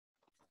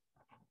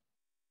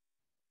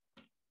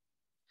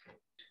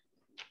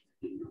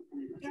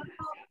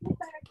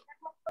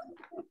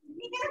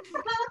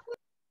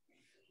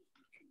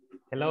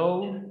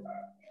Hello.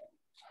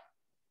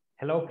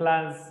 Hello,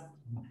 class.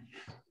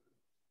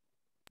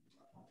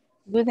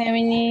 Good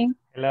evening.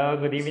 Hello,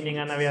 good evening,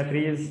 Ana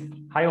Beatriz.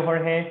 Hi,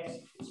 Jorge.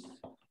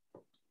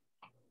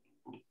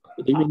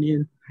 Good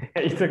evening.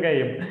 It's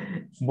okay.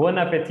 Bon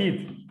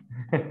appetit.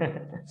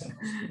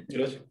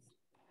 Gracias.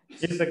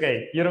 It's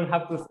okay. You don't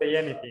have to say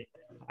anything.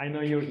 I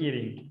know you're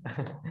eating.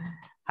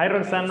 Hi,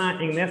 Roxana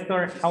and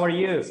Nestor. How are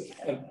you?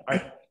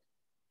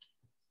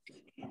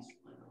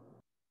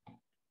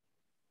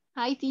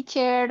 Hi,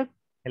 teacher.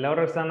 Hello,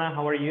 Roxana.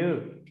 How are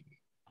you?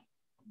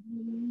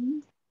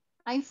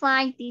 I'm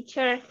fine,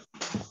 teacher.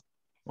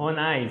 Oh,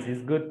 nice.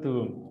 It's good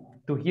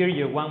to hear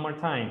you one more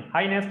time.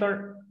 Hi,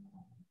 Nestor.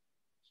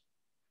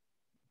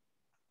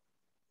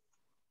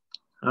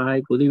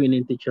 Hi, good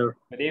evening, teacher.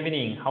 Good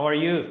evening. How are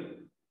you?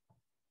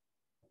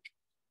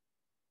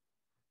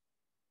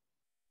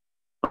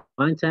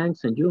 Fine,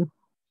 thanks, and you?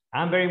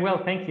 I'm very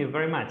well. Thank you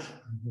very much.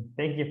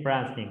 Thank you for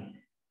asking.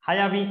 Hi,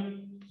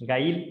 Abby.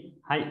 Gail.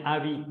 Hi,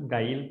 Abby.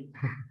 Gail.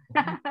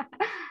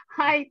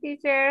 Hi,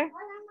 teacher.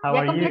 How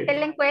Ya are you? completé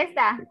la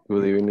encuesta.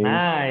 Good evening.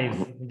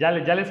 Nice.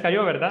 Ya les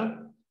cayó,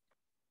 ¿verdad?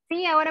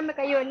 Sí, ahora me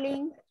cayó el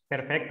link.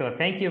 Perfecto.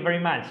 Thank you very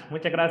much.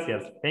 Muchas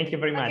gracias. Thank you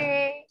very much.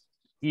 Okay.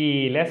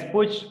 Y let's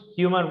push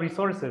Human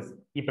Resources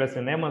y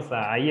presionemos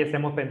ahí,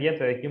 estemos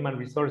pendientes de Human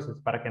Resources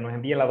para que nos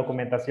envíe la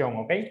documentación,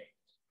 ¿ok?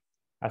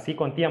 Así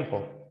con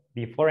tiempo,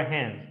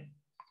 beforehand.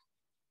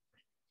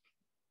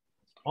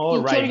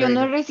 All Teacher, right, yo very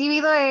no he good.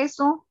 recibido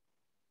eso.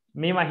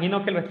 Me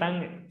imagino que lo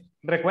están,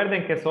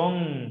 recuerden que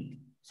son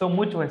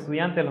muchos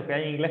estudiantes los que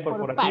hay en inglés Por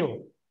corporativo.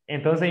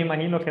 Entonces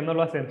imagino que no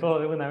lo hacen todo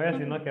de una vez,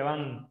 sino que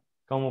van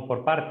como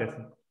por partes.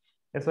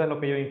 Eso es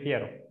lo que yo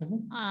infiero.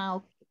 Ah,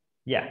 ok.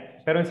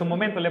 Ya, pero en su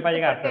momento les va a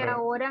llegar. Porque Pero...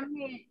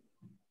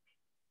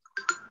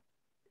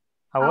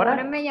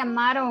 ahora me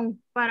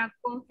llamaron para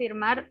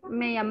confirmar,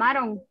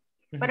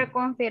 para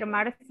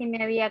confirmar si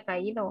me había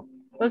caído.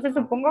 Entonces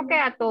supongo que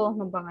a todos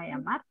nos van a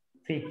llamar.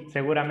 Sí,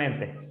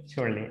 seguramente,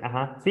 surely.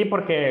 Ajá. Sí,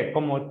 porque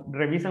como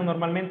revisan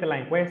normalmente la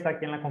encuesta,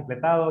 quién la ha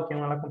completado, quién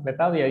no la ha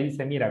completado, y ahí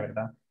se mira,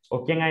 ¿verdad?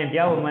 O quién ha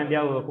enviado o no ha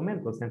enviado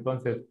documentos.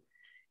 Entonces,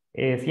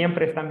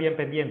 siempre están bien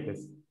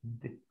pendientes.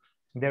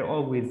 They're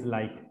always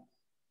like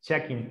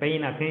checking,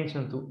 paying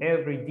attention to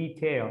every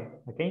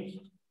detail, ¿ok?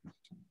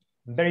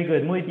 Very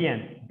good, muy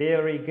bien,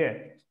 very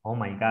good. Oh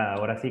my God,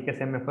 ahora sí que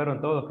se me fueron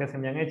todos que se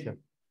me han hecho.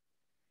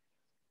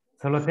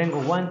 Solo tengo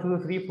 1,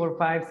 2, 3, 4,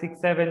 5, 6,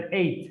 7,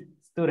 8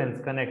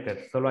 students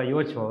connected. Solo hay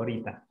 8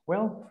 ahorita.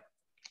 Well,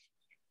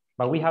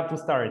 but we have to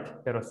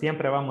start. Pero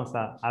siempre vamos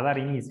a dar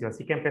inicio.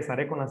 Así que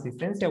empezaré con la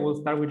asistencia. We'll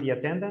start with the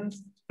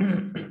attendance.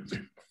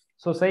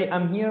 So say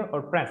I'm here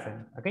or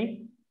present,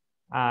 okay?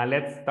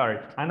 Let's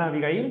start. Ana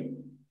Abigail.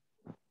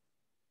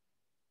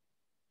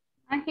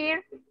 I'm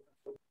here.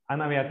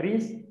 Ana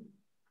Beatriz.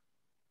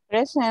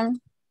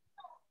 Present.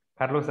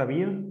 Carlos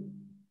David.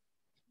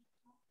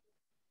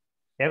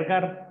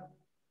 Edgar.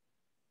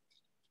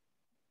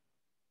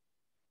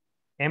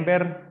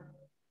 Ember.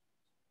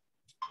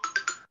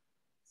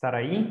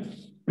 Saraí.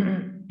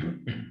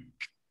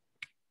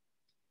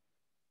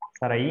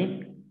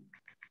 Saraí.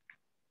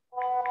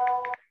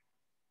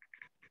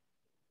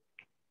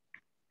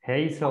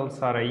 Hazel,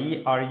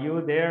 Saraí, are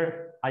you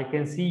there? I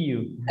can see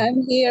you.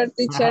 I'm here,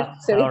 teacher.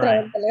 Se All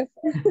right. el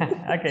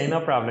teléfono. Okay,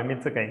 no problem.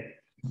 It's okay.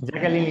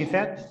 Jacqueline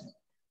Lisette?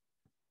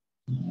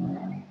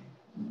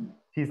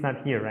 She's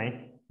not here,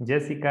 right?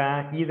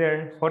 Jessica,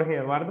 either. Jorge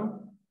Eduardo?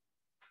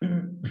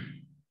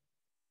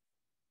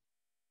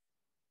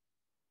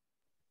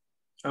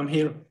 I'm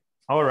here.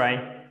 All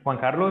right. Juan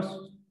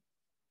Carlos?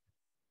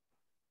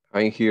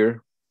 I'm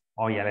here.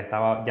 Oh, ya lo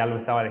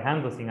estaba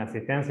dejando sin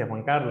asistencia,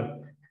 Juan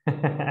Carlos.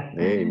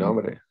 Hey, no,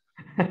 hombre.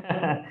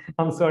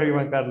 I'm sorry,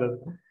 Juan Carlos.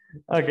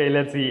 Okay,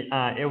 let's see.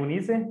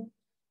 Eunice?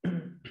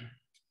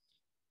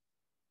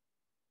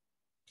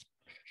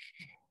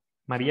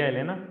 María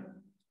Elena?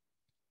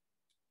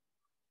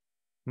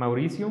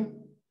 Mauricio?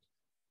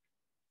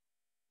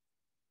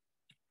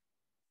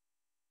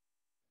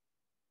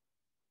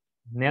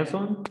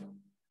 Nelson?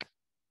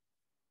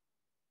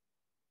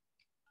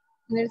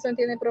 Nelson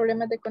tiene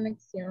problemas de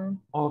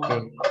conexión.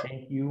 Okay,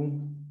 thank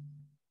you.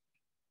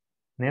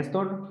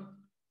 Néstor?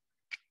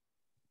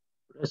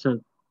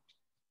 Present.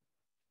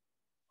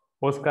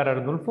 Oscar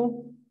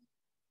Arnulfo?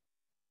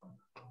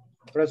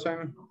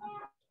 Present.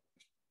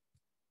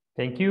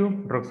 Thank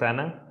you.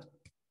 Roxana?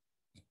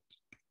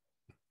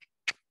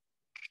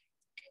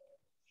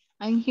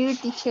 I'm here,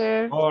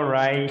 teacher. All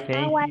right, thank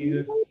How are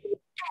you.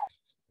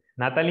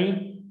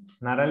 Natalie?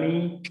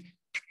 Natalie?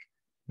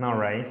 All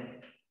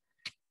right.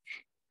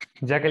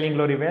 Jacqueline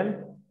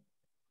Gloribel?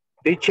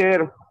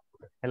 Teacher,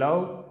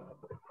 Hello?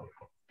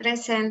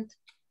 Present.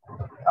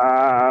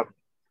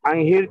 I'm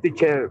here,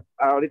 teacher.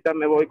 Ahorita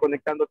me voy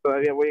conectando,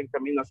 todavía voy en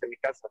camino hacia mi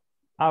casa.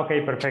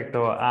 Okay,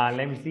 perfecto.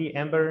 Let me see.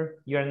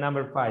 Amber, you're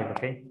number 5,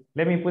 okay?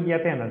 Let me put the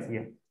attendance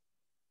here.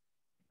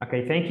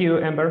 Okay, thank you,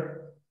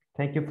 Amber.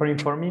 Thank you for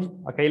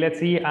informing. Okay, let's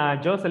see.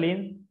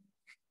 Jocelyn.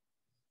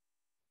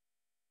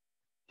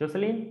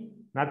 Jocelyn?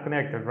 Not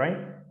connected, right?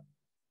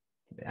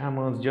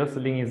 Veamos,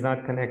 Jocelyn is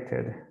not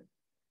connected.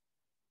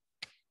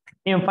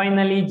 And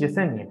finally,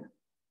 Yesenia.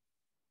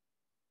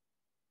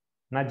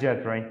 Not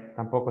yet, right?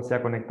 Tampoco se ha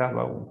conectado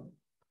aún.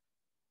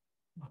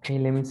 Okay,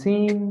 let me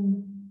see.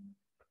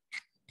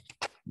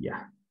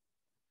 Yeah.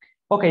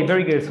 Okay,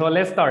 very good. So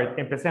let's start.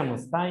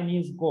 Empecemos. Time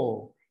is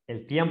gold.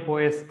 El tiempo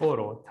es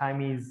oro.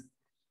 Time is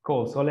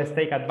gold. So let's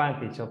take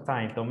advantage of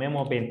time.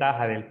 Tomemos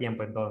ventaja del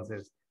tiempo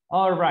entonces.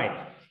 All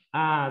right.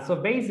 So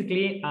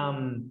basically,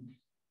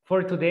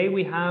 for today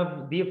we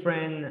have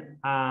different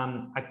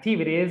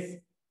activities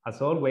as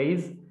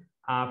always.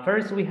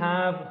 First we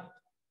have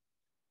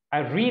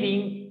a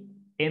reading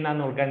and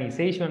an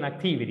organization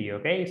activity,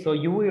 okay? So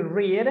you will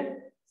read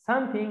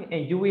something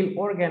and you will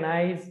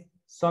organize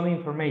some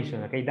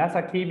information, okay? That's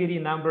activity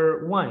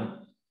number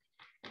 1.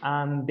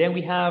 Then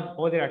we have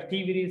other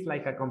activities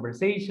like a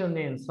conversation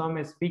and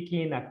some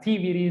speaking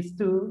activities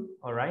too,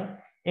 all right?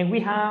 And we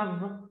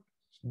have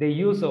the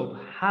use of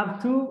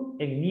have to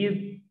and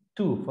need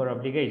to for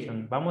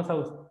obligation. Vamos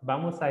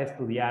a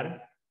estudiar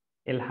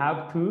el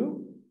have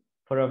to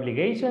for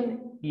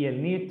obligation y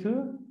el need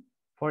to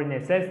for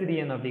necessity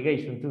and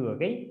obligation too,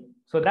 okay?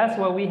 So that's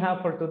what we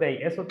have for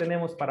today. Eso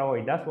tenemos para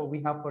hoy. That's what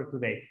we have for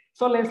today.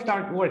 So let's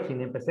start working.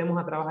 Empecemos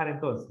a trabajar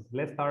entonces.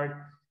 Let's start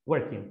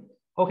working.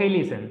 Okay,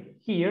 listen.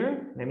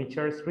 Here, let me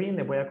share screen.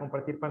 Le voy a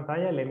compartir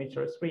pantalla. Let me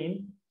share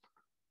screen.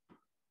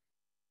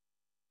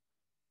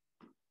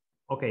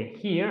 Okay,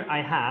 here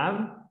I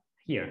have,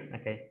 here,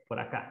 okay, por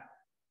acá.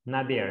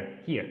 Not there,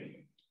 here.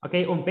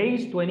 Okay, on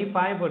page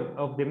 25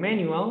 of the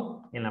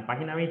manual, en la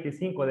página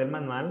 25 del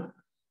manual,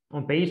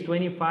 on page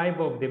 25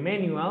 of the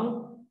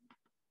manual,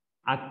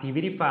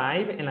 activity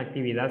 5, en la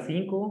actividad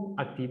 5,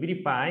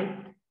 activity 5,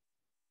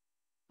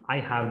 I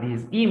have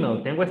this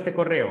email, tengo este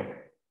correo.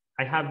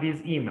 I have this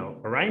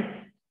email, all right?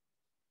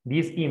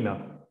 This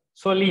email.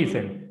 So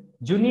listen,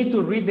 you need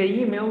to read the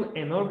email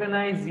and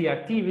organize the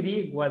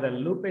activity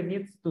Guadalupe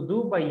needs to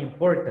do by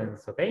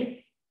importance,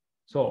 okay?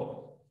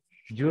 So,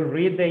 you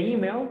read the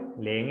email,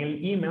 leen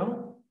el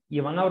email, y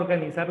van a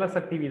organizar las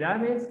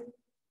actividades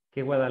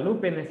que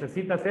Guadalupe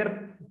necesita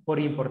hacer por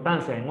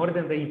importancia, en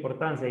orden de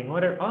importancia, in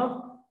order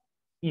of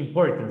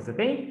importance,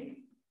 okay?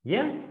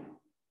 Yeah?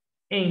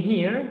 And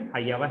here,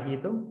 allá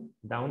abajito,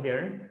 down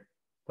there,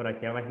 por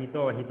aquí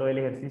abajito, abajito del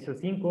ejercicio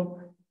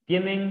 5,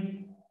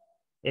 tienen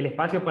el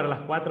espacio para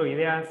las 4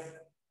 ideas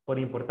por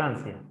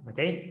importancia,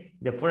 okay?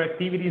 The 4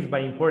 activities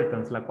by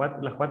importance, las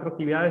 4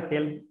 actividades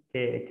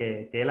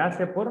que él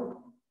hace por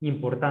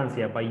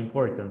importancia, by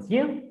importance,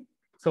 yeah?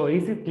 So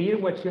is it clear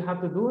what you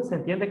have to do? ¿Se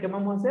entiende qué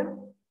vamos a hacer?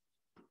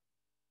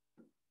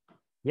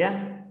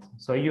 Yeah,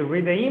 so you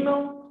read the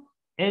email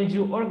and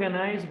you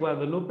organize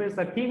Guadalupe's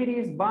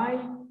activities by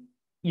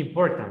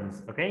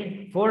importance,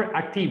 okay? 4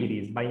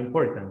 activities by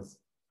importance.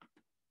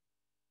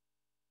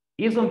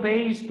 It's on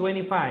page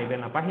 25,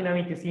 en la página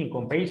 25,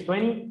 on page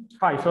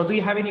 25. So do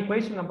you have any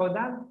question about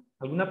that?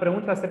 ¿Alguna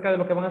pregunta acerca de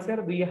lo que van a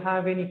hacer? Do you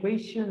have any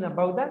question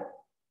about that?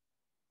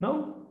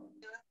 No?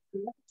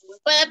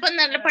 ¿Puede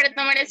ponerle para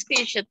tomar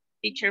screenshot,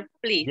 teacher,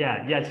 please?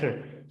 Yeah,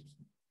 sure.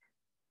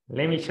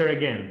 Let me share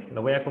again.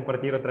 Lo voy a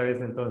compartir otra vez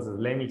entonces.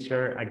 Let me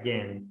share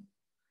again.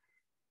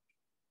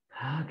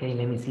 Okay,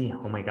 let me see.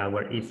 Oh my God,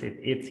 where is it?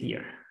 It's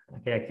here.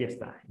 Okay, aquí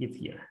está. It's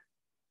here.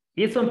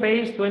 It's on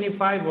page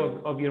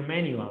 25 of your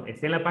manual.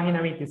 Está en la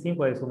página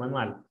 25 de su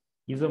manual.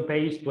 It's on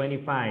page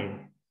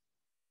 25.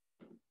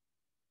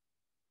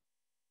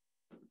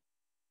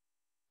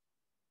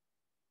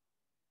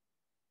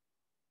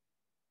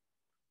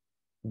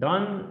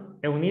 Done,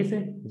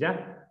 Eunice?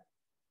 ¿Ya?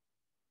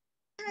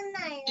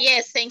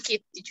 Yes, thank you,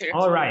 teacher.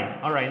 All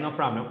right, no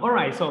problem. All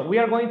right, so we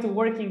are going to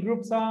work in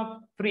groups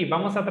of 3.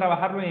 Vamos a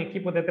trabajarlo en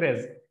equipos de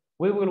 3.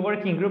 We will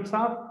work in groups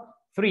of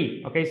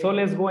 3. Okay, so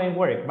let's go and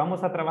work.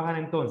 Vamos a trabajar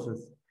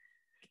entonces.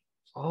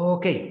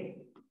 Okay.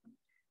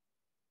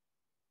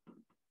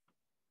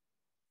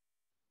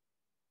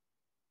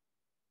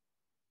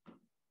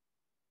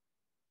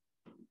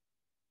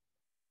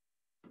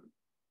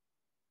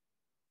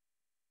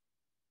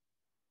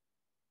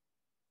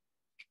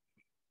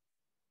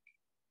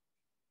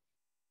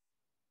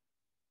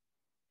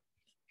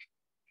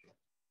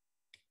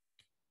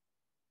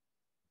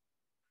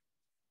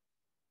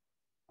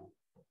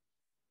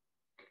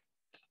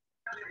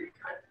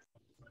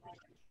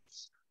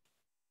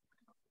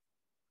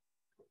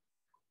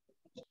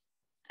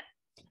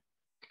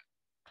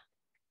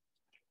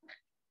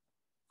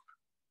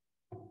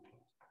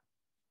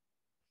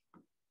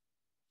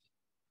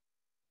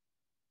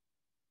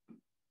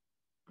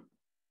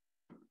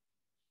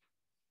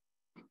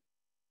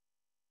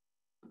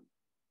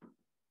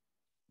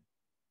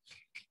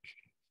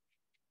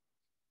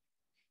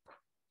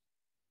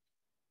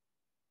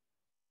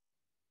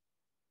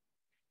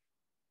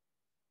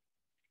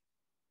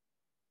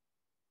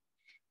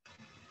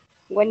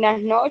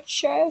 Buenas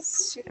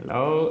noches.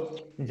 Hello,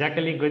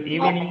 Jacqueline, good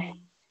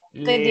evening.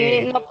 No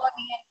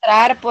podía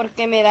entrar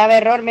porque me daba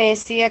error, me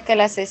decía que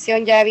la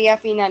sesión ya había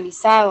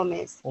finalizado,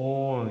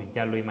 Oh,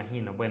 ya lo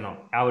imagino.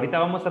 Bueno, ahorita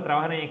vamos a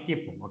trabajar en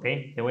equipo, ¿ok?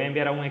 Te voy a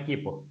enviar a un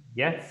equipo.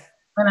 Yes.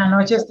 Buenas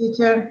noches,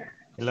 teacher.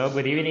 Hello,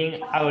 good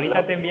evening.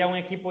 Ahorita te envía un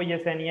equipo,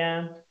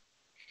 Yesenia.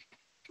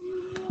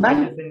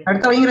 Vale,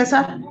 ahorita voy a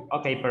ingresar.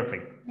 Ok,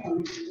 perfecto.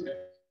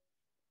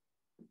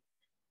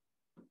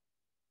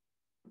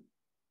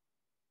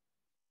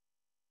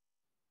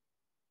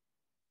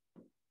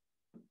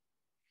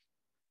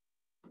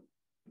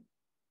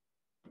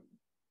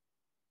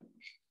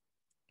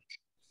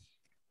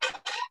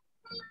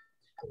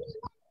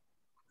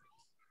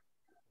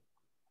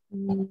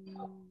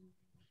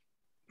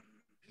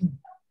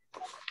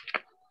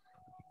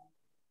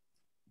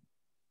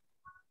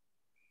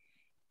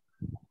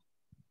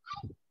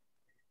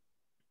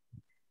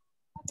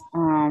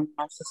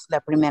 Entonces la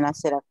primera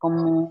será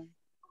como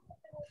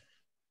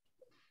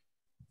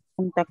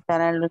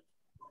contactar a los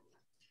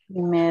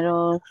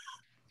primeros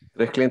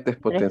 3 clientes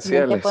tres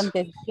clientes potenciales.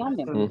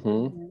 potenciales.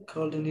 Ujú.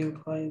 Call the new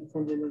client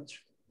from the lottery.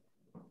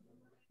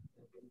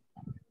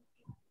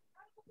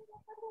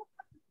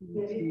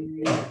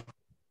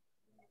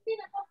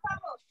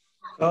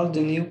 Call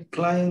the new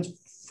client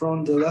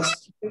from the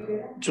last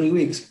 3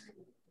 weeks.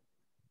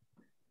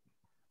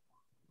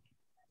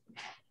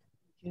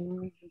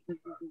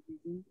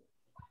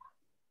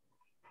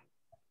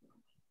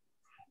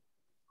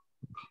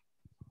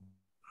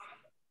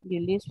 The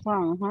list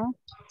one,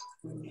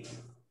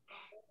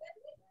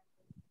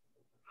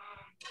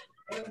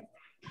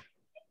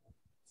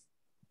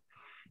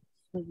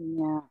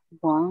 sería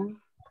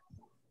one,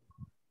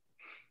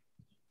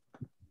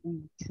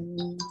 and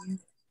two,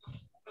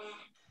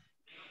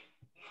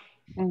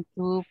 and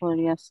two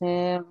podría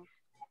ser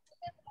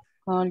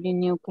call the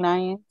new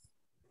client.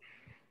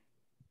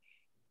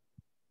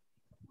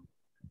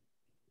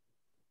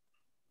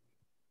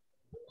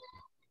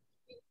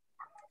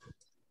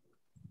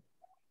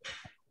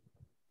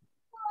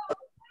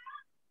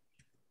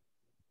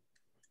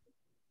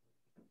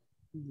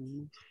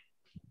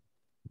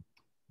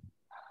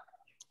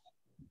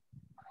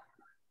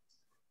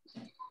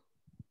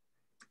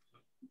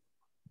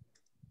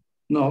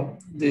 No,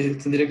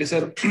 tendría que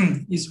ser,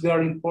 it's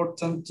very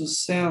important to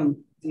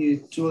send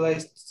the July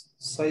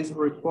size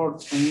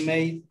report on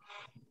May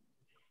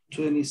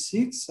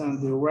 26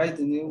 and the right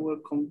and it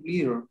will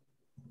completer.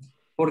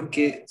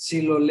 Porque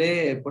si lo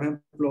lee, por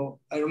ejemplo,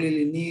 I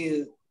really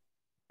need,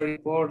 very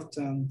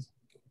important.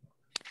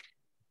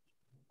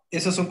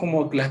 Esas son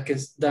como las que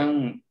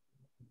dan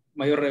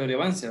mayor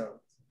relevancia.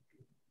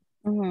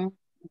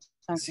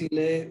 Si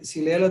lee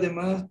las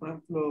demás, por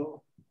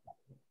ejemplo,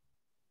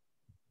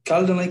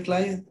 call the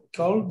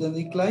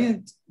new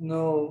client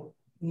no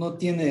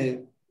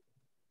tiene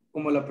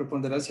como la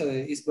preponderancia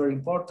de is very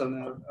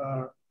important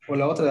o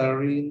la otra de I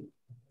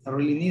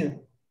really need.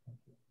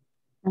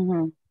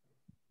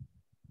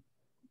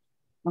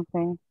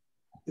 Okay.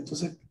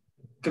 Entonces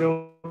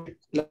creo que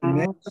la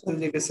primera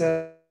tendría que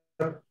ser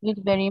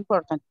it's very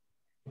important.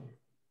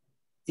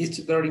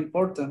 It's very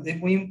important. Es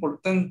muy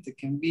importante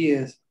que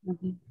envíes.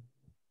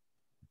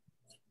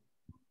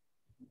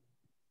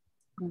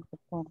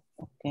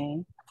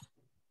 Okay.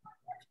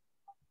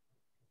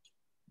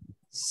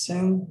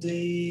 Send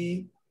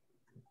it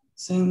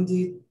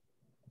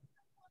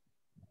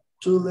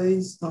 2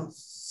 days. No,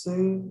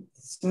 send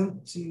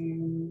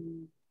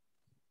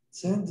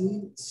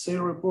the say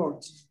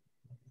report.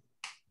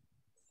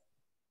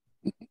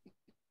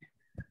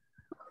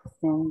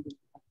 Send it.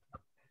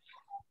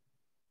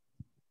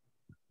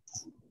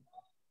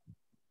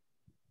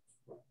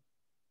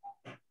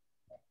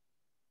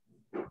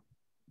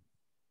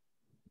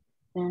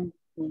 Send it.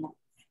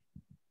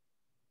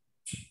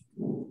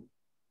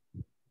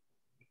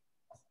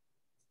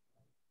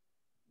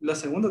 La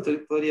segunda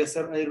podría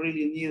ser I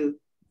really need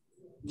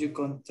you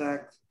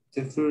contact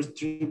the first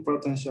 3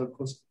 potential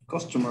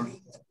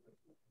customers.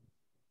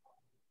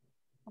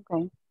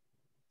 Okay.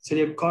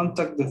 Sería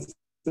contact the first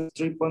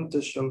 3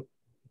 potential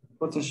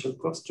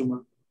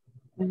customers.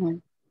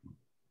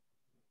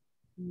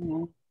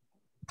 Yeah.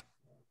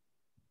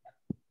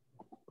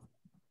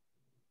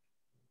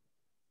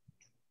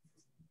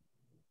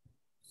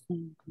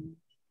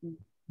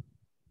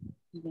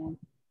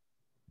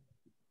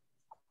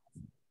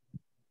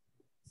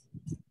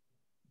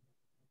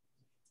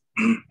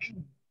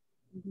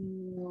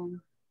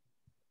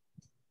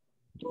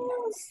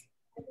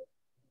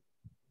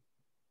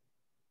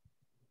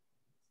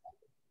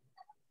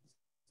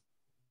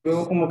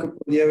 Luego como que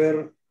podría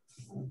haber,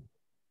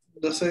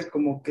 no sé,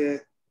 como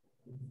que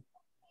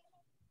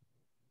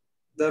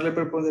darle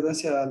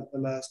preponderancia a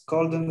las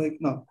call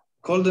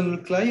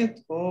the client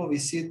o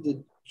visit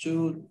the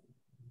 2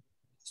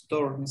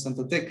 store en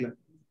Santa Tecla.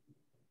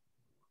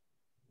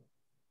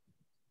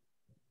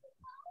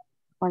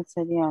 ¿Cuál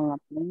sería la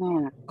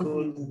primera?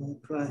 Call the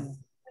client.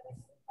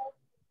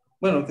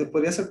 Bueno, que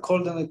podría ser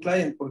call the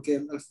client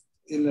porque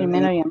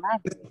Primero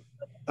llamar.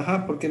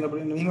 Ajá, porque en la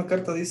misma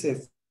carta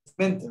dice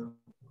vente.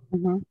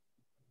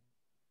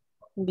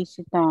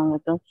 Visitar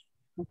los dos.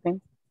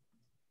 Okay.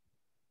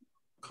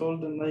 Call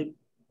the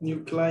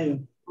new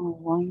client.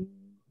 One.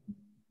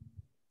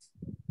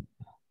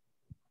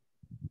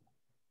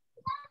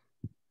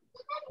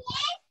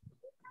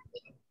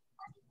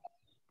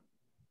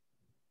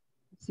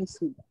 Sí,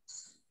 sí.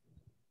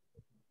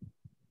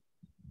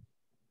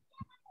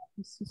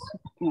 Sí, sí,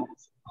 claro.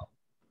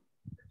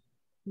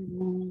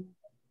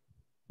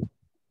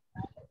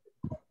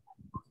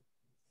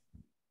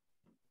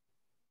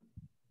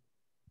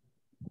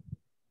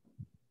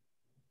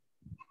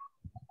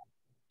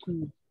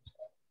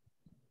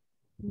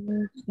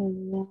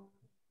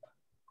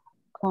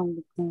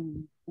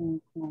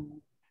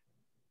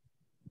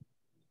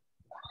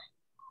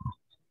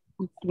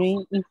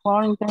 Three y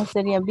four entonces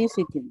sería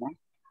visited, ¿no?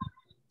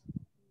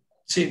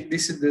 Sí,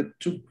 visit the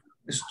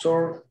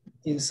store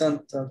in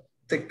Santa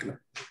Tecla.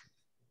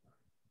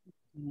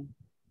 No.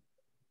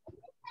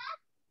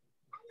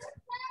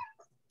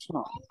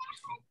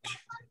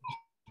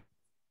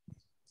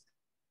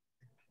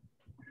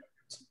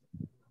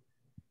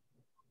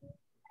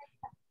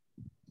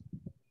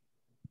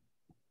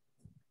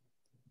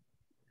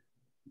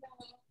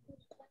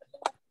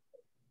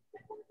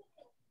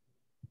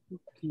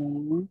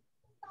 Okay.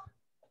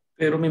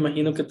 Pero me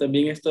imagino que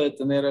también esto debe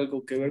tener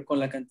algo que ver con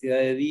la cantidad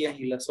de días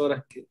y las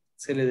horas que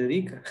se le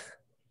dedica.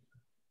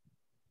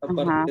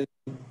 Ajá.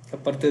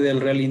 Aparte del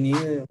really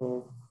need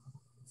o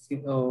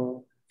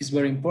it's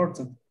very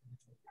important.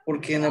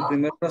 Porque en la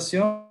primera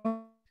oración,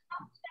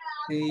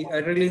 I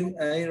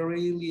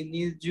really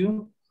need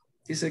you,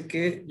 dice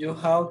que you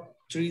have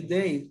 3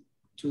 days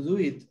to do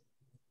it.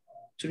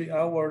 3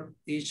 hours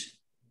each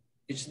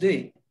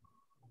day.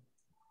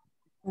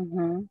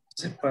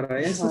 Entonces, para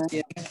eso Bueno,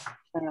 tiene...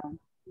 perdón.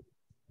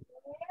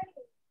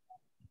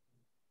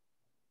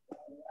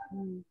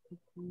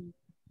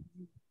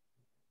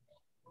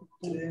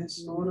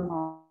 3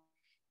 horas.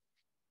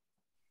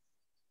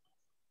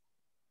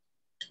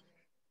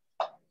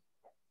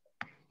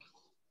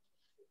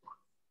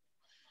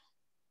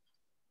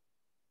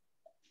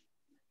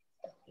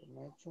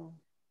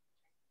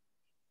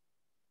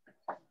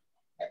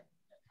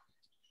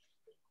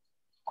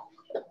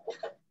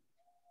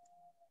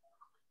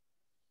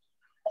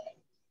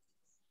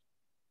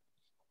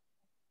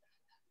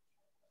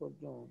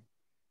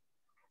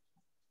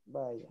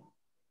 Vaya.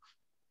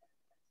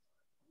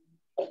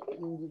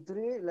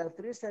 La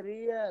 3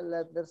 sería,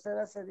 la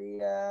tercera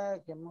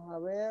sería, que vamos a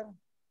ver.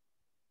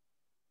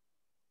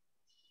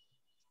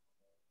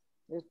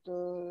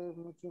 Esto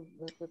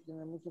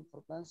tiene mucha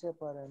importancia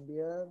para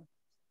enviar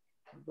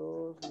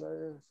 2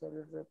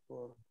 salary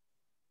report.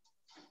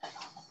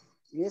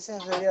 Y esa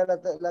sería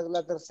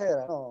la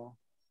tercera, ¿no?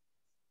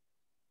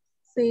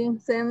 Sí,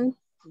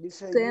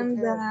 Dice send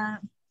you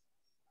have,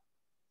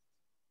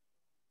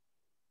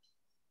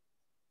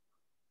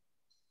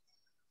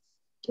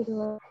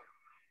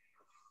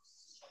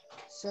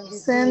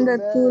 send the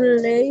two teacher,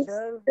 latest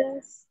send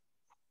the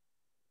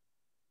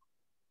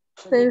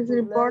sales two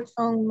report latest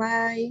on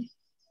my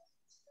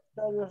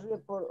sales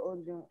report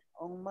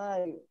on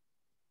my,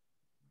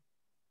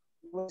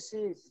 pues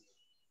sí,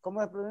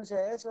 ¿cómo se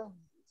pronuncia eso?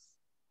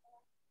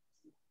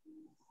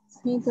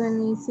 sí,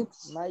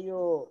 26.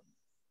 Mayo,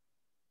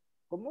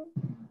 ¿cómo?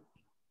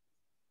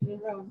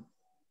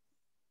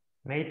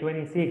 May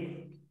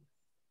 26.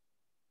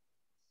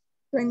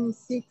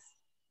 26.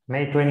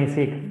 May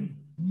 26.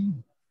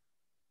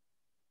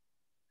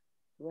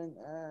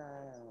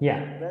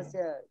 Yeah.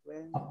 Gracias,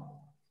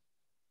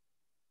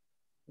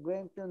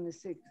 Gwen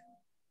 26.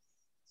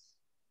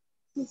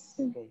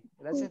 Okay.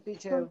 Gracias,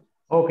 teacher.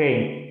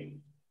 Okay.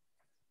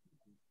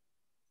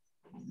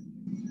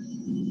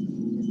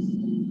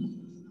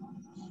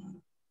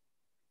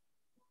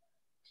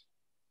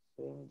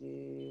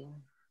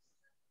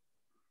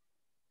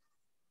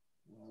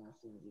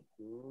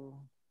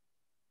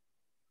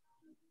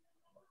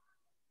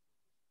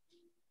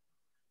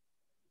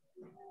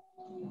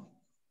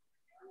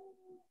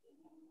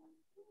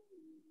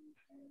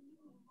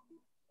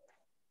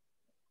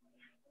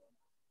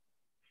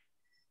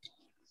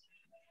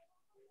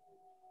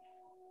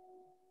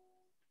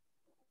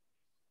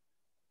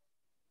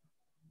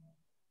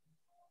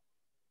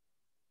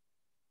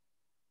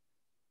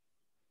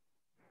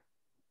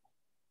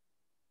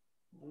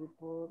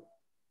 Report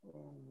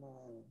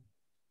online.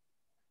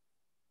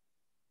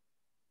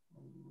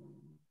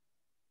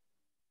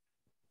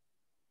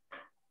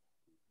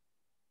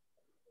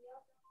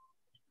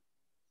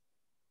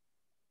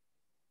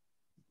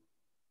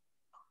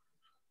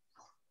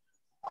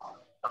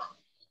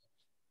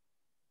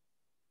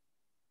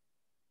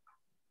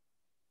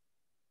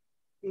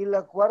 Y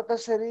la cuarta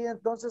sería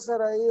entonces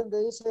ahora ahí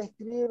donde dice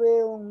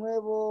escribe un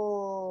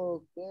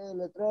nuevo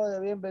letrero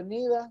de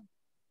bienvenida.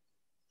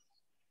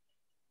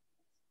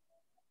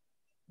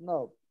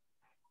 No.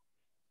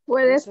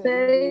 Puede Dice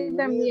ser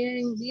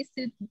también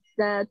visit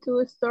the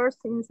two stores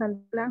in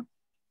Santa.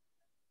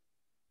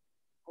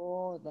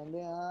 Oh,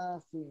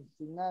 también,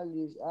 final,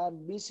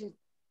 visit,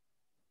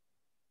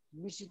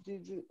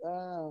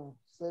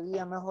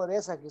 sería mejor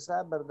esa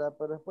quizás, ¿verdad?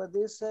 Pero después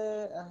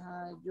dice,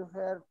 you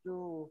have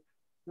to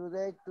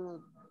today to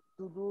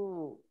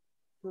do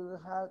to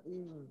have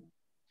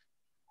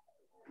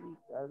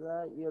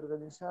y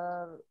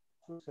organizar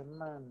su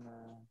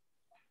semana.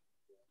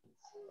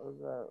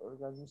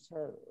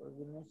 Organizar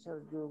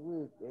your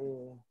week.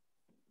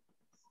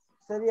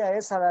 Sería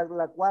esa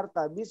la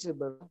cuarta, visit,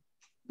 ¿verdad?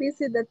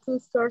 Visit the 2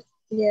 stores,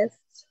 yes.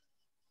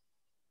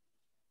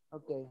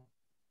 Okay.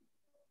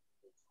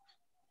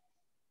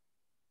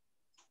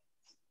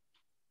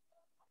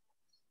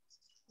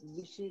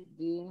 Visit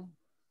the...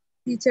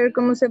 Teacher,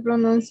 ¿cómo se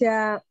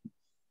pronuncia?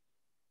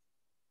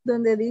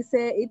 Donde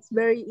dice, it's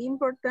very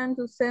important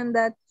to send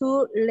that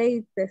to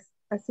latest.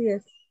 Así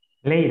es.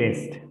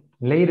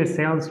 Latest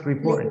sales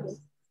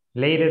reports.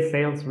 Latest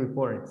sales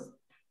reports.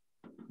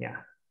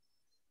 Yeah.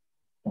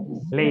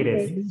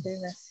 Latest. Okay,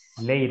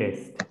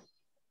 latest.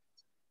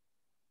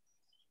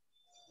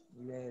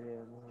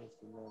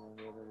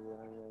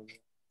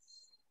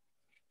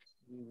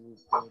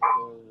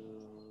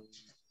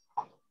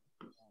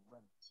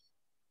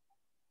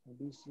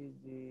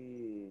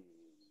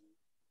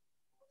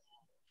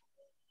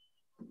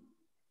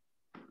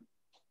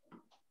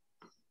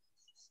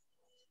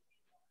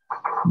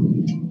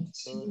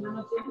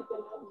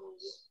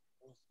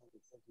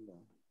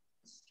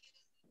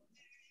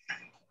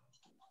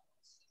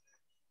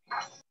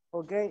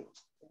 Ok,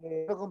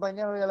 los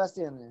compañeros ya las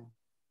tienen.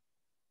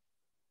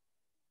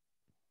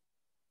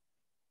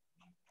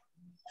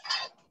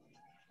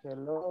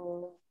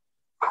 Hello.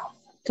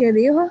 ¿Qué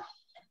dijo?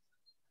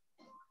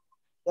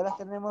 Ya las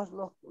tenemos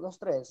los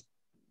tres.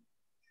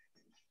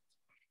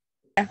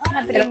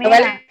 La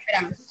primera.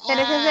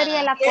 Pero esa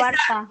sería la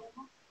cuarta.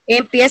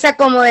 Empieza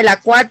como de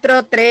la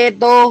 4, 3,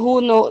 2,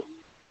 1.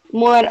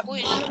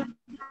 Uy,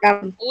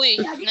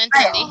 no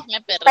entendí,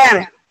 me perdí.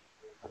 Espérame.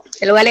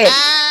 Se lo voy a leer.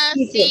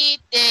 Dice, sí,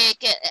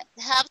 que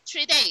have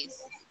 3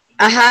 days.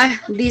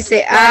 Ajá,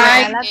 dice,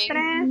 La I.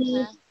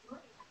 3.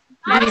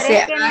 La 3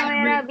 que no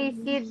era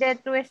visit the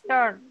 2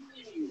 store.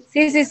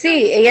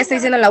 Sí, ella está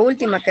diciendo la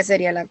última, que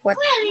sería la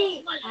 4.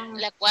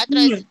 La 4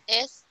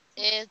 es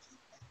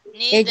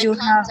need to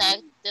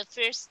contact the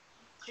first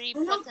 3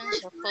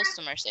 potential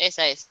customers.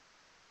 Esa es.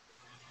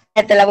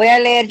 Te la voy a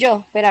leer yo,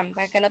 espera,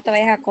 para que no te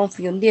vayas a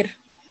confundir.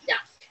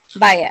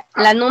 Vaya,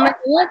 la número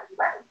 1.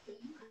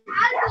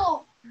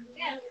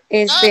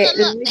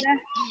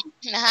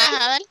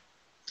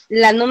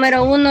 La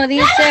número 1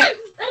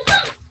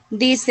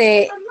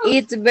 dice,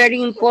 it's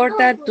very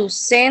important to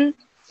send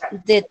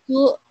the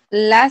 2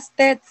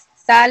 lasted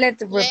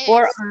salad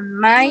report on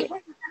May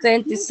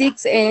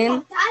 26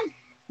 and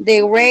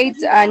the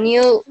rate a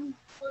new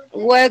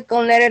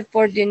welcome letter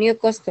for the new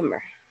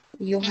customer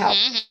you have.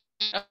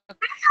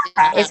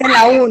 Esa es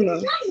la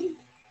 1.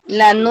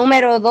 La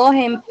número 2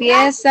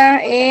 empieza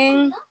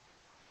en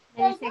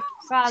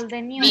Call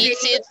the new.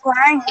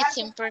 It's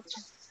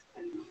important.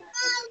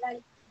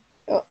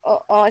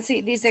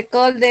 Sí, dice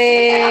call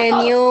the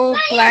new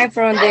client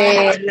from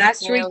the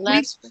last week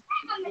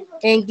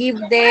and give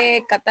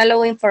the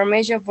catalog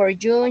information for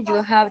June.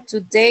 You have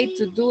today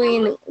to do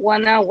in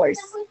 1 hour.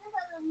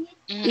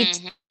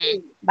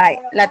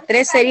 Bye. La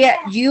 3 sería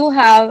you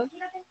have.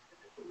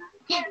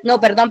 No,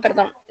 perdón.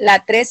 La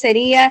 3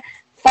 sería.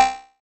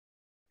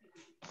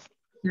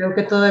 Creo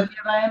que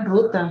todavía va en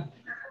ruta.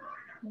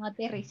 No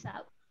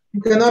aterrizado.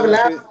 Que no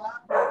hablaba.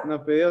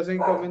 Nos pidió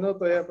 5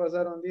 minutos, ya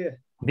pasaron 10.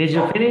 Did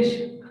you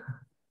finish?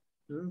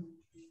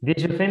 Did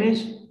you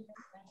finish?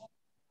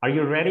 Are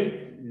you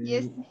ready?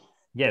 Yes.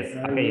 Yes.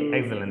 Okay,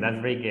 excellent.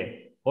 That's very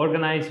good.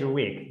 Organize your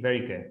week.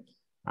 Very good.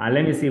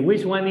 Let me see.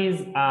 Which one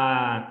is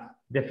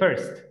the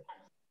first?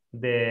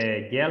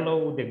 The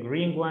yellow, the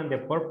green one, the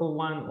purple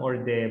one, or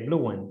the blue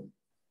one?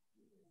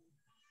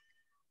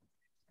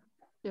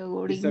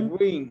 It's a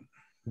green.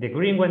 The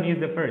green one is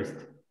the first.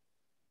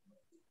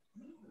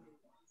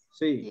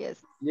 Sí.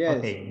 Yes. Yes.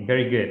 Okay,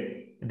 very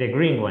good. The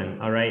green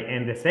one, all right.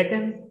 And the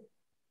second?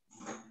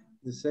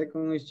 The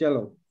second is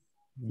yellow.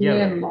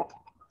 Yellow.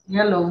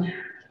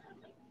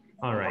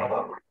 All right.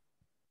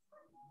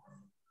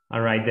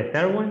 All right, the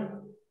third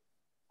one?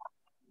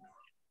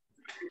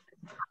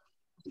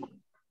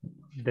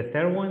 The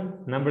third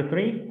one, number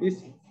 3?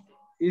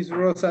 Is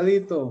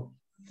rosadito.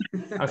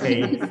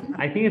 Okay,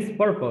 I think it's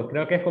purple.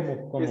 Creo que es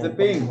como It's a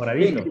pink,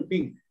 moradito.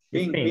 pink,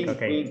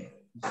 okay.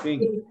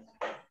 Pink.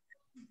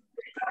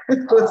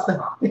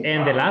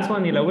 And the last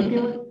one y la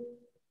última?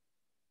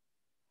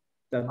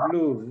 The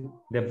blue.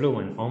 The blue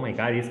one. Oh my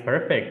God, it's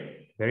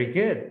perfect. Very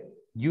good.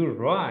 You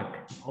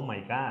rock. Oh my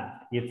God,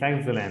 it's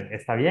excellent.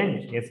 Está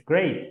bien. It's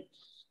great.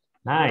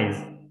 Nice.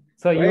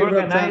 So you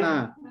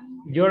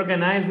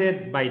organize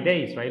it by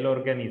days, right? Lo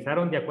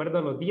organizaron de acuerdo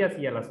a los días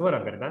y a las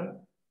horas, ¿verdad?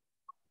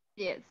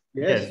 Yes.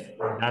 Yes,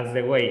 that's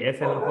the way.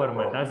 Esa es la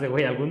forma. That's the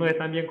way. Algunos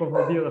están bien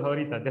confundidos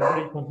ahorita. They're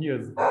very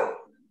confused.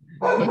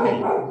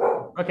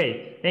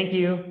 Okay, thank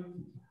you.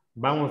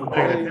 Vamos,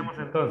 regresemos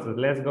entonces.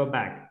 Let's go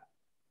back.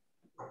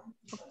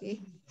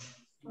 Okay.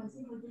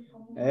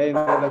 Hey,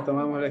 no le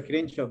tomamos el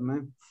screenshot,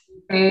 man.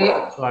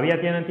 Todavía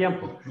tienen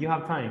tiempo. You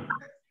have time.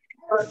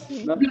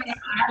 No.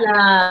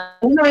 La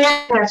 1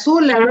 es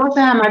azul, la 2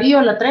 es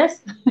amarillo, la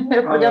 3.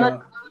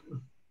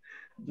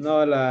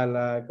 No,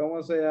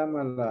 ¿cómo se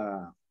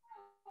llama?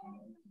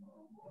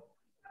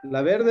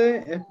 La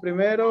verde es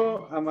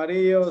primero,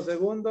 amarillo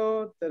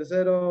segundo,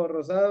 tercero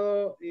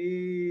rosado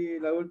y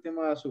la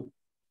última azul.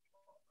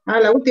 Ah,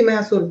 la última es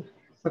azul.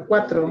 La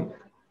 4.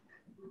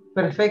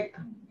 Perfecto.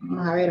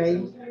 Vamos a ver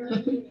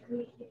ahí.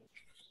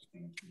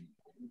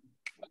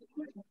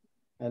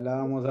 Ahí la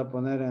vamos a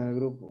poner en el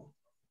grupo.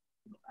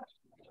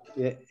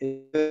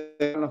 Y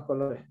los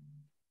colores.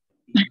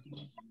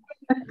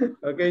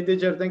 Ok,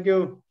 teacher, thank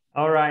you.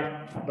 All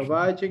right. Bye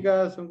bye,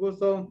 chicas, un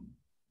gusto.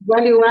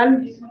 Igual,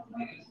 igual.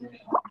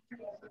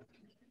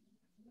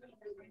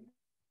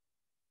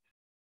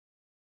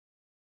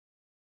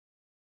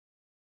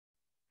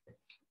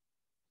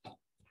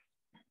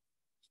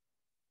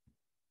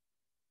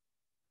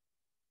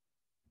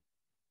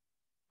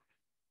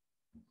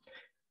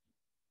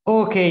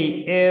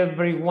 Okay,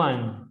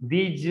 everyone.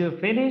 Did you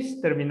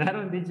finish?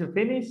 ¿Terminaron? Did you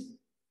finish?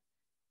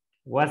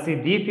 Was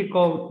it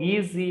difficult,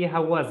 easy?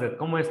 How was it?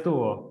 ¿Cómo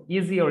estuvo?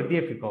 Easy or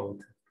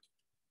difficult?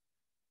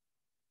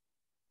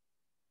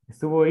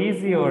 ¿Estuvo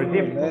easy or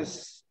difficult?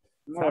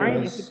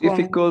 Sorry?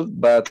 Difficult,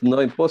 but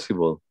not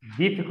impossible.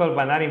 Difficult,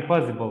 but not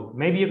impossible.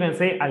 Maybe you can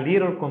say a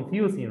little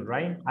confusing,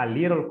 right? A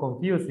little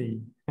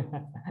confusing.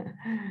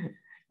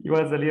 It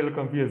was a little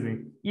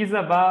confusing. It's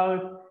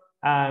about,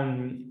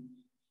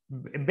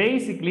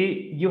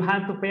 basically, you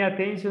have to pay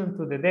attention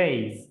to the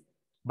days.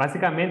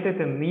 Básicamente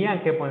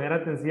tenían que poner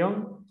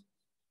atención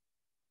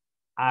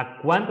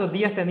a cuántos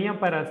días tenían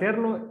para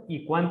hacerlo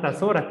y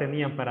cuántas horas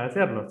tenían para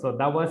hacerlo. So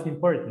that was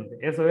important.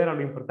 Eso era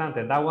lo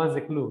importante. That was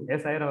the clue.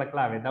 Esa era la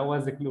clave. That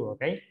was the clue,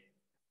 okay?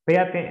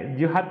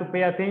 You have to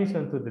pay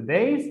attention to the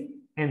days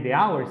and the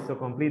hours to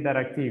complete that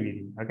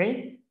activity,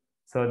 okay?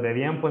 So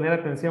debían poner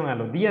atención a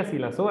los días y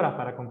las horas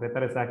para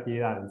completar esas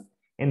actividades.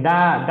 And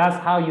that's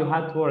how you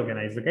have to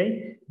organize,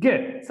 okay?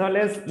 Good. So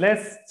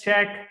let's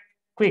check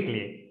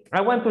quickly. I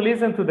want to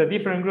listen to the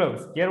different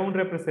groups. Quiero un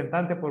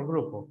representante por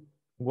grupo.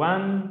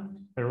 One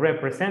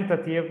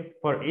representative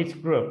for each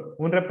group.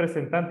 Un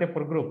representante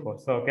por grupo.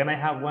 So can I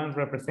have one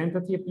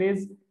representative,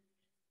 please?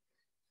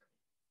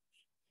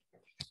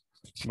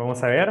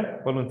 Vamos a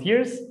ver.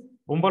 Volunteers.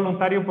 Un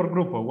voluntario por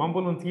grupo. One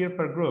volunteer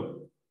per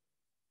group.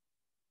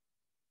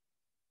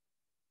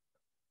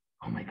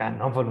 Oh my God,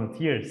 no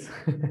volunteers.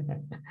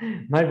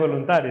 No hay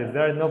voluntarios.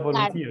 There are no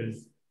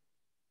volunteers.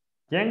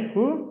 ¿Quién?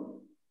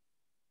 Who?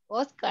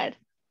 Oscar.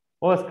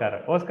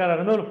 Oscar. Oscar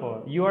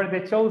Arnulfo. You are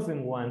the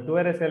chosen one. Tú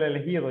eres el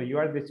elegido. You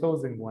are the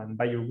chosen one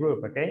by your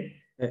group, okay?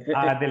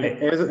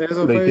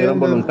 Eso fue bien,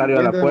 voluntario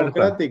a la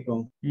puerta.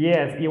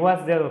 Yes, it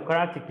was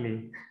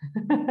democratically.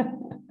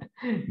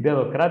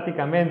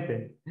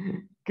 Democráticamente.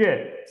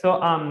 Good. So,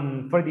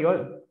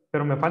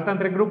 pero me faltan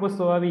 3 grupos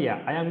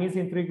todavía. I am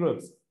missing 3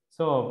 groups.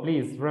 So,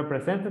 please,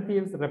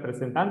 representatives,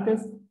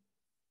 representantes.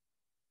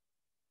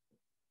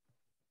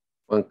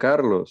 Juan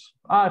Carlos.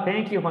 Ah,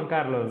 thank you, Juan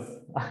Carlos.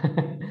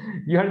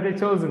 You are the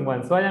chosen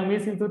one. So, I am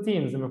missing 2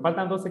 teams. Me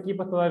faltan 2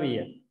 equipos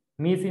todavía.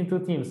 Missing 2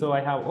 teams. So,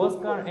 I have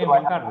Oscar and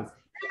Juan Carlos.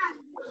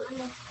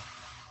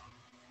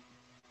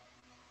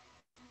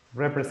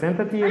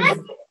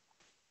 Representatives.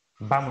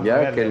 Vamos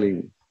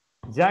Jacqueline.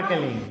 a ver.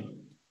 Jacqueline.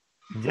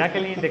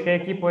 Jacqueline, ¿de qué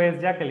equipo es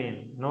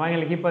Jacqueline? ¿No va en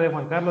el equipo de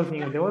Juan Carlos ni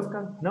en el de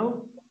Oscar?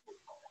 No?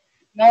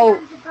 No.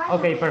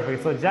 Okay,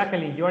 perfect. So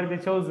Jacqueline, you are the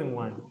chosen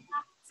one.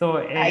 So,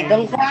 Ay,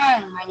 don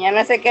Juan,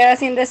 mañana se queda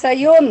sin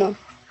desayuno.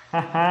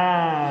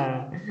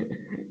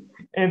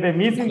 En the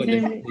missing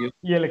team,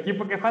 ¿y el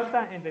equipo que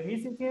falta? En the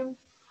missing team,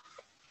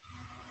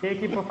 ¿qué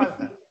equipo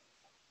falta?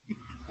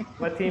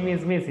 What team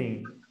is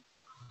missing?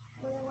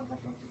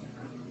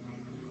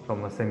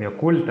 Como se me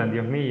ocultan,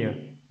 Dios mío.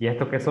 Y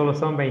esto que solo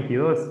son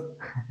 22.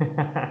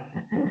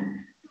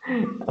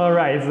 All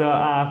right,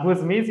 so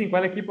who's missing?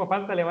 ¿Cuál equipo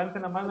falta?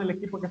 Levanten la mano el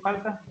equipo que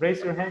falta.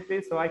 Raise your hand,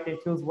 please, so I can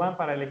choose one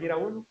para elegir a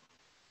uno.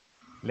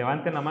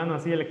 Levanten la mano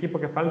así el equipo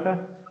que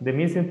falta. The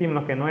missing team,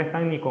 los que no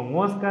están ni con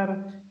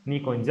Oscar,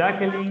 ni con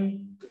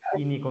Jacqueline,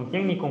 y ni con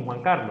quién, ni con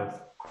Juan Carlos.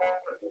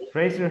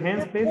 Raise your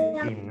hands, please.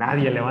 Y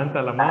nadie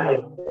levanta la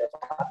mano.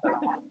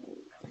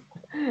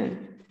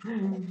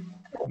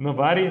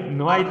 Nobody,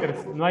 no hay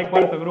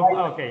cuarto grupo.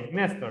 Ah, ok,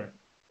 Néstor.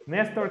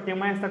 Néstor, ¿quién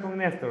más está con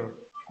Néstor?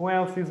 Who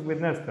else is with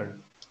Néstor?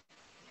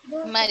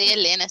 María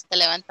Elena está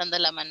levantando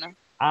la mano.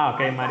 Ah,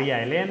 ok,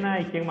 María Elena.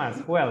 ¿Y quién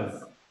más? Who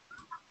else?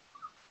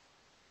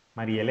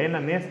 María Elena,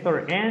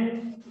 Néstor,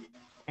 and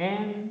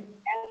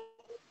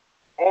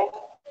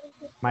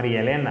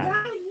María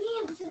Elena.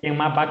 ¿Quién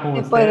más va con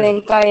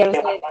usted?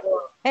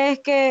 Es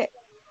que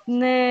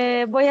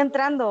voy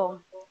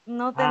entrando.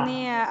 No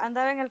tenía,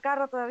 andaba en el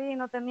carro todavía y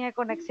no tenía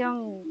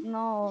conexión,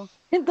 no,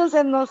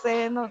 entonces no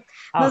sé, no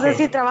sé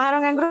si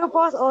trabajaron en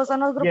grupos o son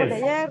los grupos de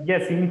ayer.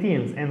 Yes, in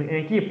teams, en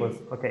equipos,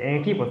 ok, en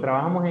equipos,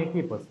 trabajamos en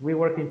equipos, we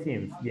work in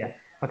teams, yeah.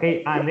 Ok,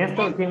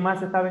 Néstor, ¿quién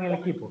más estaba en el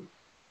equipo?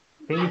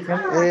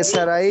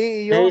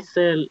 Saraí y yo.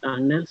 Hazel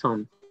and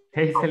Nelson.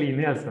 Hazel y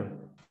Nelson,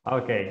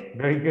 ok,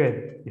 very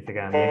good, y se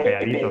quedan bien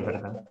calladitos,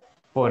 ¿verdad?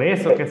 Por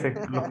eso que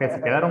los que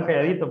se quedaron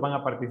calladitos van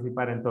a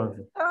participar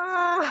entonces.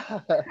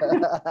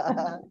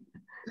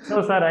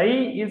 So,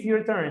 Sarai, it's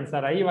your turn.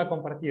 Sarai va a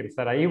compartir.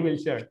 Sarai will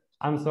share.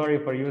 I'm sorry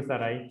for you,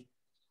 Sarai.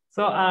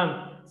 So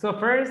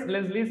first,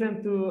 let's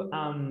listen to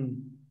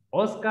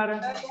Oscar,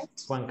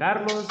 Juan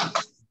Carlos,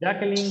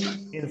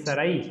 Jacqueline, and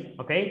Sarai,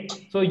 okay?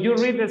 So you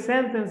read the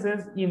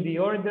sentences in the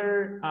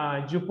order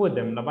you put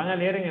them. Las van a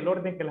leer en el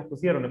orden que las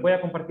pusieron. Les voy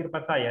a compartir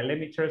pantalla. Let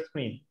me share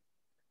screen.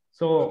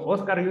 So,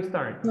 Oscar, you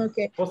start.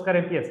 Okay. Oscar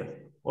empieza.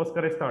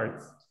 Oscar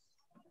starts.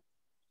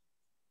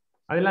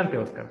 Adelante,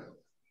 Oscar.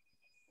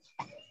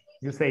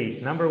 You say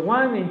number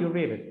 1 and you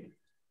read it.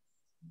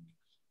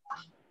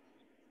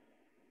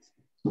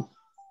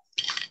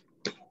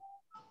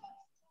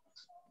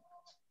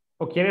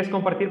 ¿O quieres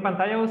compartir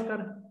pantalla,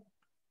 Oscar?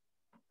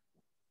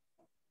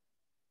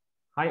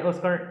 Hi,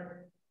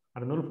 Oscar.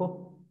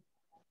 Arnulfo.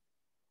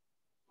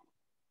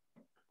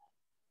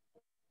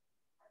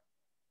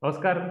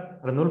 Oscar,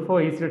 Arnulfo,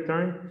 it's your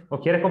turn. ¿O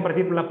quieres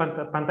compartir la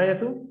pantalla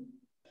tú?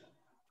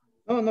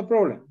 No, no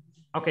problem.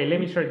 Okay, let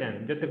me share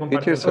then. Yo te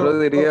comparto. Teacher, solo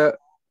diría,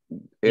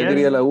 él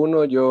diría la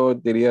 1, yo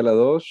diría la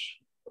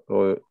 2,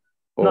 o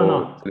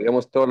no.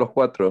 Digamos todos los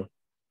 4.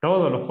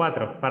 Todos los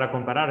 4, para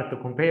comparar,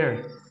 to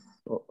compare.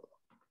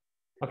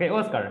 Ok,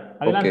 Oscar,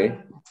 adelante.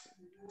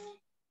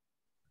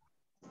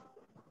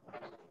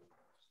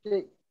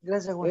 Okay. Sí,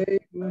 gracias, Juan.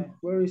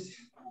 Where is...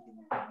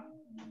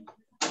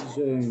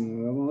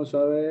 Vamos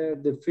a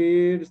ver, the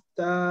first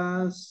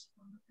task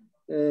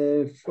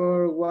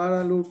for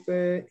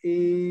Guadalupe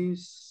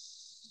is...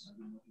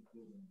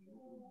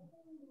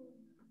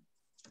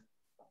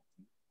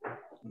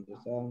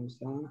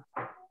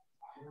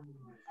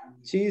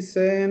 She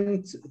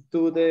sent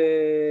to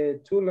the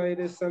 2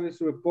 latest service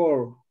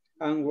report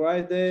and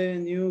write the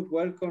new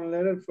welcome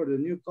letter for the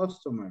new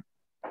customer.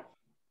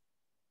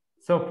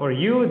 So for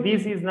you,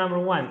 this is number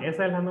 1.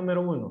 Esa es la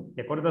número 1,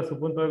 de acuerdo a su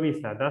punto de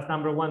vista. That's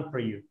number 1 for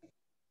you.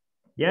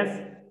 Yes?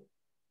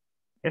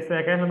 ¿Esta de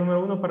acá es la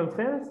número 1 para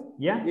ustedes?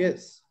 Yeah?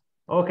 Yes.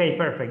 Okay,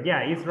 perfect.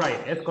 Yeah, it's right.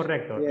 Es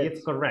correcto. Yes.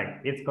 It's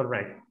correct. It's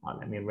correct. Oh,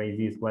 let me erase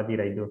this. What did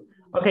I do?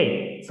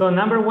 Okay, so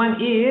number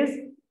 1 is,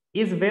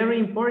 it's very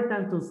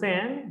important to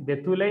send the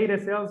 2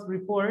 latest sales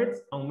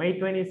reports on May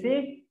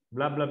 26,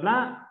 blah, blah,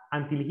 blah,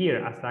 until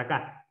here, hasta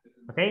acá.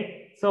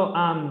 Okay, so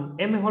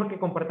es mejor que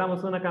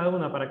compartamos una cada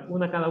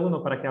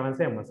uno para que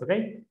avancemos.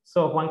 Okay,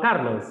 so Juan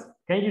Carlos,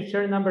 can you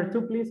share number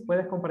 2, please?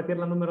 ¿Puedes compartir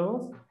la número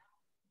 2?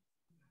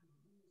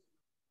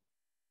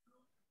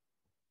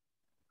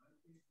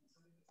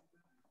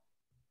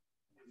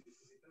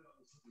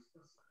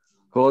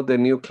 Call the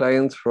new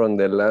clients from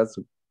the last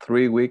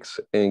 3 weeks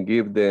and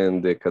give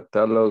them the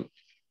catalog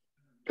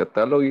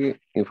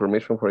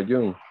information for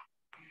June.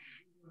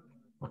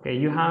 Okay,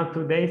 you have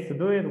 2 days to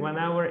do it, 1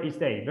 hour each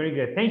day. Very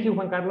good. Thank you,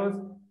 Juan Carlos.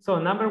 So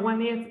number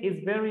 1 is,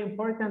 it's very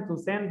important to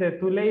send the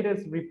 2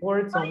 latest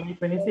reports on May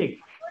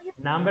 26.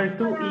 Number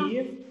 2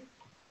 is,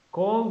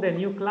 call the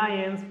new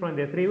clients from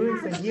the 3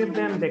 weeks and give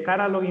them the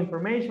catalog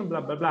information,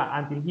 blah, blah, blah,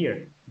 until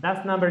here.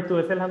 That's number 2.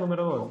 Esa es la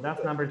número 2.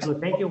 That's number 2.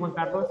 Thank you, Juan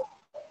Carlos.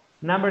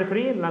 Number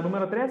 3, la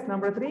número 3,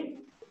 number 3.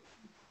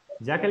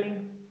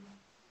 Jacqueline.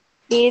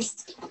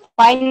 Is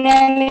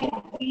finally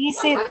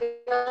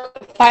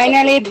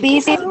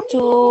visit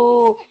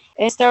to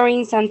a store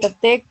in Santa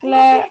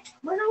Tecla.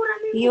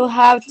 You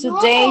have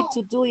today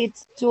to do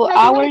it 2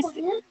 hours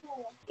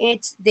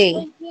each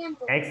day.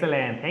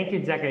 Excellent. Thank you,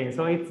 Jacqueline.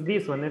 So it's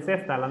this one. Es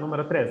esta, la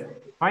número 3.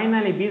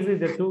 Finally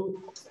visit the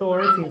 2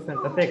 stores in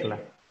Santa Tecla.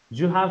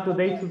 You have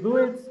today to do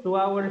it 2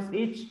 hours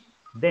each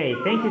day.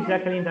 Thank you,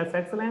 Jacqueline. That's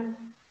excellent.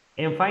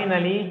 And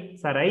finally,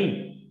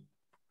 Sarai.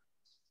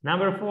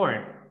 Number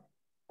 4.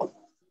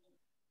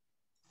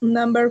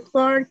 Number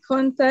 4,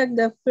 contact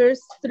the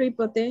first 3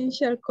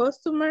 potential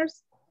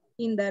customers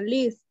in the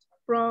list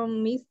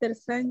from Mr.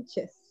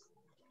 Sanchez.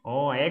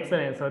 Oh,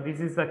 excellent. So this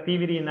is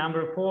activity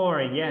number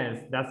 4.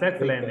 Yes, that's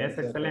excellent. That's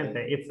excellent.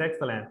 It's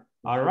excellent.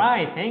 All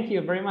right. Thank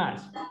you very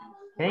much.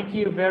 Thank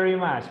you very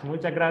much.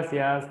 Muchas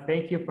gracias.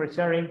 Thank you for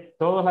sharing.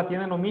 ¿Todos la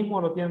tienen lo mismo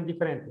o lo tienen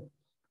diferente?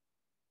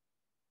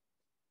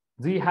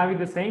 Do you have it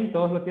the same?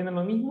 ¿Todos lo tienen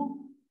lo mismo?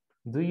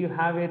 Do you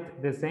have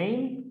it the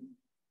same?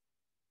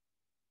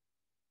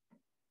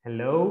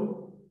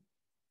 Hello?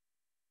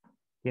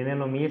 ¿Tienen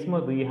lo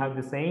mismo? Do you have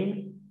the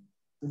same?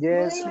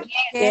 Yes.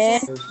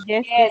 Yes.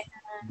 Yes. Yes.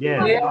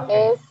 Yes.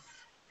 Okay.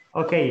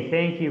 Okay,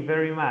 thank you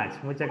very much.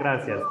 Muchas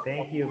gracias.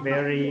 Thank you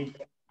very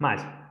much.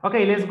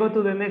 Okay, let's go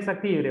to the next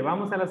activity.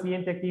 Vamos a la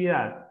siguiente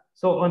actividad.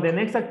 So on the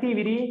next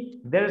activity,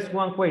 there's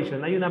one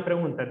question. Hay una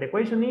pregunta. The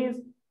question is,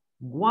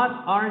 what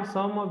are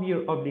some of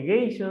your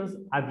obligations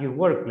at your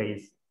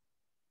workplace?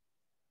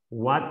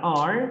 What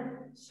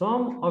are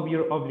some of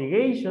your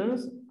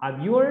obligations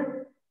at your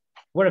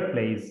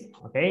workplace?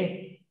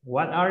 Okay.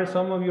 What are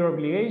some of your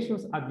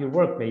obligations at your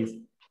workplace?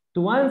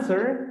 To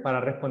answer,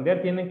 para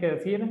responder, tienen que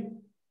decir,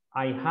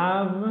 I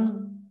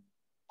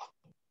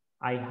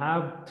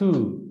have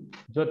to.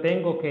 Yo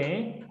tengo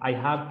que, I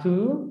have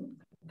to.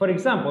 For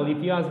example,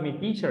 if you ask me,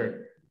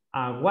 teacher,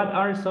 what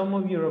are some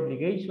of your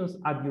obligations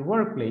at your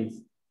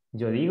workplace?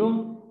 Yo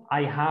digo,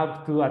 I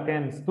have to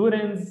attend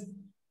students.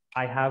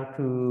 I have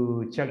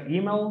to check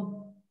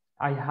email.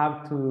 I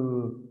have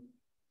to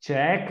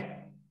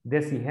check the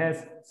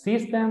ISSS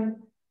system.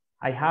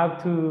 I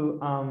have to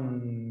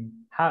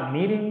have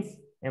meetings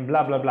and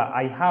blah, blah, blah.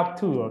 I have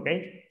to,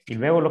 okay? Y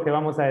luego lo que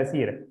vamos a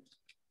decir.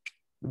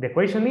 The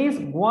question is,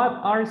 what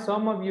are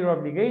some of your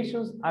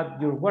obligations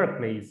at your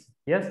workplace?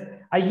 Yes,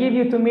 I give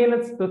you 2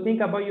 minutes to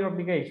think about your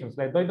obligations.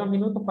 Les doy 2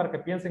 minutos para que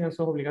piensen en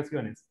sus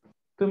obligaciones.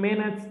 2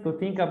 minutes to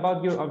think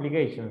about your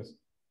obligations.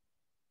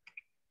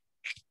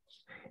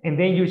 And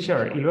then you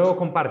share. Y luego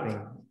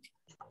comparten.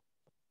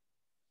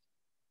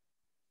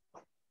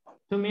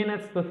 2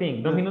 minutes to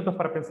think. 2 minutos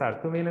para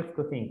pensar. 2 minutes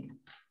to think.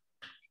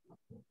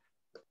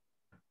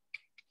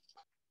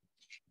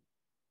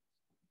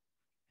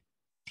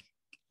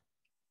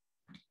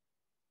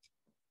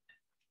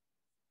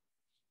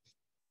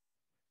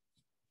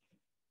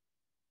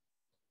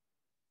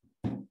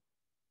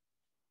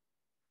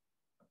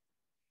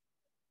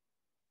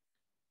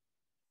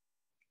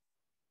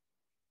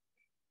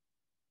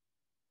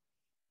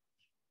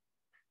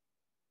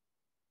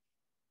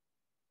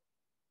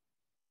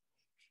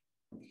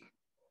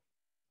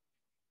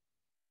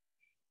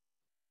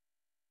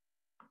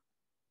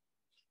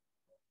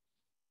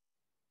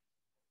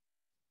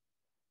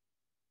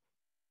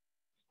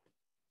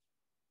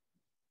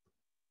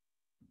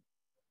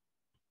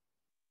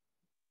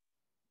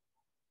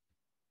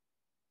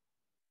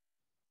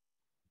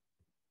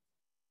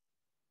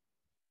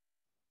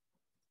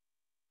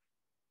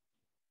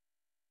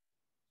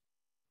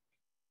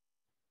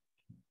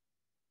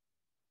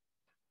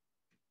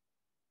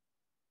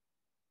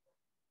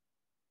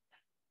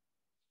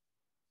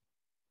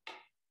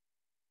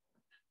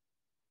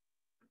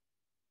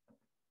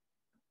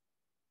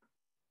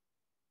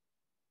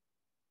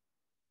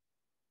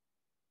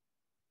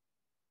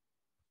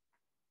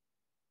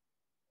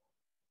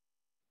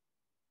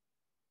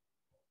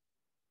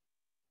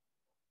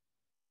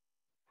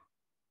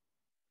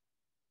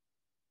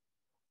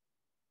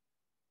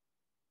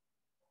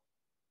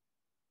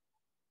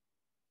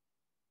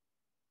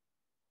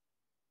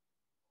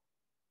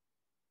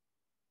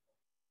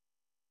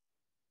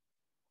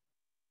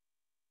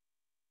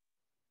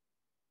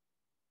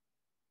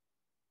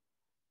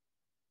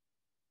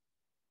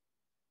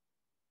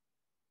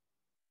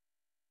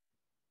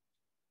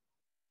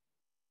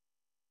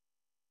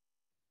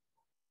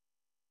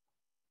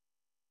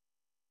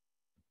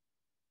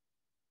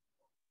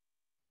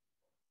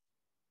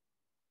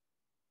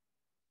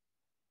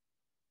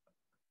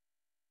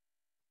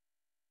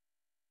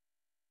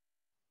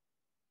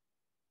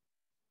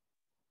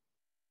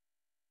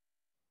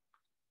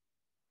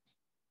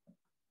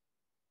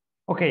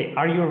 Okay,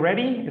 are you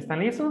ready?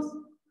 ¿Están listos?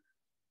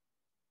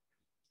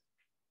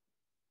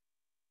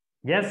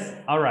 Yes,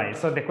 all right.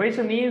 So the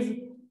question is,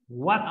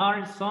 what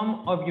are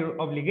some of your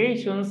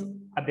obligations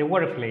at the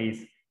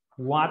workplace?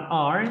 What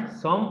are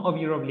some of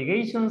your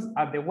obligations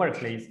at the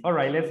workplace? All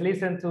right, let's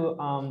listen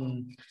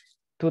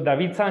to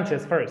David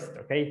Sanchez first,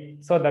 okay?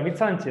 So David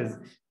Sanchez,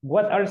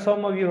 what are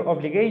some of your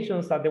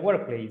obligations at the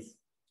workplace?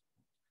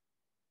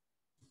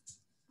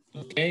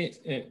 Okay,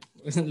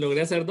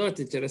 logré hacer dos,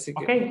 teacher, así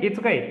que... Okay, it's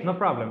okay, no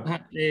problem.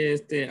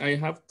 I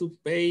have to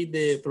pay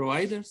the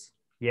providers.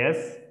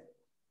 Yes.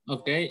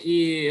 Okay,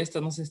 y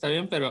esta no sé si está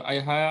bien, pero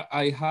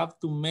I have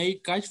to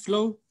make cash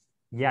flow.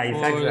 Yeah,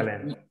 it's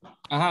excellent.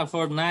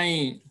 For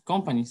 9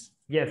 companies.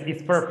 Yes,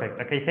 it's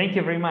perfect. Okay, thank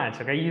you very much.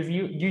 Okay,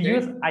 you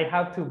use I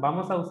have to.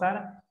 Vamos a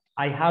usar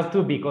I have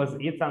to because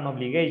it's an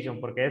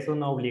obligation, porque es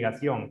una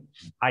obligación.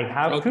 I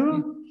have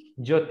to,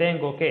 yo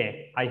tengo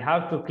que. I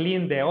have to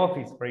clean the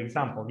office, for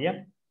example,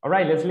 yeah? All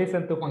right, let's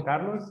listen to Juan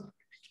Carlos.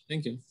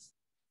 Thank you.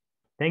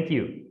 Thank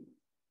you.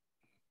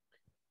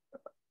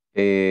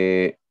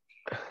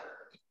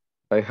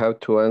 I have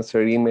to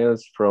answer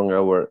emails from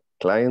our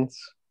clients.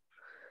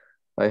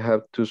 I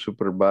have to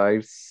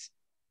supervise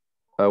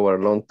our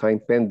long time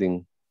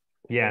pending.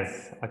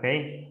 Yes,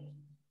 okay.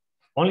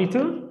 Only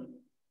 2?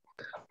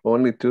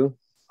 Only 2.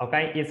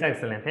 Okay, it's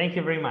excellent. Thank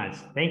you very much.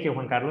 Thank you,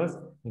 Juan Carlos.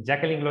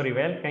 Jacqueline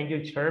Gloribel, can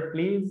you share,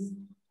 please?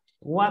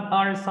 What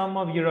are some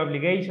of your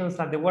obligations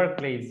at the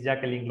workplace,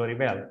 Jacqueline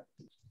Gloribel?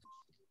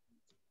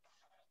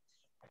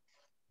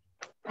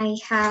 I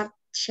have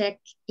check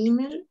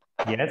email.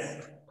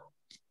 Yes.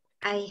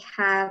 I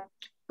have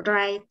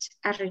write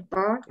a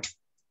report.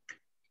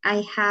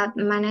 I have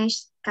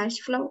managed cash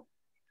flow.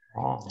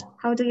 Oh.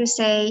 How do you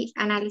say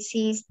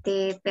análisis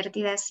de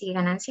pérdidas y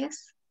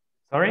ganancias?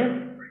 Sorry?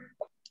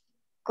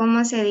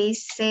 ¿Cómo se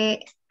dice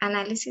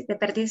análisis de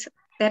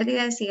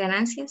pérdidas y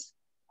ganancias?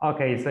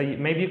 Okay, so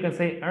maybe you can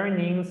say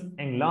earnings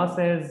and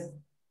losses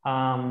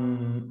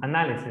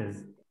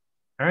analysis.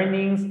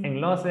 Earnings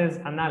and losses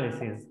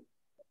analysis.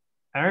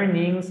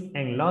 Earnings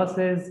and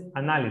losses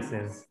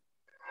analysis.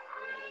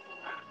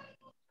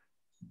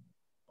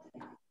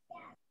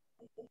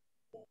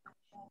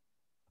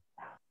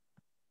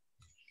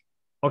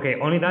 Okay,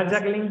 only that,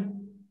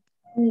 Jacqueline?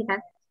 Only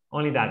that.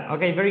 Only that.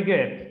 Okay, very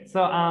good. So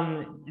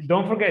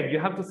don't forget, you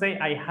have to say,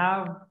 I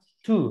have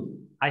to.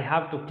 I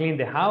have to clean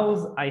the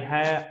house. I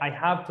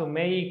have to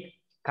make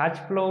cash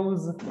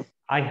flows.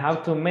 I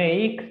have to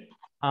make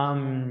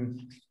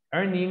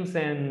earnings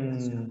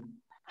and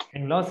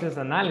losses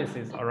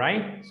analysis, all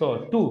right?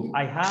 So to,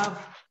 I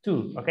have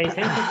to, okay?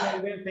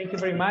 Thank you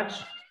very much.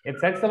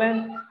 It's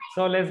excellent.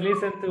 So let's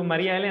listen to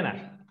Maria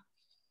Elena.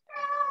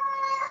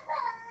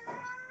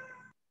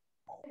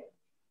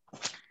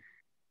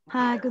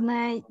 Hi, good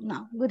night.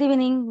 No, good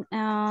evening.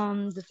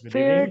 The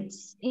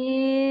first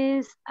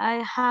is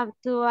I have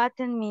to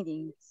attend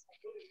meetings.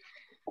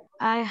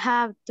 I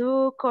have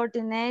to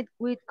coordinate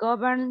with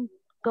government.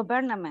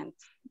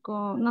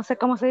 No sé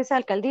cómo se dice,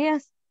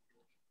 alcaldías.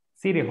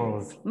 City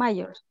halls.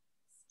 Mayors.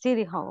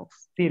 City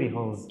halls. City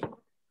halls.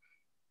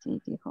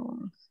 City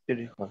halls.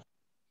 City hall.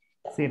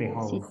 City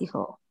halls. City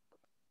hall.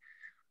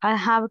 I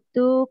have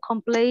to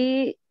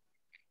complete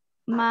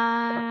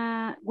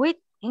with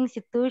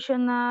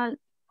institutional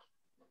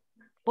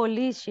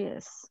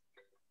policies.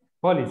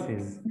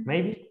 Policies,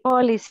 maybe?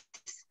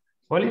 Policies.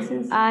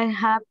 Policies? I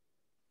have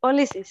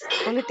policies.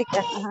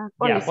 Políticas.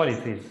 Yeah,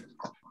 policies.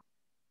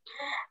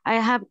 I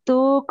have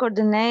to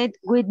coordinate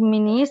with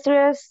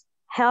ministries,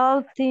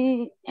 health,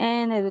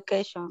 and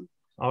education.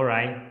 All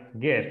right,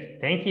 good.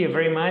 Thank you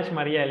very much,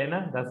 Maria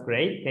Elena. That's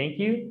great. Thank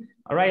you.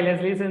 All right,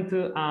 let's listen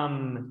to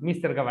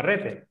Mr.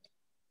 Gabarrete.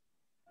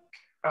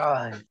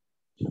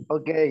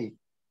 Okay.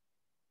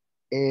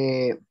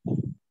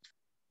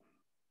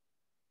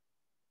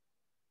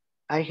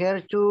 I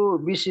have to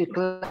visit.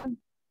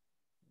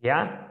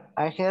 Yeah.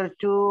 I have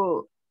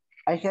to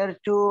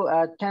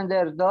attend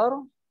their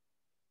door.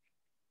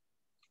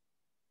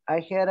 I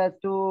have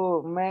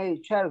to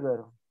make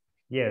charger.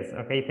 Yes,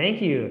 okay,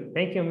 thank you.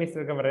 Thank you,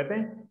 Mr.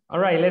 Gabarrete. All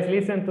right, let's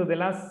listen to the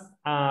last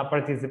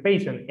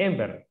participation,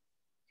 Ember.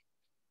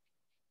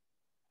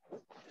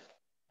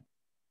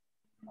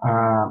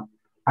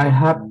 I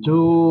have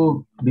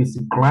to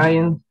visit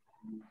clients.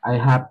 I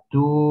have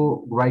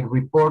to write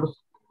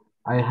reports.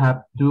 I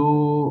have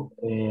to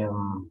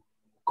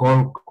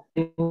call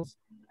clients.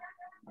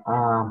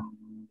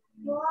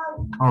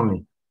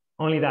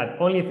 Only that,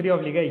 only 3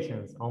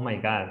 obligations. Oh my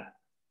God.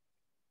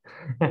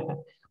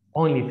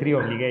 Only 3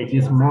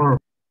 obligations. It's more.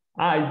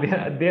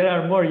 There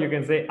are more, you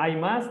can say, I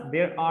must,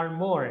 there are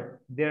more.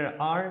 There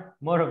are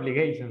more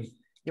obligations.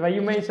 But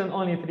you mentioned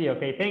only 3,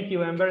 okay? Thank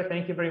you, Amber,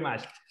 thank you very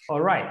much.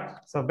 All right,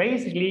 so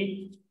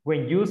basically,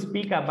 when you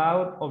speak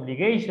about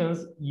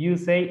obligations, you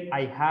say,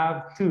 I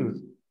have to.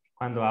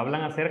 Cuando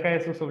hablan acerca de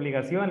sus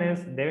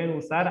obligaciones, deben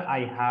usar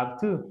I have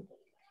to.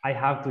 I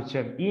have to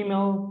check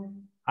email,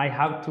 I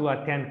have to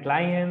attend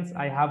clients,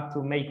 I have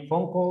to make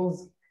phone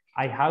calls,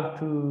 I have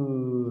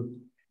to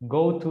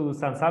go to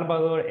San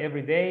Salvador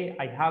every day,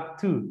 I have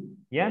to.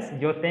 Yes,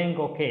 yo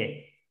tengo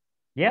que.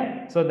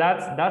 Yeah, so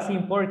that's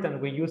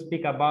important when you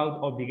speak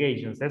about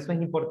obligations. Eso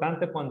es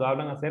importante cuando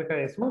hablan acerca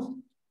de sus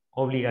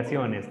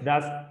obligaciones.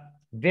 That's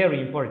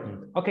very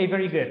important. Okay,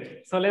 very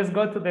good. So let's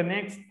go to the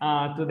next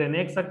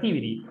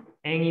activity.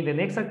 And in the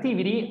next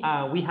activity,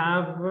 we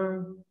have,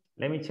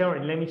 let me show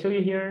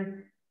you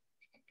here.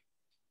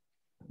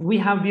 We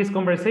have this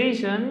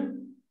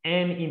conversation,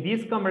 and in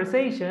this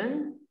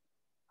conversation,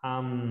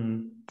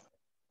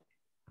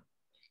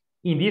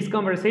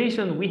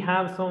 we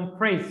have some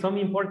phrases, some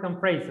important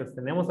phrases.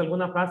 Tenemos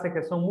algunas frases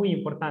que son muy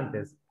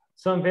importantes.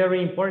 Some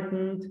very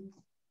important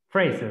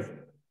phrases.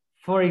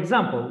 For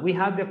example, we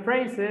have the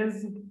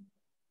phrases,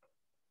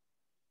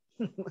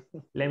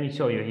 let me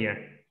show you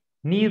here.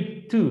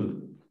 Need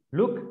to,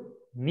 look,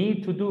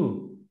 need to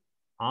do,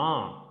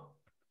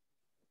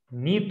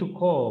 need to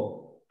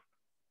call,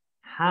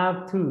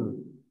 have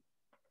to,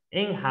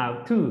 and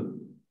have to.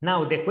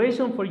 Now, the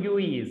question for you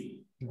is,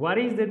 what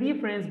is the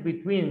difference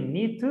between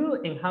need to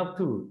and have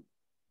to?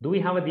 Do we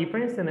have a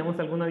difference? ¿Tenemos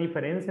alguna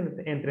diferencia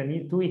entre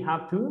need to y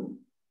have to?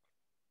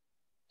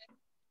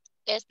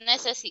 Es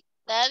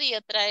necesidad y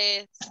otra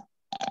es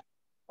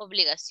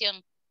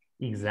obligación.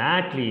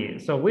 Exactly.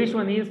 So which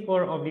one is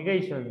for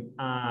obligation,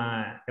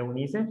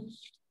 Eunice?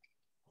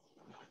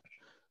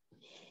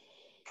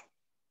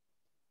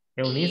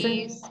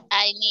 Eunice?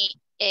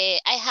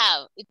 I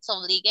have, it's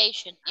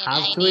obligation. And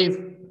have to is,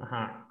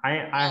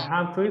 I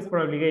have to is for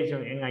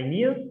obligation, and I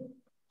need?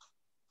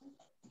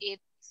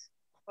 It's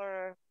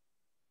for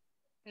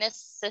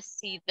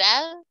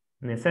necesidad.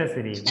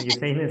 Necessity, you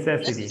say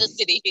necessity.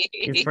 Necessity.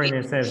 It's for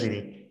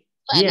necessity.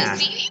 Yeah.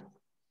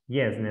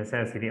 Yes,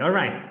 necessity. All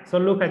right, so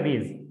look at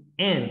this.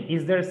 And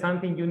is there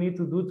something you need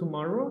to do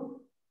tomorrow?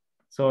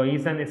 So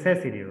it's a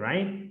necessity,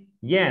 right?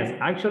 Yes,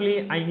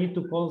 actually, I need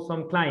to call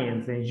some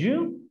clients. And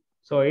you?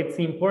 So it's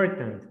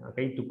important,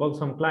 okay, to call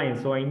some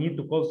clients. So I need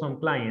to call some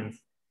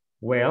clients.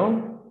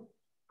 Well,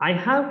 I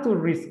have to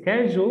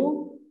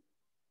reschedule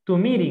 2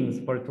 meetings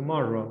for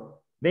tomorrow.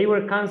 They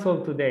were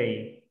canceled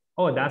today.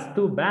 Oh, that's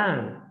too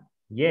bad.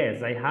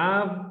 Yes, I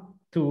have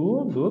to,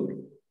 look,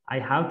 I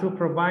have to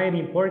provide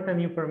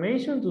important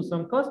information to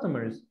some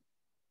customers.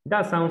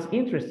 That sounds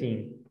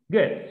interesting.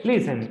 Good,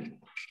 listen.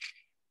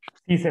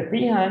 Si se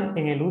fijan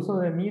en el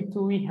uso de need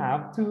to y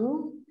have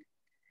to,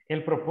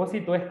 el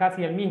propósito es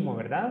casi el mismo,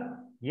 ¿verdad?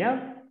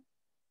 Yeah?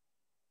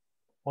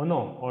 Or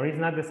no? Or is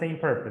not the same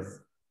purpose?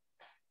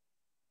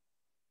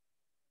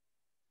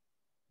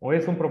 ¿O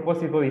es un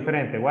propósito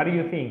diferente? What do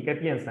you think? ¿Qué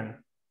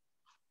piensan?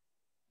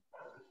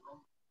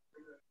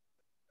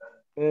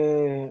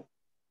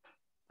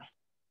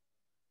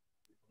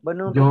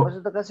 Bueno, un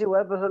propósito casi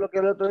igual, pero solo que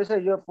el otro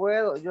dice yo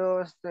puedo,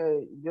 yo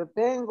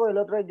tengo, el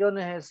otro yo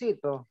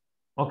necesito.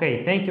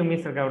 Okay, thank you,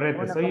 Mr.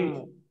 Gaurrete.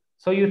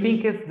 So you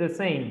think it's the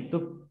same.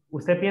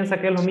 Usted piensa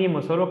que es lo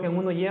mismo, solo que en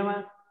uno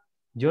lleva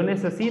yo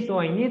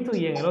necesito, I need to,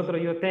 y en el otro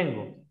yo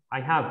tengo, I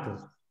have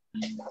to.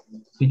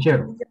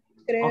 Teacher.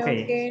 Creo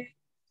que...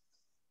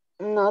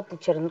 No,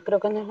 teacher, creo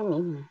que no es lo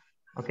mismo.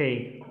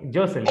 Okay,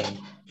 Jocelyn.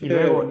 Y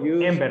luego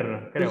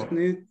Ember, creo. You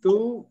need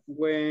to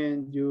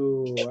when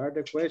you are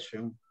the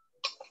question.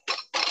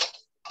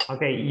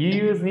 Okay, you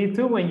use need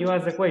to when you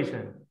ask the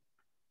question.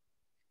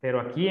 Pero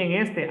aquí en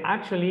este,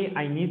 actually,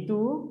 I need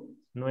to,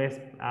 no es,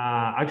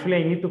 actually,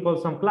 I need to call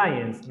some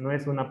clients, no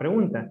es una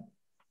pregunta.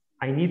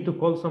 I need to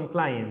call some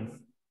clients.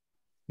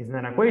 It's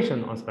not a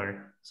question,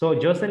 Oscar. So,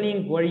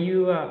 Jocelyn, were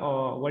you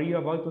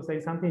about to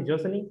say something,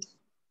 Jocelyn?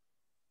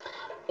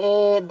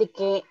 De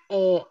que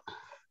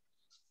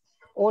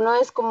uno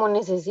es como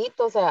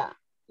necesito, o sea,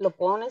 lo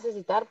puedo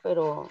necesitar,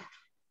 pero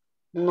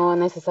no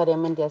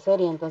necesariamente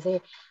hacer. Y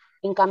entonces,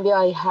 en cambio,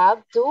 I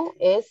have to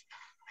es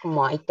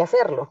como hay que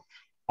hacerlo.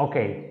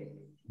 Okay,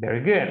 very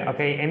good.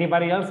 Okay,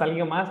 anybody else?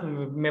 ¿Alguien más?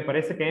 Me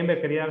parece que Ember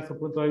quería dar su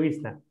punto de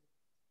vista.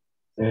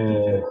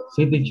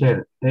 Sí,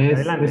 teacher.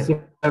 Es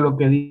Adelante. lo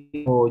que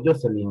dijo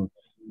Jocelyn.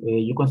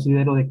 Yo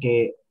considero de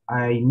que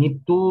I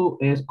need to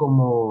es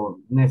como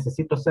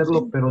necesito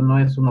hacerlo, pero no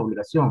es una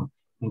obligación.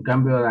 En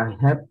cambio, I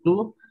have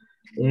to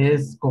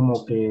es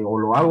como que o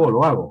lo hago o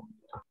lo hago.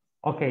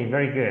 Okay,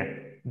 very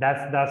good.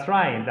 That's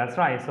right, that's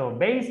right. So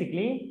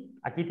basically,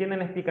 aquí tienen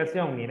la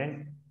explicación,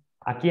 miren.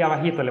 Aquí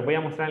abajito les voy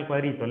a mostrar el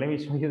cuadrito. Let me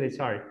show you the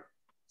chart.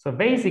 So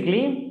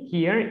basically,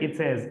 here it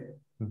says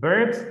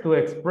verbs to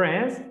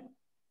express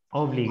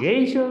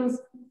obligations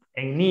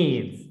and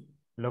needs.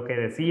 Lo que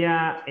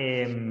decía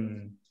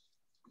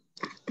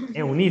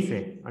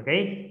Eunice,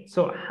 okay?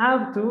 So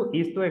have to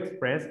is to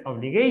express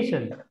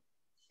obligation.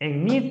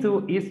 And need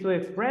to is to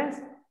express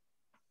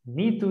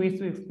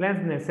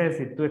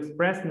necessity, to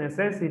express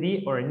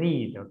necessity or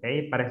need,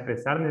 okay? Para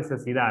expresar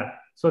necesidad.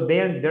 So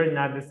they're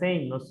not the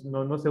same, no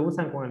se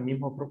usan con el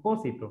mismo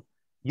propósito.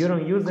 You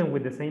don't use them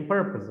with the same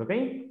purpose,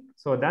 okay?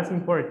 So that's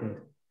important.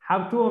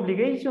 Have to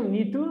obligation,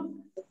 need to,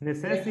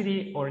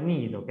 necessity or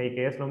need, okay?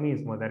 Que es lo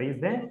mismo, that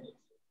is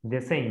the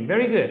same.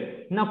 Very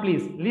good. Now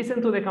please,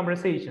 listen to the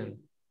conversation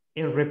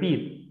and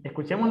repeat.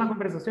 Escuchemos la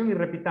conversación y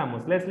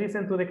repitamos. Let's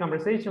listen to the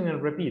conversation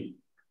and repeat.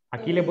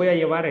 Aquí les voy a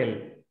llevar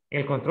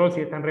el control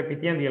si están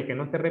repitiendo y el que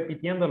no esté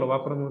repitiendo lo va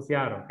a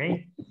pronunciar, ¿ok?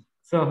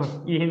 So,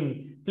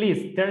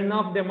 please, turn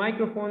off the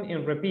microphone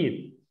and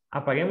repeat.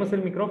 Apaguemos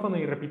el micrófono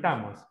y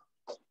repitamos.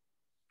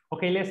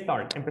 Ok, let's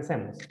start.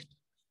 Empecemos.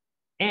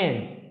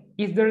 And,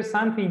 is there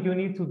something you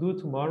need to do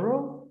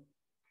tomorrow?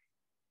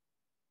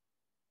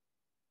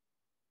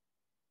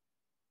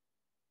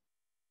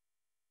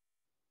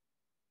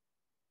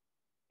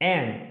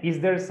 And, is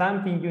there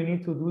something you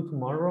need to do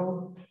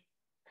tomorrow?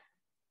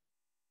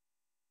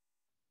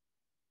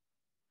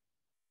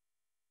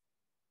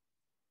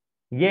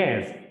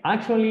 Yes,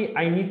 actually,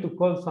 I need to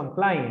call some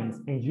clients.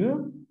 And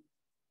you?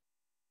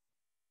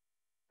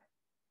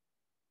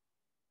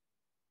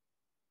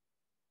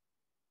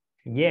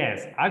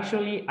 Yes,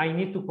 actually, I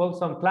need to call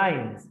some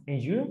clients.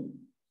 And you?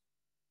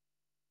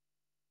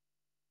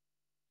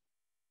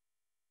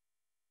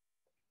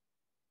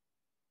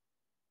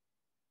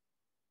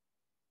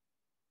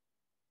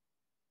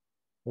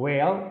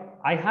 Well,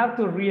 I have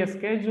to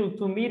reschedule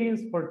 2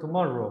 meetings for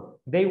tomorrow.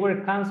 They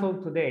were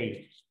canceled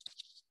today.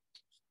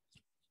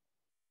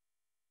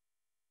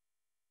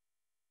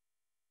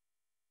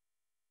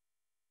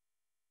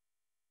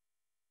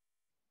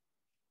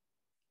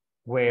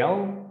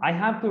 Well, I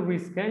have to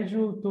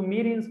reschedule 2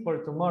 meetings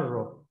for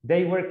tomorrow.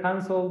 They were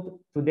canceled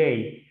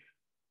today.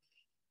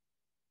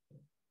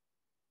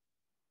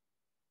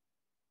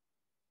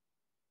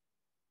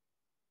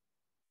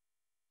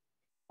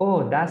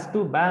 Oh, that's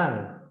too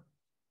bad.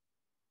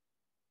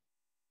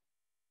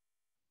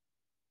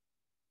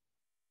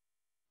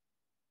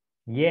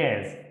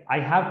 Yes, I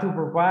have to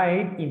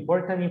provide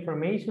important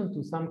information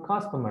to some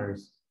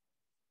customers.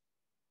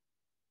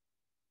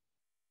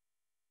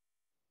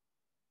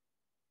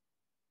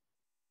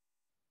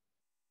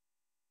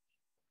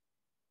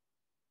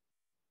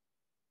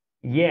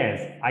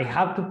 Yes, I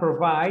have to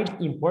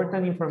provide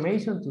important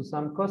information to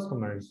some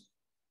customers.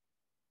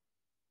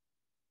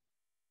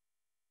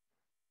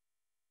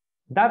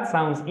 That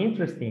sounds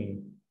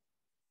interesting.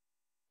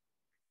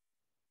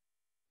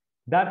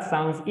 That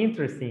sounds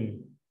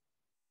interesting.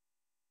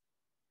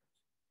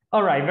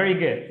 All right, very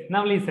good.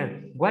 Now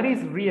listen, what is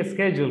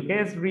reschedule?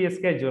 ¿Qué es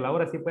reschedule?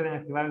 Ahora sí pueden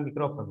activar el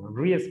micrófono.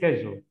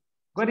 Reschedule.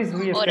 What is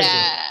reschedule?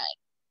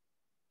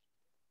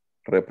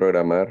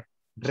 Reprogramar.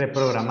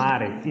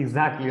 Reprogramar,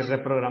 exactly,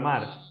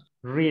 reprogramar.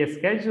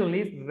 Reschedule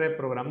is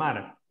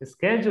reprogramar.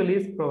 Schedule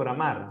is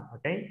programar,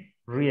 okay?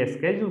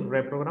 Reschedule,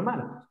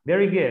 reprogramar.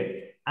 Very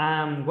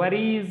good. What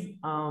is,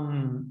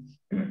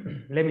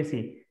 let me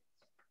see.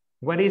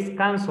 What is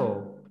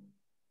cancel?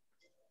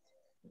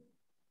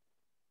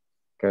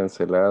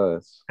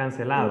 Canceladas.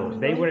 Cancelados.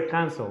 They were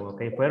canceled.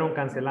 Okay, fueron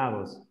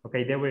cancelados.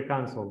 Okay, they were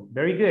canceled.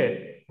 Very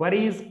good. What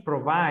is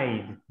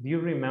provide? Do you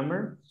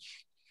remember?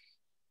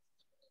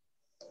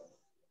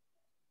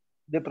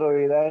 De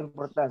prioridad de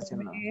importancia,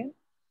 ¿no?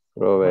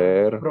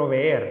 Proveer.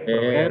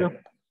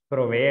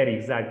 Proveer,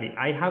 exactly.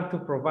 I have to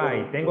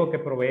provide. Tengo que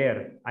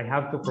proveer. I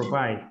have to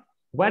provide.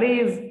 What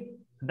is,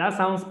 that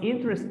sounds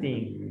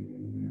interesting.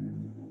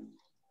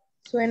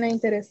 Suena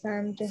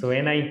interesante.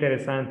 Suena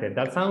interesante.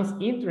 That sounds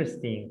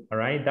interesting, all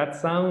right? That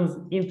sounds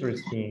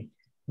interesting.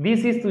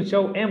 This is to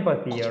show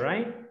empathy, all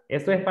right?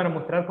 Esto es para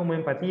mostrar como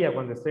empatía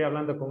cuando estoy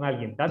hablando con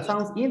alguien. That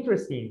sounds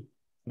interesting.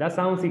 That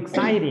sounds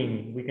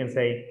exciting. We can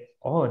say,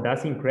 oh,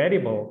 that's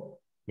incredible.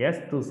 Yes,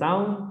 to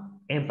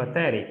sound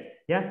empathetic.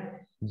 Yeah,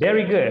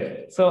 very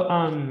good. So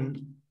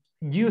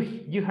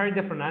you heard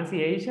the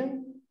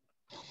pronunciation.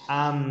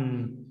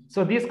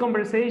 So this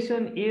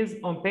conversation is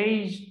on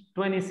page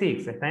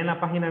 26. Está en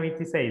la página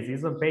 26.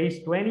 It's on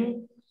page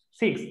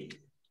 26.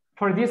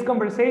 For this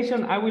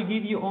conversation, I will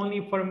give you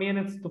only 4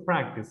 minutes to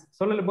practice.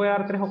 Solo les voy a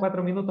dar 3 o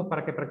 4 minutos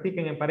para que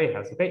practiquen en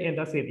parejas, okay? And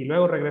that's it. Y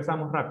luego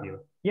regresamos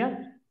rápido. Yeah?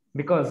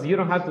 Because you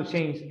don't have to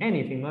change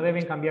anything. No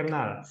deben cambiar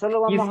nada.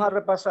 Solo vamos a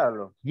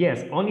repasarlo.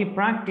 Yes, only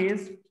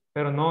practice,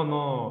 pero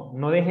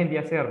no dejen de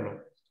hacerlo.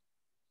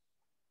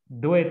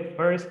 Do it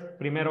first.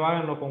 Primero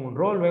háganlo con un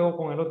rol, luego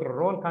con el otro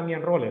rol.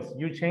 Cambian roles.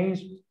 You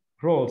change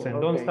roles and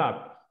don't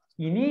stop.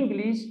 In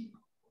English,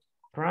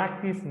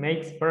 practice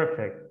makes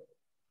perfect.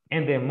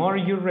 And the more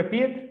you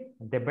repeat,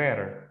 the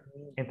better.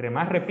 Entre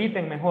más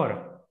repiten,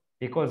 mejor.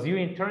 Because you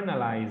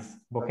internalize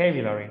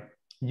vocabulary.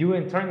 You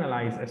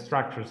internalize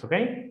structures,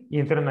 okay?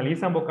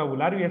 Internalizan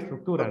vocabulario y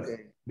estructuras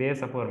de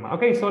esa forma.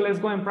 Okay, so let's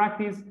go and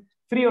practice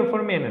 3 or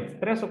 4 minutes.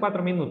 3 o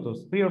 4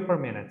 minutos. 3 or 4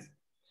 minutes.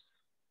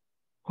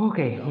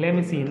 Okay, let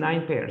me see.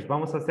 9 pairs.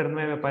 Vamos a hacer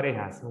 9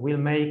 parejas. We'll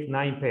make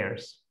 9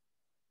 pairs.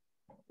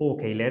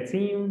 Okay, let's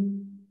see.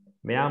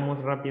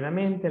 Veamos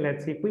rápidamente.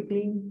 Let's see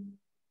quickly.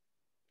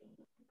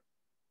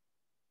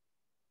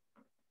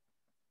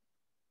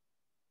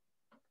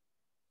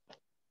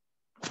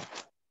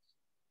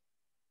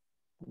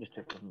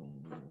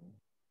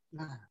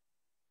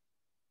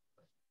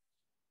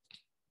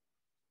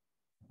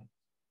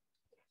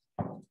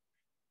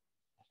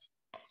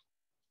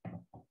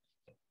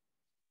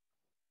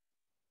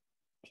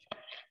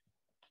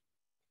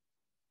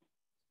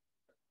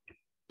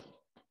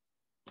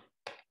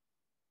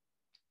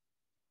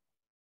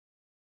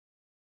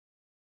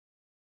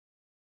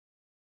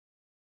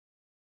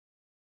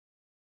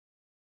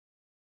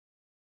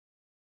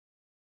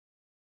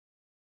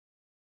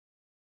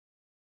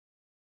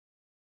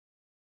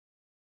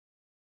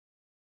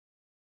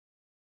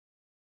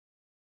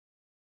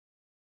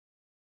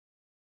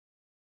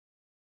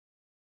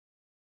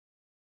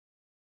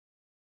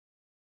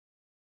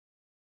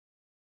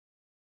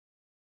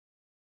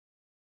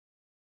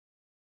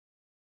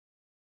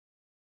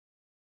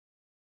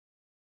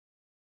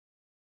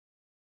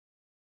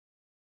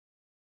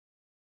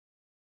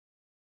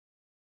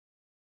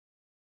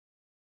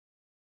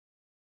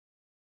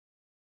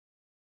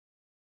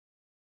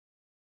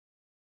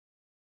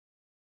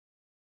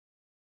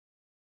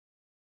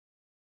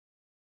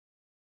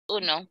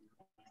 Uno.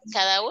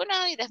 Cada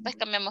uno y después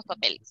cambiamos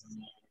papeles.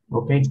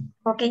 Okay.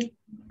 Okay.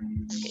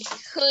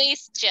 Who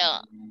is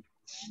John?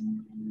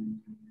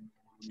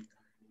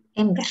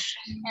 Ember.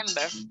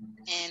 Amber.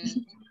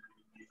 And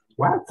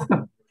What?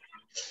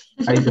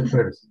 I the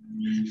first.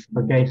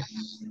 Okay.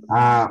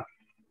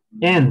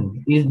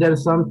 And is there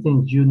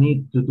something you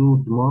need to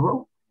do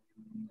tomorrow?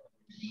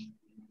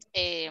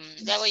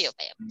 le hago yo.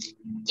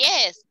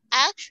 Yes,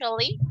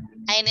 actually,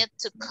 I need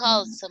to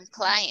call some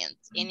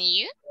clients. And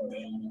you?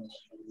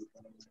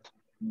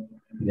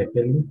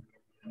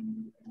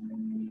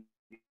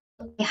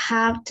 I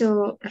have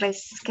to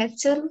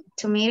reschedule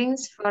 2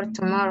 meetings for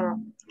tomorrow.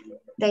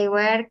 They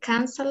were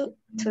canceled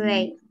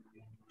today.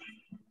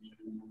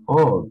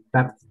 Oh,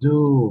 that's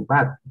too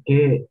bad.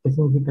 ¿Qué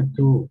significa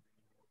too?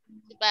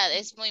 Bad,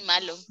 es muy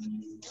malo.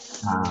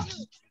 Ah.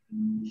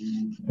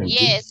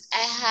 Yes,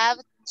 I have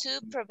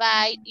to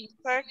provide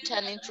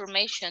important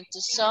information to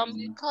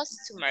some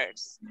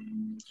customers.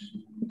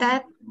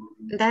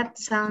 That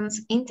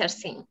sounds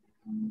interesting.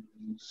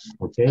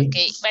 Okay.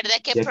 Okay,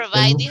 ¿verdad que Ya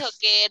provide tenemos. dijo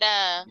que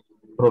era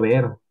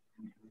Proveer.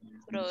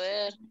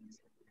 proveer?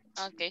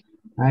 Okay.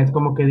 Ah, es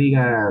como que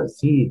diga,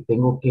 sí,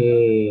 tengo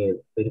que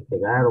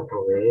entregar o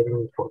proveer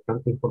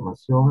importante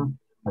información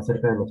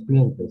acerca de los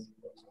clientes.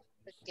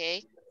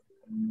 Okay.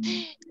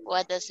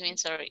 What does it mean?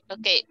 Sorry.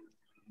 Okay.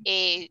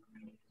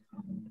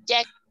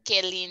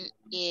 Jacqueline,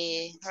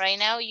 right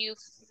now you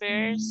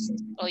first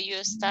or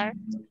you start?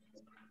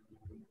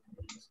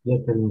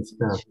 Jacqueline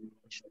start.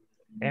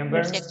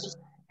 Amber,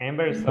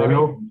 sorry.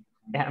 Hello.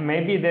 Yeah,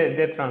 maybe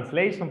the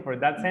translation for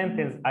that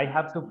sentence, I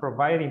have to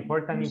provide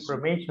important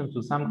information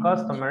to some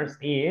customers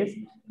is,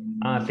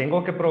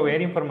 tengo que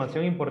proveer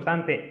información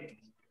importante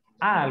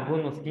a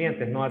algunos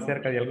clientes, no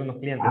acerca de algunos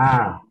clientes.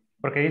 Ah,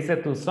 Porque dice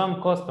to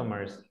some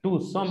customers,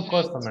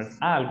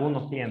 a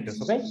algunos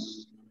clientes, ¿ok?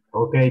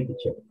 Ok,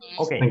 teacher.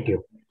 Ok. Thank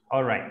you.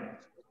 All right.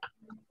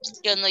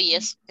 Yo no y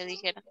eso que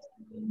dijera.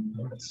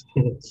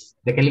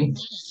 ¿De qué link?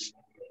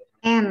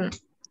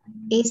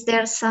 Is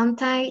there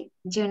something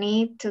you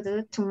need to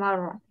do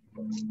tomorrow?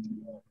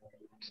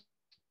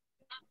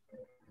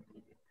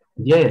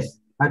 Yes,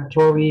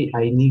 actually,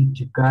 I need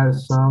to call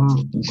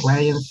some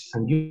clients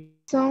and you.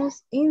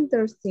 Sounds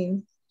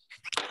interesting.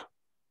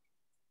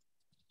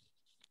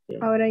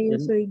 Ahora yo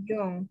soy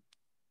John.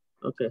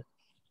 Okay.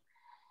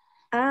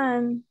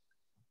 And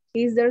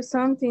is there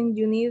something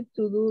you need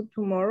to do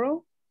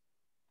tomorrow?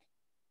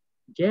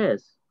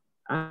 Yes,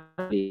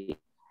 actually,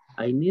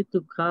 I need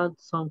to call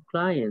some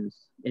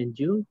clients. And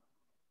you?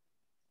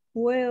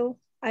 Well,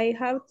 I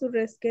have to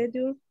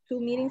reschedule 2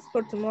 meetings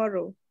for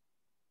tomorrow.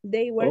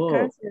 They were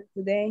canceled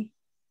today.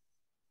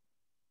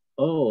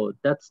 Oh,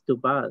 that's too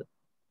bad.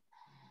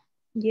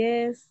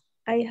 Yes,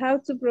 I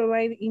have to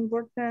provide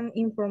important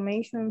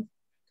information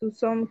to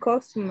some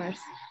customers.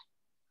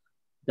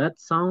 That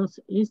sounds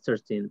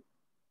interesting.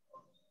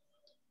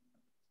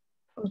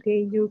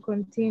 Okay, you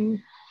continue.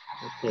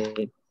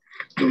 Okay.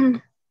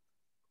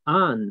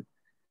 And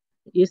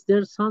is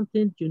there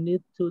something you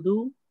need to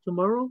do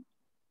tomorrow?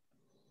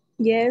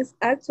 Yes,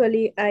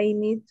 actually, I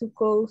need to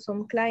call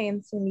some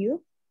clients. And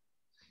you?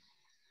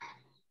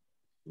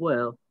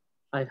 Well,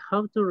 I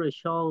have to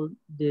resolve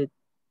 2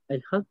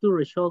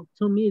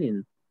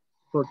 meetings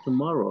for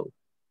tomorrow.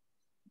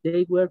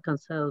 They were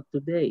canceled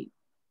today.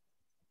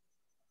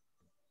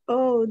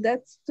 Oh,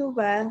 that's too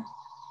bad.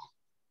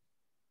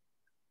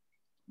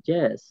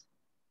 Yes,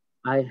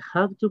 I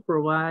have to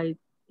provide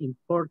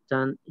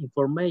important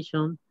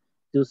information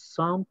to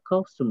some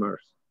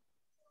customers.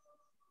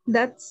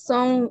 That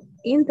sounds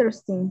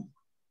interesting.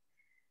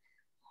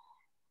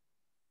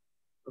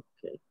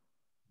 Okay.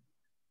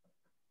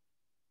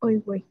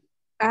 Oh, wait.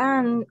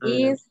 And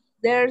is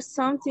there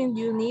something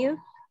you need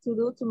to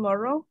do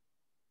tomorrow?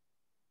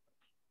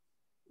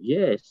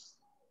 Yes,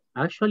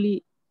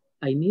 actually,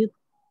 I need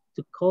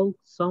to call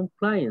some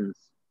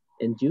clients.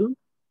 And you?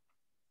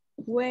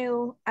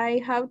 Well,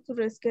 I have to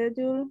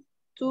reschedule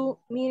 2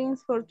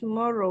 meetings for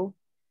tomorrow.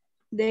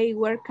 They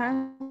were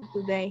canceled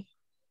today.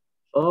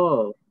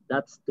 Oh,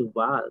 that's too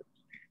bad.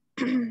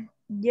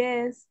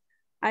 Yes,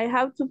 I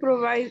have to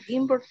provide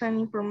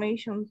important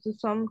information to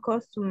some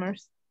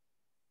customers.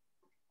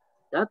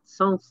 That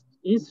sounds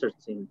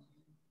interesting.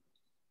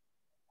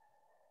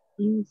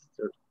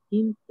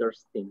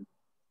 Interesting.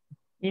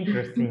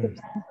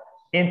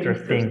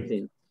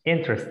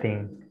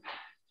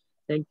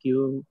 Thank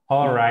you.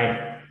 All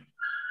right.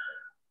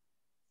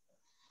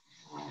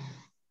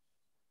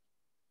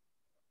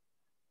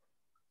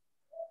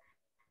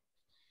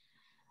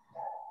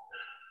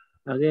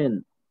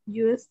 Again.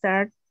 You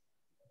start.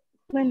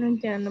 Bueno,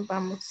 ya nos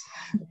vamos.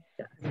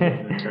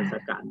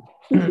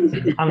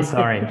 I'm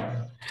sorry.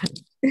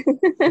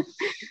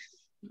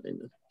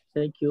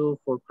 Thank you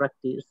for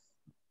practice.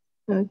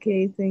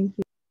 Okay, thank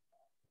you.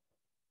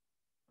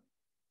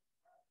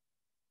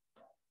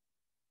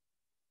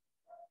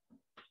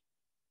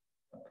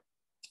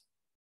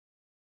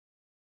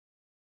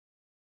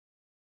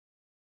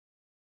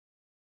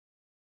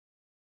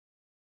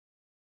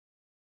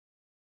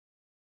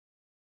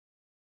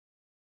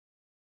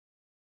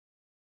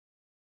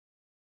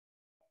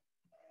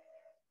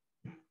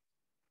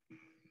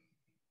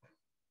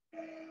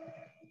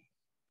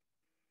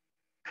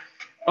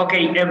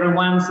 Okay,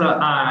 everyone, so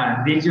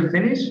did you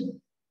finish?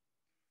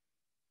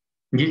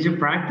 Did you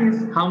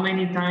practice? How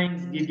many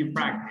times did you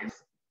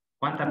practice?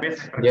 ¿Cuántas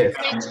veces practicaron?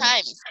 Many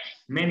times.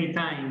 Many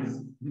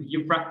times.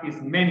 You practice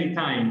many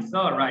times.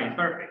 All right,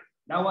 perfect.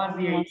 That was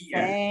the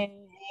idea.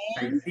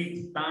 Like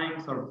 6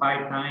 times or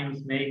 5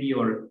 times maybe,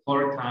 or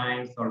 4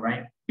 times, all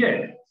right?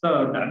 Good.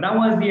 So that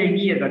was the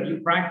idea, that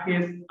you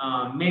practice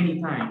many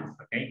times,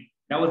 okay?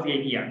 That was the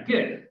idea.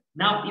 Good.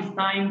 Now it's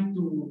time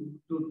to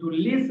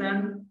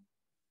listen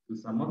to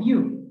some of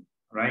you,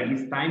 right?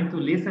 It's time to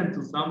listen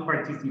to some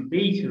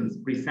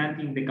participations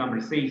presenting the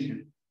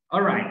conversation.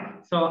 All right,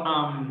 so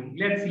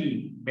let's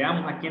see.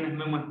 Veamos a quienes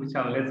no hemos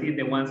escuchado. Let's see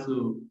the ones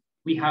who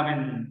we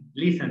haven't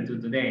listened to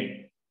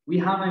today. We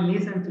haven't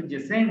listened to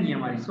Yesenia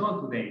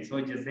Marisol today. So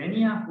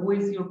Yesenia, who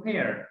is your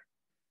pair?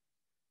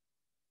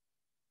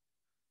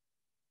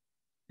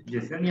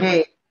 Yesenia,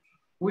 okay.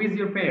 Who is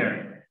your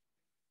pair?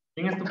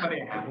 ¿Quién es tu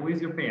pareja? Who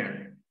is your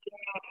pair?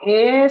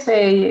 Es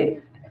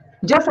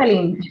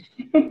Jocelyn.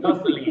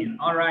 Jocelyn.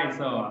 All right,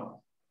 so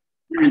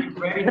are you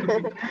ready to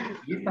present?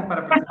 ¿Listas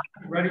para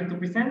presentar? Ready to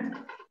present?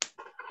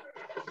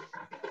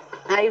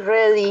 I'm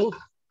ready.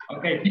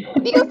 Okay.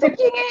 Diga usted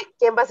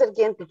quién va a ser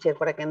quién, teacher,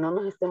 para que no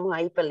nos estemos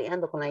ahí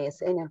peleando con la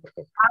Yesenia.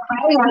 Porque...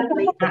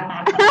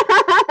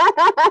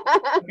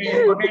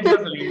 okay,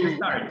 Jocelyn, you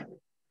start.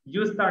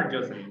 You start,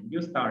 Jocelyn.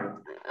 You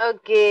start.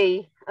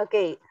 Okay.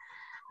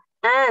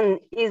 And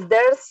is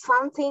there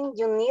something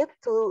you need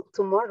to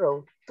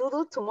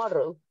do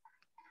tomorrow?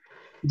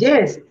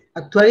 Yes,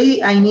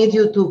 actually, I need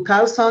you to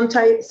call some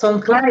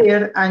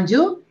client, and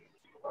you?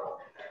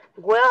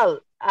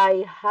 Well,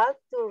 I have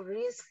to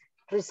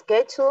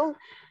reschedule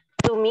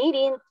the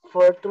meeting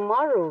for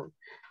tomorrow.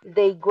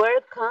 They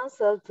were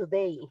canceled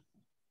today.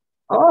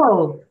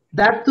 Oh,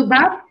 that's too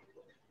bad.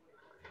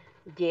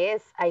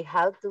 Yes, I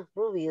have to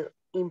provide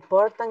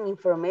important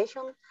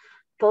information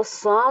to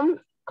some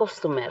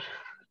customer.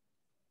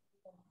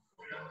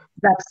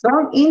 That's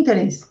some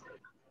interest.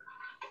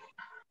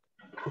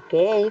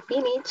 Okay,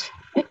 finish.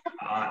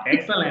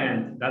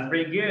 Excellent. That's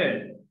very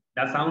good.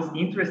 That sounds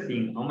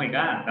interesting. Oh my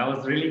God, that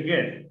was really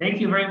good. Thank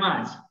you very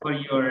much for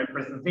your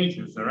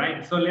presentations, all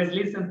right? So let's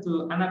listen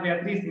to Ana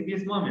Beatriz in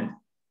this moment.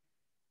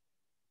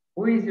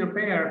 Who is your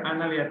pair,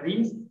 Ana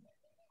Beatriz?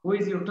 Who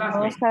is your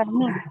classmate? Oscar.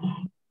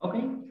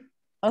 Okay.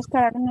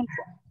 Oscar.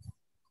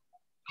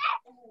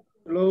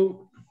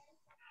 Hello.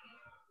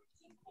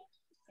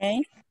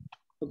 Okay.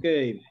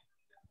 Okay.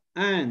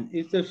 And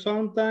is there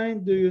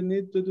sometime do you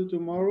need to do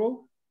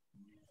tomorrow?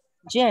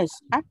 Yes,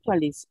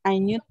 actually, I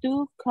need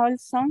to call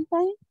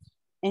sometime.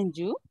 And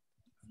you?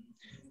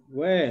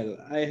 Well,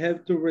 I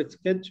have to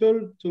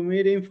reschedule to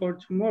meeting for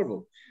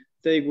tomorrow.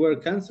 They were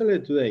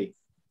canceled today.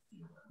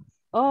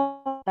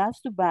 Oh, that's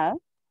too bad.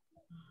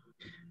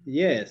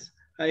 Yes,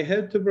 I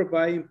have to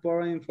provide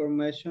important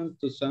information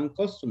to some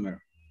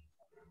customer.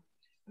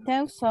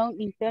 That sounds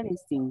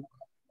interesting.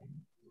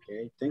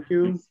 Okay, thank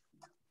you.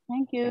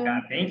 Thank you.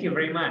 Thank you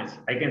very much.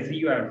 I can see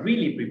you are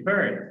really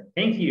prepared.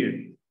 Thank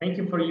you. Thank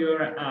you for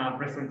your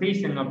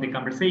presentation of the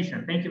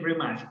conversation. Thank you very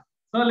much.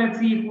 So let's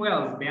see who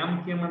else.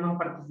 Veamos quién más no ha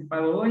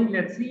participado hoy.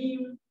 Let's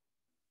see.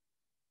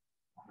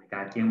 Oh my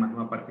God, ¿quién más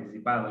no ha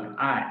participado?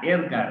 Ah,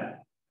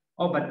 Edgar.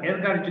 Oh, but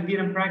Edgar, you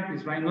didn't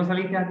practice, right? ¿No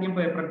saliste a tiempo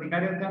de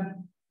practicar, Edgar?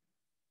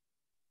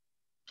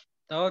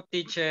 No,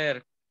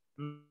 teacher.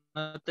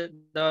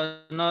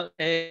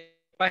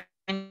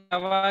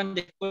 Página,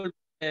 disculpe,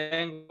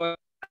 vengo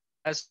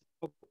hace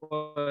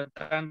poco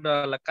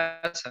entrando a la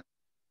casa.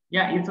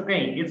 Yeah, it's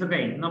okay. It's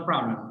okay. No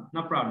problem.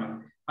 No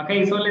problem.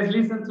 Okay, so let's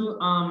listen to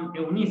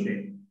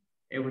Eunice.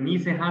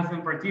 Eunice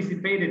hasn't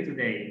participated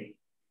today.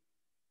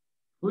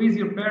 Who is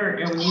your pair,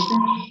 Eunice?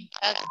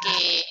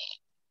 Okay.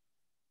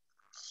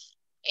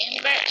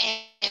 Amber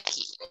and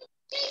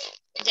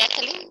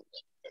Jacqueline.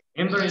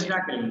 Amber and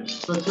Jacqueline.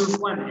 So choose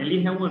one.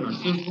 Elige uno.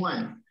 Choose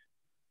one.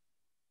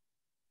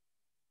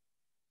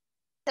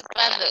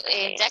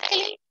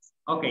 Jacqueline.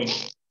 Okay.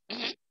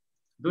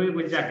 Do it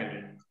with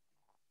Jacqueline.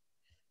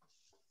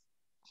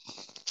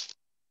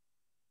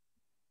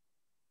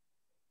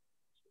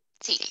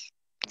 Sí.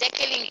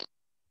 Jacqueline,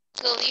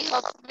 could you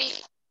help me?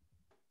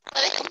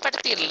 ¿Puedes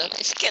compartirlo?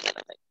 Es que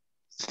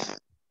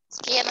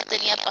ya no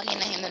tenía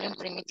páginas y no lo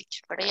imprimí,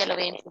 pero ya lo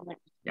voy a imprimir.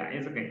 Yeah,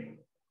 it's okay.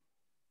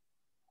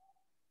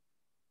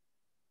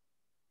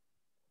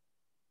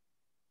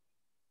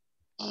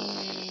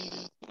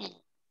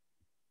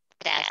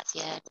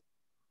 Gracias.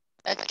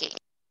 Okay.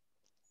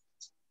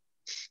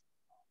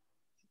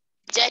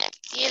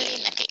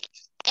 Jacqueline, okay.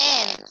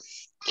 And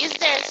is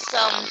there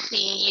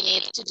something you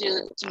need to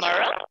do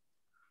tomorrow?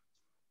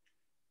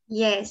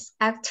 Yes,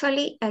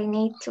 actually, I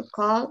need to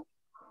call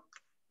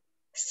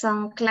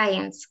some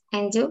clients.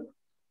 And you?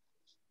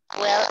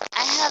 Well,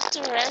 I have to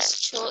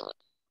reschedule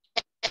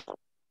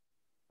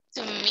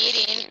the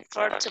meeting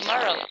for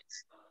tomorrow.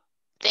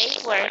 They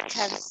were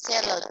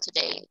canceled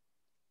today.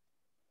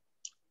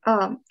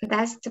 Oh,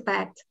 that's too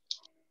bad.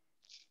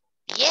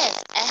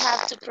 Yes, I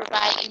have to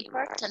provide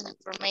important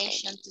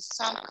information to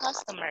some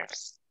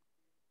customers.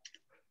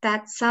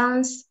 That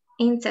sounds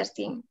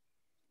interesting.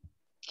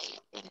 Okay,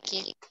 thank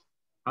you.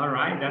 All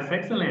right, that's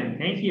excellent.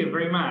 Thank you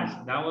very much.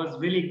 That was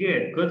really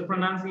good. Good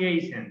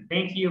pronunciation.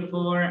 Thank you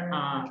for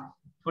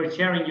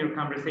sharing your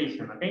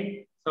conversation,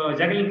 okay? So,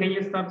 Jacqueline, can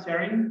you stop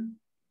sharing?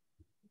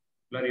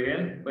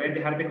 Floribel, ¿puedes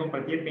dejar de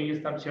compartir? Can you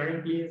stop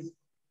sharing, please?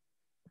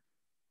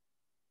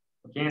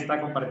 ¿Quién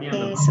está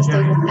compartiendo? Eso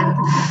estoy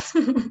buscando.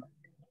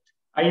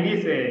 Ahí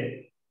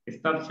dice,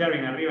 stop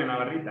sharing arriba en la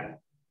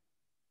barrita.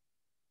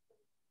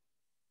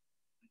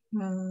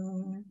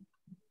 Bueno.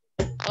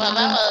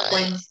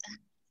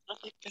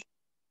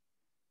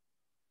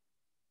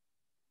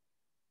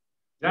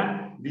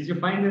 Yeah, did you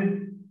find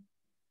it?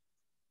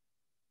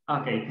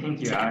 Okay, thank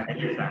you.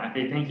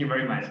 Okay, thank you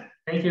very much.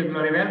 Thank you,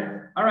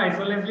 Gloribel. All right,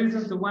 so let's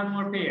listen to one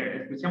more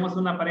pair. Escuchemos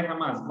una pareja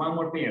más, one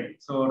more pair.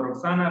 So,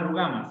 Roxana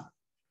Rugamas.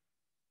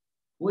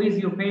 Who is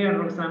your pair,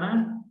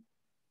 Roxana?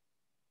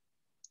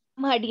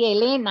 María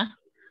Elena.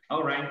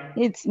 All right.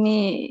 It's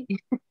me.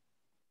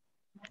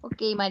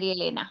 Okay, María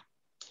Elena.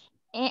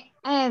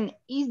 And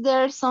is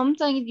there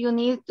something you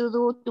need to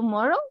do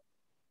tomorrow?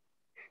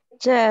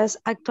 Yes,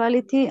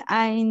 actually,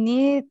 I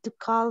need to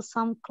call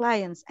some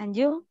clients. And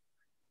you?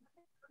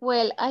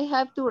 Well, I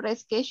have to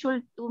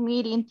reschedule 2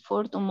 meetings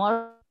for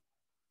tomorrow.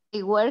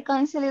 They were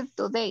canceled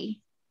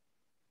today.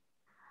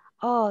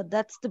 Oh,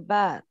 that's too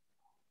bad.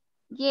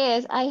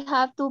 Yes, I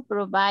have to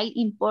provide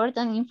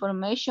important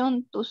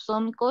information to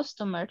some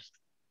customers.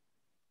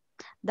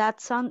 That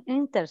sounds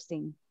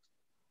interesting.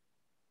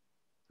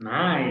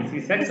 Nice,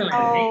 it's excellent.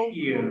 Thank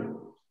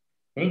you.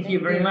 Thank you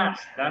very much.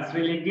 That's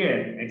really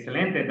good.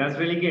 Excelente. That's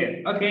really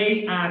good.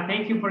 Okay.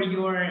 Thank you for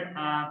your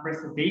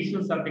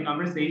presentations of the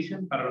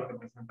conversation. Para lo que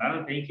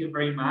presentaron. Thank you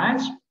very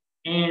much.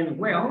 And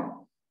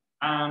well,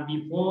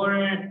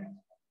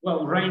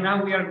 right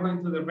now we are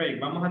going to the break.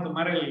 Vamos a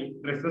tomar el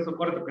receso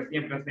corto que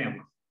siempre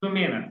hacemos. 2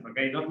 minutes,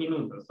 okay, 2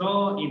 minutos.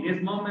 So in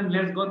this moment,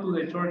 let's go to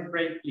the short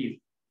break,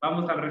 please.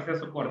 Vamos al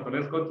receso corto.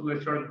 Let's go to the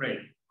short break.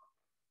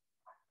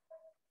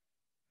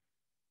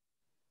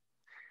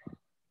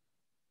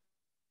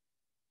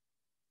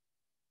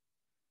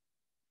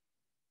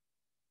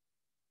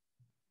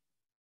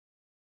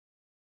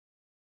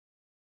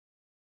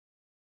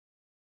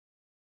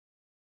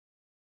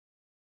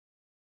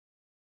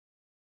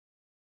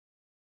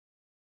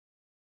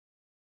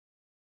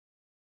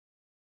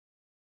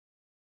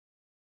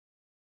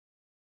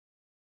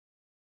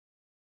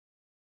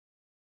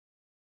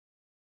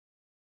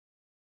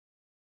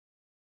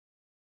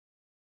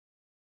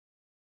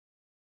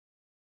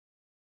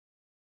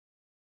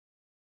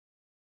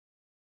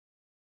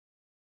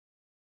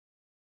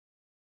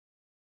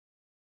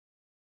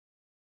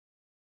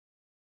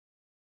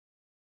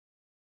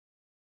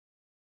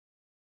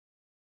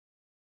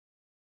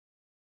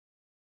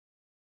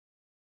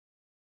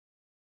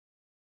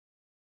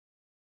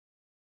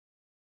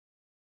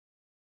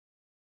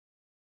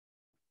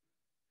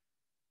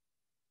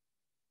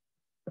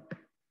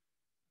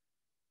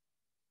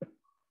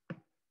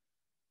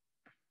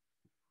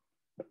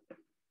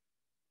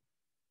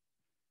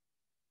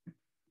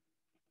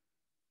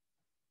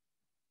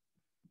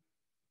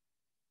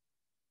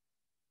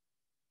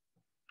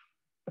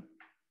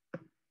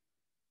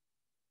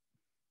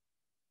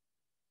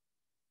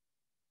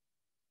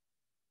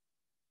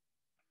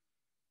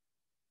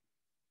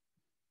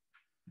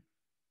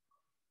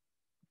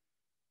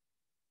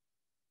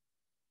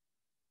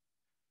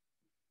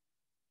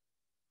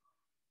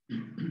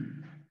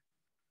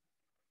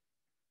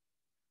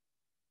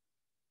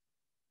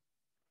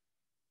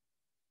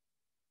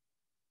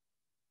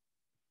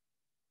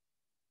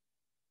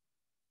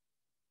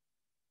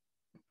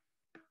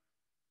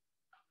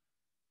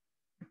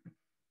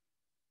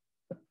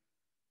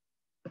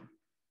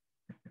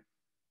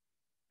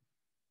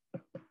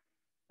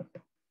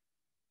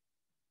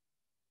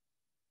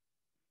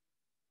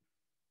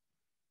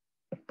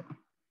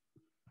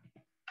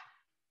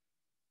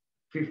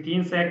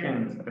 $15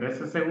 seconds,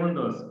 13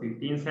 segundos,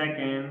 15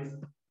 seconds.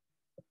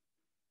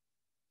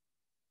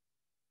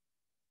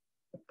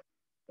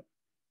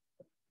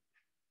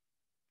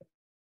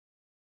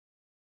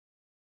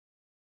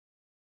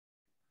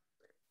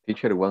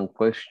 Teacher, one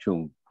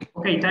question.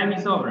 Okay, time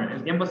is over.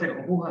 El tiempo se...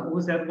 Who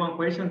said one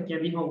question?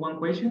 ¿Quién dijo one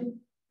question?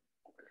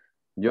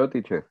 Yo,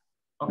 teacher.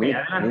 Okay,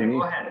 adelante,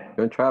 go ahead.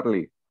 John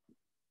Charlie.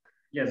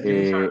 Yes,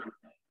 John Charlie.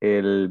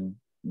 El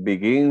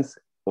begins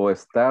o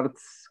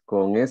starts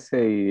con S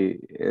y...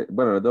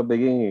 bueno, los dos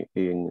begin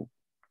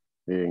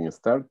en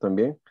start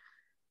también.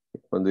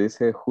 Cuando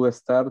dice who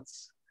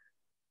starts,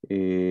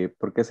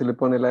 ¿por qué se le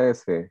pone la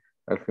S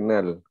al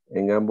final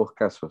en ambos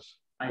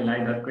casos? I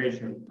like that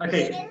question.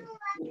 Okay.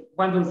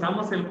 Cuando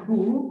usamos el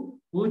who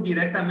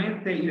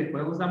directamente y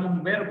después usamos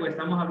un verbo,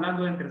 estamos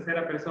hablando en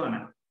tercera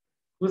persona.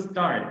 Who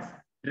starts,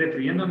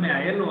 refiriéndome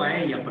a él o a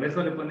ella, por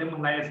eso le ponemos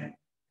la S.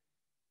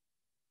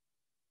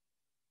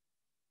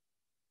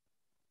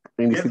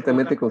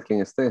 Indistintamente con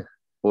quien esté,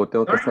 o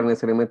tengo que estar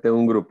necesariamente en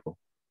un grupo.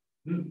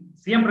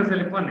 Siempre se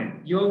le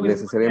pone.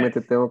 Necesariamente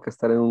tengo que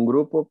estar en un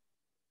grupo.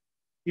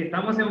 Si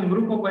estamos en un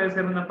grupo puede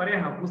ser una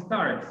pareja, who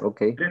starts.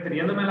 Okay.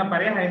 Refiriéndome a la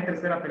pareja es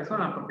tercera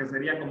persona porque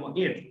sería como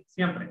it,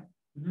 siempre.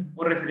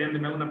 O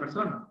refiriéndome a una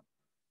persona.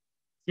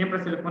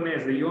 Siempre se le pone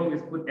S, you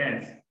always put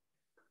S.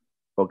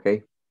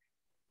 Ok.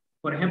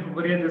 Por ejemplo,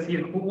 podrías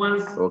decir who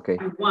wants,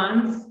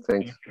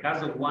 en este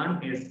caso one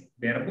es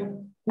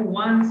verbo. Who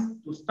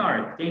wants to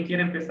start? ¿Quién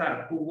quiere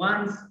empezar? Who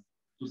wants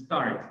to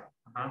start?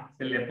 Ajá.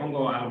 Se le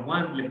pongo al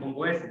want, le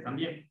pongo S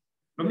también.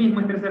 Lo mismo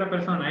en tercera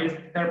persona, es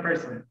third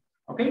person.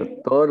 ¿Ok?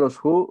 Todos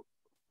los who.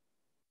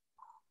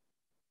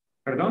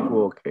 ¿Perdón?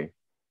 Ok,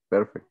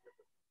 perfect.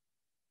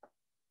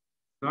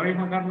 Sorry,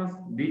 Juan Carlos.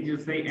 Did you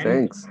say anything?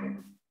 Thanks.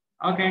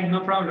 Okay,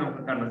 no problem,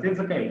 Juan Carlos. It's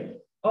okay.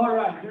 All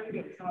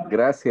right.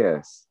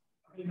 Gracias.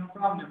 Okay, no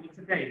problem. It's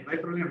okay. No hay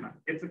problema.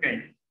 It's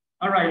okay.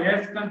 All right,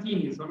 let's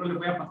continue. Solo le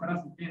voy a pasar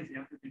asistencia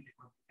antes de que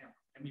continuemos.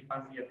 Let me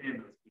pass the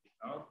attendance.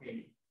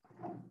 Okay.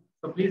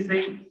 So please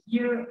say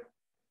here,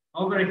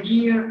 over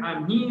here,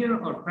 I'm here,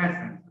 or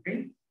present.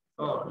 Okay.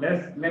 So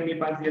let me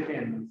pass the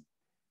attendance.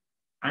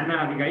 Ana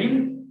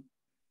Abigail.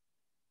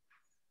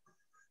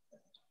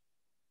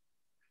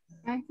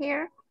 I'm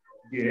here.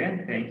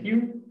 Good, thank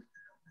you.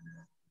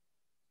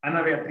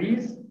 Ana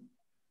Beatriz.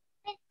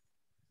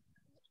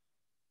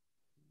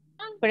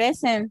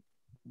 Present.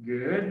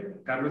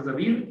 Good. Carlos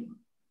David.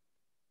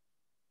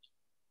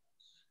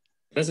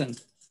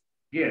 Present.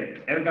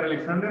 Good. Edgar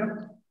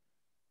Alexander.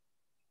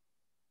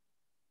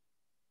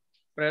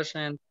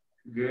 Present.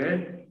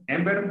 Good.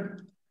 Amber.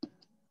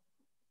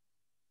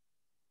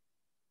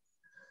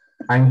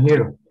 I'm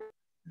here.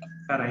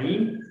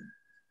 Saraí.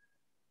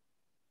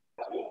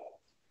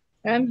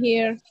 I'm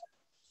here.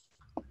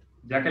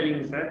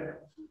 Jacqueline said.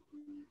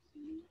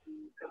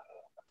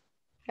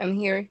 I'm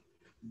here.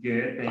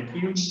 Good, thank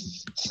you.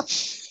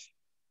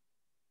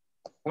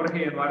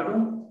 Jorge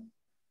Eduardo.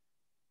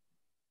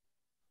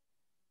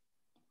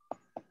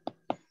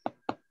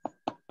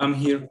 I'm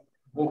here.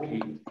 Okay,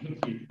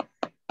 thank you.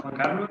 Juan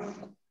Carlos.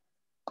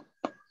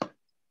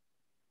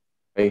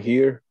 I'm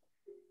here.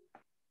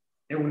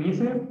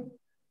 Eunice.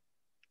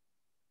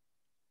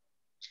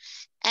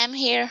 I'm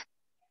here.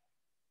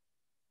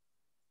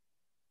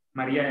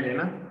 María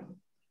Elena.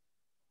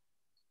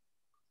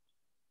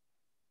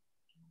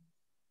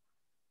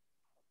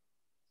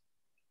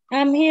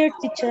 I'm here,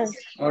 teacher.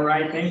 All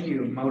right, thank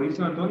you.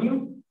 Mauricio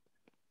Antonio.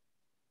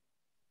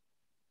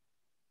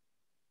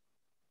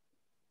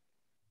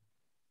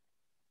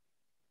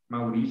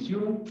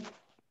 Mauricio.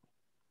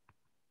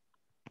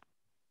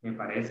 Me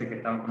parece que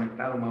estaba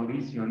conectado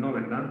Mauricio, ¿no,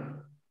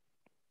 verdad?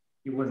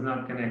 He was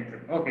not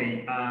connected.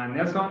 Okay,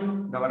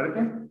 Nelson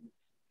Gabarrete.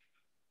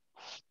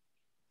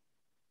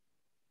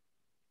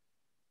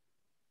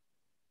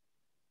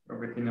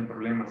 Creo que tiene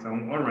problemas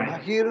aún. All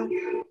right. Here.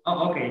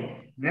 Oh,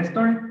 okay.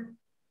 Nestor.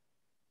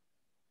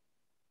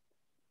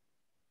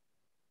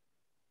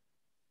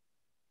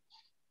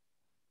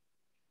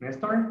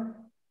 Nestor.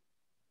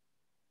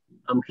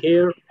 I'm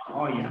here.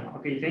 Oh, yeah.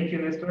 Okay, thank you,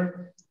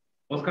 Nestor.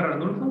 Oscar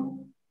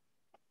Arnulfo.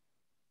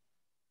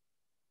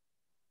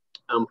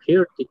 I'm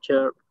here,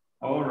 teacher.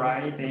 All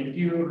right, thank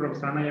you.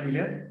 Roxana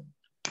Yamilet.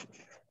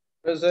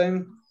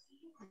 Present.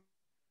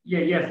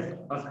 Yeah, yes,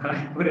 Oscar,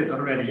 I put it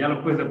already. Ya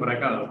lo puse por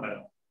acá,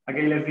 Oscar.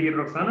 Okay, let's see,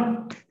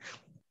 Roxana.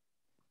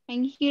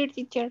 I'm here,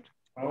 teacher.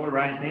 All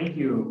right, thank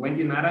you.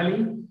 Wendy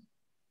Natalie.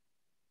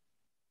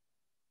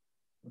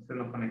 No se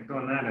nos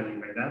conectó Natalie,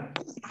 ¿verdad?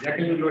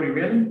 Jacqueline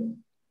Gloribel.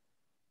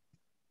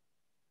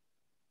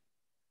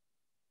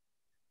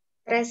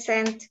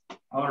 Present.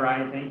 All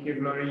right, thank you,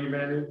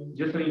 Gloribel.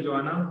 Jocelyn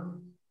Joanna.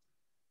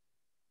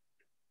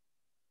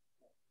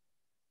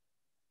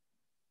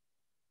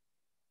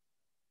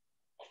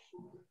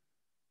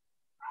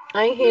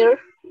 I'm here.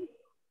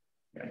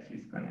 Yeah,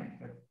 she's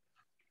connected.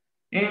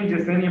 And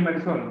Yesenia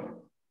Marisol.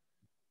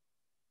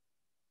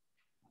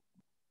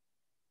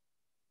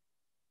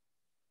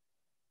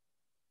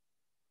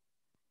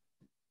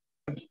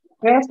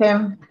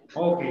 Present.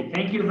 Okay,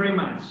 thank you very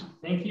much.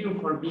 Thank you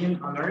for being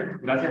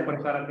alert. Gracias por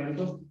estar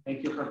atentos.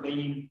 Thank you for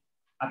paying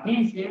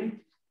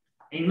attention.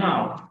 And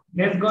now,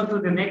 let's go to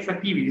the next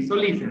activity. So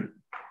listen.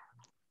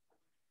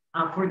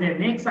 For the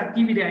next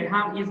activity I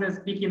have is a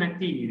speaking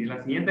activity.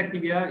 La siguiente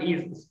actividad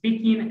is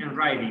speaking and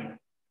writing.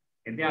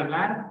 Es de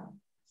hablar,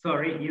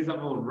 sorry, is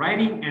about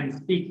writing and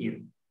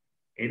speaking.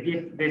 Es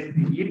de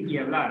escribir y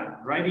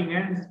hablar. Writing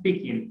and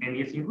speaking. And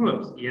it's in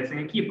groups. Y es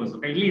en equipos.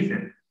 Okay,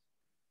 listen.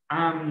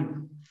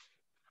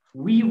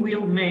 We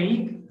will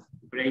make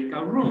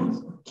breakout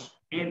rooms.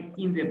 And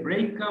in the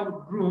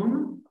breakout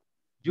room,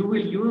 you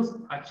will use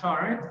a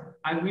chart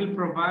I will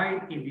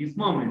provide in this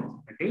moment.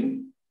 Okay?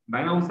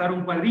 Van a usar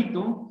un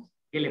cuadrito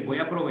que les voy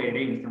a proveer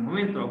en este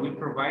momento. I will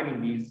provide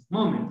in this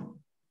moment.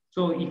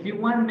 So if you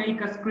want,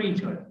 make a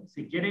screenshot.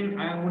 Si quieren,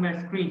 hagan una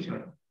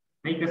screenshot.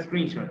 Make a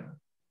screenshot.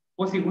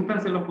 O si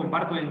gustan, se los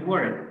comparto en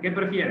Word. ¿Qué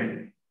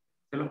prefieren?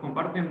 ¿Se los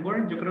comparto en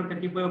Word? Yo creo que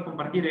aquí puedo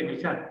compartir en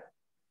el chat.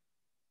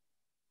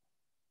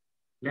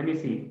 Let me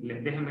see.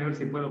 Déjenme ver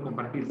si puedo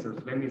compartirse.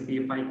 Let me see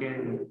if I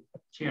can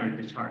share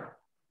the chart.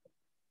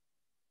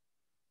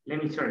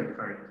 Let me share it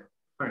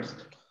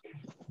first.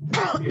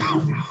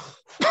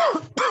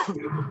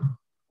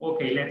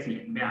 Okay, let's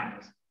see.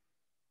 Veamos.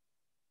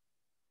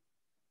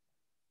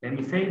 Let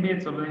me save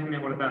it. Solo déjenme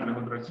guardarlo en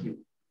otro archivo.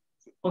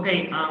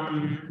 Okay,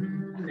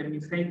 let me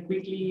save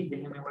quickly.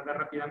 Déjenme guardar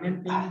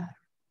rápidamente.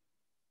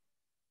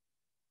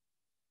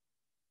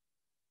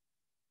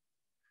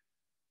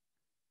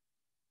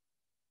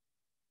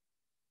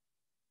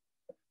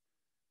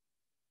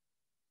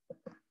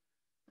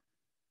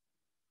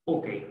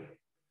 Okay.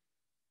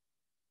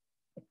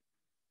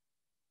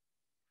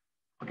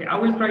 Okay, I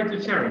will try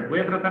to share it. Voy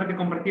a tratar de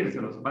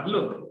compartírselos. But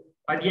look,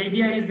 but the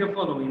idea is the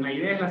following. La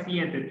idea es la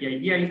siguiente. The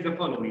idea is the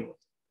following.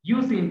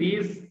 Using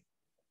this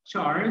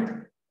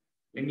chart,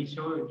 let me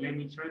share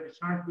the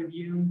chart with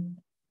you.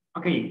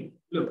 Okay,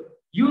 look,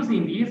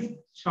 using this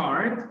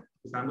chart,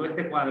 usando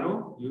este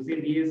cuadro,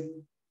 using this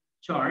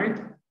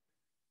chart,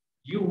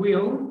 you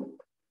will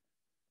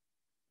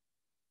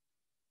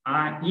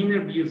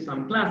interview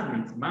some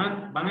classmates.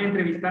 Van a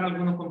entrevistar a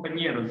algunos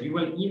compañeros. You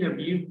will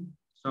interview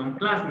some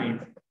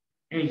classmates.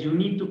 And you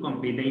need to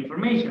complete the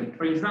information.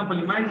 For example,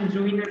 imagine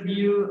you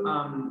interview,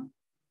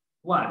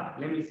 what?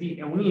 Let me see,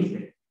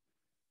 Eunice.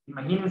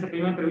 Imagínense que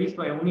yo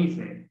entrevisto a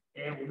Eunice.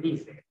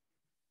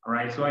 All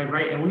right, so I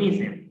write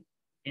Eunice.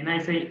 And I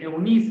say,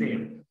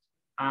 Eunice,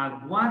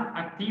 what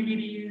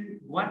activity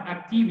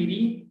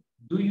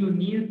do you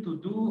need to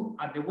do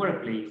at the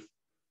workplace?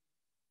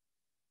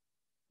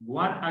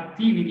 What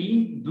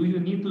activity do you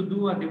need to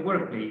do at the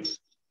workplace?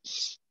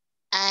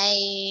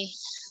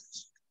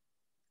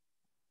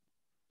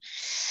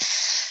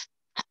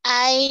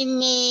 I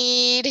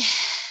need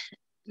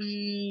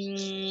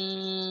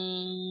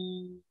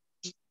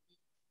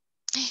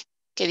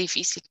Qué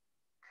difícil.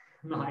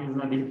 No, it's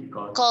not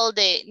difficult. Call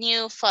the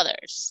new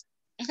fathers.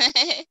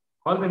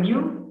 Call the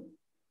new?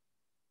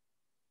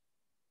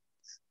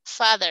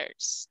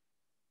 Fathers.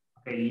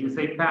 Okay, you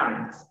say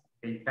parents.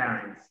 Okay,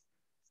 parents.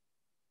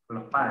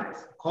 Los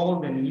padres. Call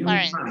the new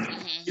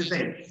parents. You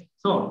say,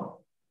 so,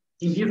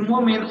 in this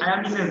moment, I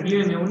am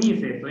interviewing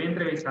Eunice. Estoy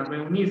entrevistando a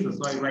Eunice.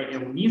 So I write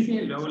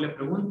Eunice, luego le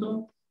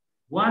pregunto,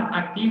 what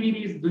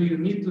activities do you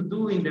need to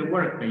do in the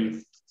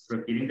workplace?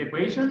 Repeating the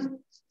question.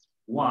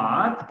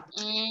 What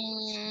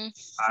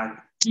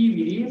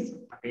activities,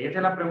 okay, esa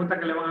es la pregunta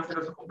que le van a hacer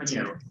a su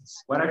compañero.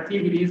 What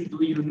activities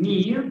do you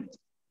need?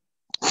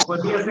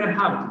 Podría ser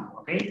have to,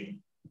 okay?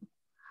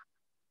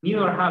 Need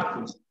or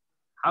have to?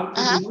 How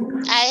to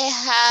do? I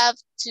have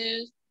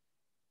to.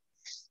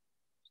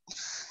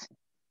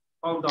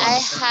 Hold on. I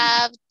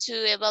have to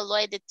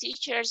evaluate the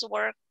teacher's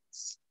work.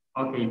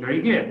 Okay,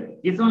 very good.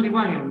 It's only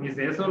one, Eunice,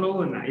 es solo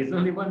una. It's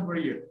only one for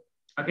you.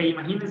 Okay,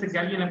 imagínense que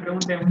alguien le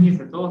pregunte a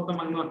Eunice, todos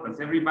toman notas,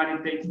 everybody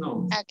takes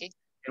notes. Okay.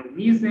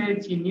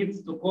 Eunice, she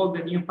needs to call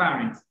the new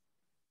parents.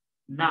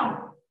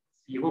 Now,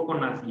 sigo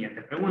con la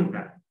siguiente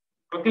pregunta.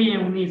 Okay,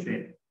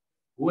 Eunice,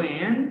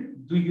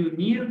 when do you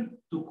need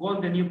to call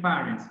the new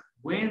parents?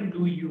 When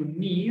do you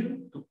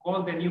need to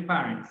call the new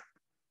parents?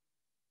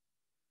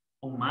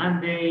 On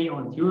Monday,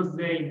 on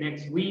Tuesday,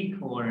 next week,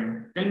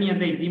 or tell me a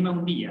date, dime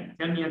un día,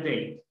 tell me a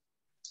date.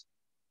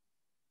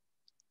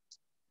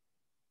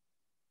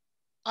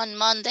 On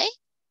Monday?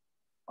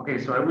 Okay,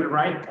 so I will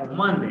write on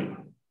Monday.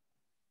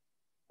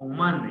 On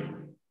Monday.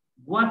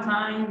 What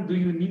time do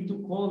you need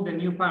to call the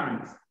new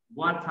parents?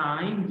 What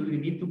time do you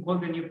need to call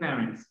the new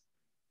parents?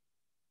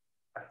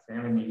 At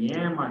 7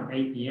 a.m., at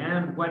 8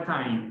 p.m., what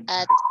time?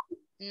 At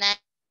 9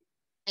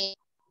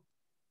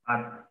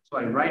 So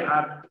I write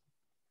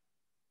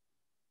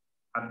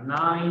at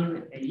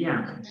 9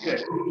 a.m.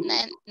 Good.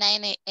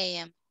 9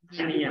 a.m.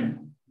 9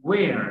 a.m.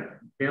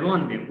 Where? ¿De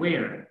dónde?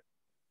 Where?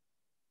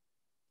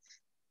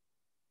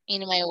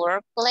 In my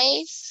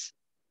workplace.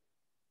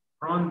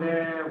 From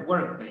the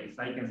workplace,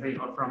 I can say,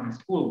 or from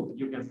school,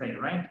 you can say,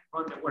 right?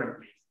 From the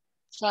workplace.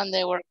 From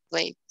the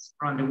workplace.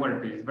 From the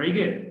workplace, very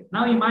good.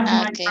 Now imagine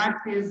I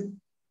practice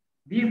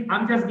this,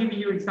 I'm just giving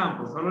you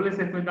examples, solo les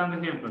estoy dando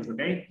ejemplos,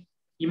 okay?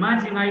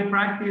 Imagine I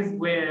practice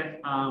with,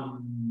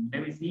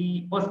 let me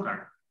see,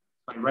 Oscar.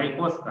 I write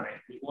Oscar,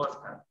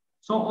 Oscar.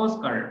 So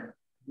Oscar,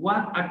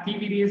 what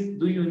activities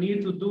do you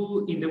need to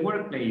do in the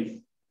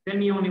workplace? Tell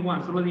me only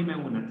one, solo dime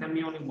una, tell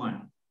me only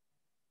one.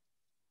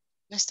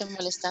 Me estoy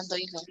molestando,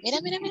 hijo.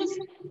 Mira, mira, mira.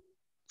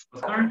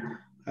 Oscar?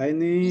 I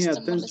need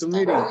attend to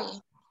meeting.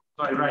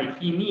 So I write,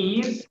 he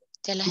needs.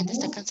 Ya la gente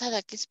está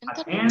cansada, ¿qué es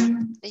pensar?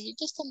 Ellos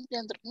ya están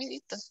bien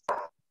dormiditos.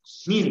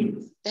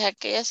 Meetings. Deja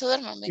que ella se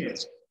duerma.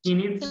 Yes. He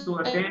needs to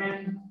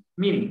attend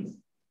meetings.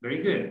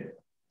 Very good.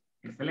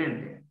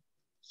 Excelente.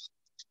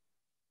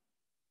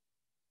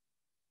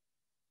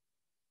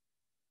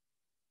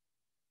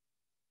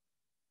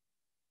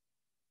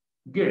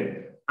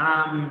 Good.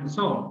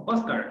 So,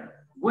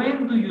 Oscar,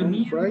 when do you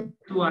need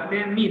to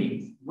attend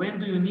meetings? When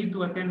do you need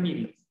to attend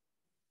meetings?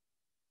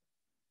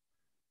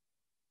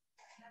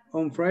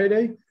 On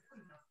Friday.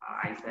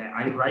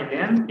 I write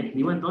them.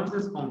 Escribo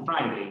entonces on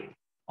Friday.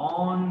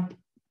 On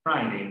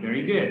Friday.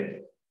 Very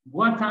good.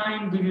 What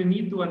time do you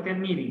need to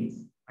attend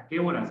meetings? ¿A qué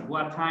horas?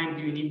 What time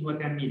do you need to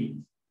attend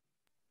meetings?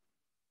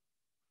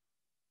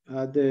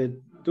 At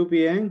the 2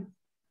 p.m.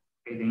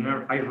 Okay, then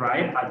I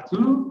write at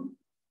 2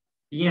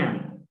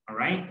 p.m. All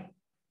right.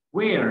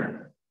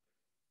 Where?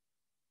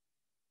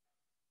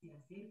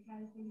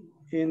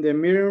 In the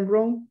meeting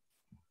room.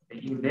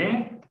 In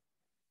the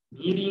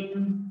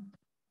meeting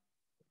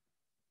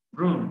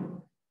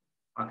room.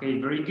 Okay,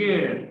 very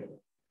good.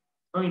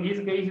 So in this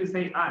case, you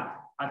say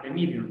at the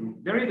meeting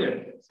room. Very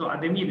good. So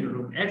at the meeting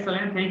room.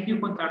 Excellent. Thank you,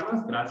 Juan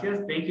Carlos.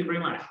 Gracias. Thank you very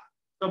much.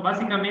 So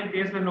básicamente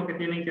eso es lo que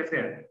tienen que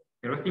hacer.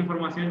 Pero esta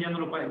información ya no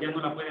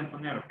la pueden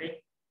poner, ¿ok?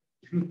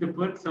 To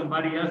put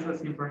somebody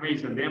else's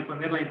information. Deben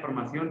poner la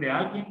información de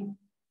alguien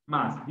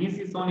más. This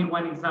is only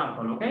one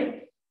example,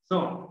 ¿ok?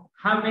 So,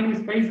 how many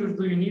spaces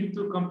do you need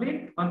to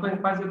complete? ¿Cuántos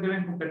espacios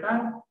deben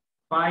completar?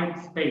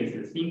 5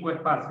 spaces, 5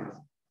 espacios.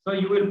 So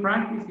you will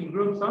practice in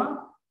groups of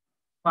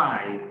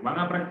 5. Van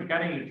a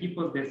practicar en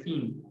equipos de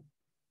 5.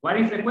 What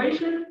is the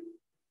question?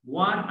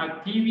 What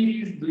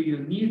activities do you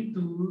need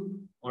to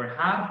or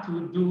have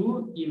to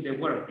do in the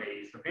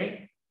workplace?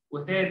 Okay.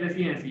 Ustedes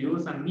deciden si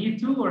usan need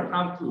to or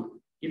have to.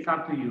 It's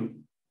up to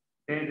you.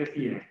 Ustedes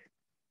deciden.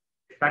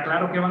 ¿Está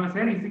claro qué van a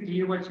hacer? Is it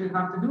clear what you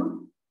have to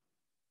do?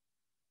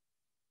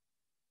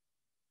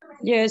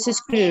 Yes,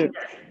 it's clear.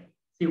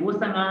 Si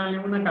gustan,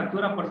 hagan una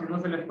captura por si no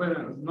se los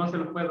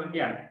puedo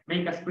enviar.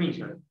 Make a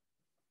screenshot.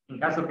 En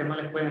caso que no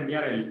les pueda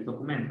enviar el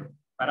documento.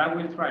 But I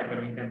will try,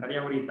 pero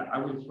intentaría ahorita. I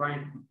will try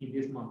in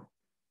this moment.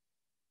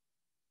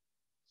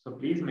 So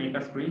please make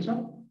a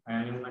screenshot.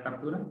 Hagan una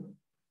captura.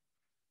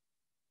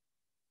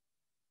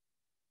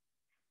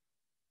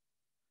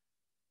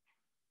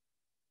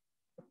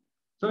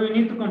 So you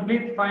need to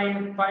complete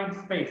five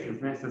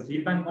spaces.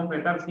 Necesitan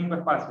completar 5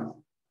 espacios.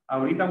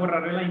 Ahorita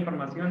borraré la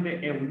información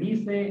de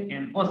Eunice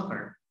y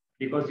Oscar.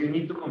 because you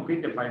need to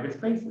complete the 5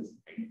 spaces.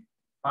 Okay?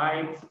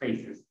 5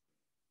 spaces.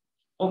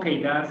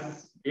 Okay,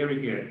 that's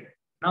very good.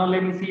 Now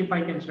let me see if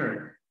I can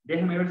share.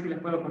 Déjenme ver si les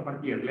puedo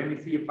compartir. Let me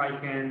see if I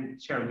can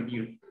share with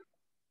you.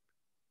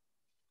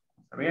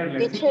 A ver,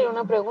 let's Teacher, see.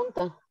 una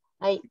pregunta.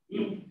 Ahí.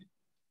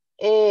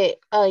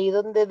 Ahí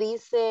donde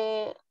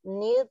dice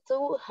need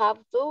to,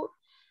 have to,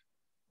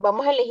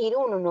 vamos a elegir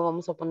uno, no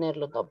vamos a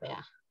ponerlo tope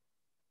A.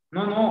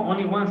 No, no,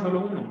 only one,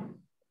 solo uno.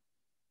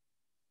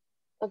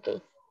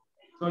 Okay.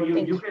 So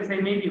you can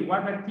say maybe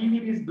what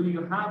activities do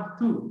you have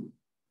to?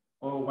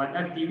 Or what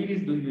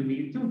activities do you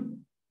need to?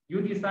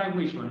 You decide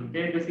which one.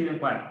 Ustedes deciden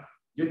cuál.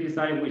 You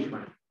decide which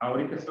one.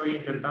 Ahorita estoy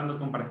intentando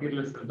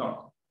compartirles el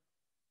doc.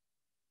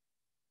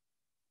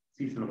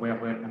 Sí, se lo voy a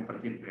poder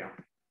compartir, creo.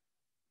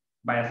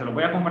 Vaya, se lo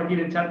voy a compartir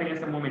en chat en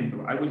este momento.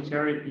 I will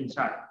share it in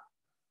chat.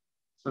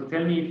 So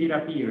tell me if it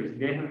appears.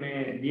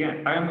 Déjenme,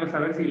 háganme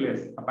saber si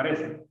les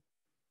aparece.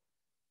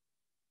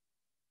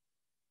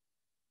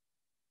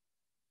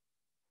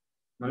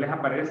 ¿No les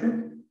aparece?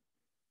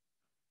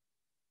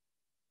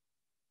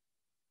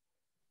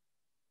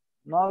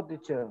 No,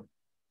 teacher.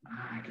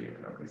 Ah, que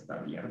creo que está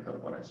abierto,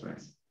 por eso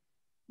es.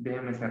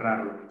 Déjenme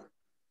cerrarlo.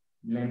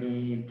 Let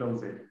me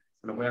close it.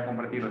 Se lo voy a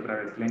compartir otra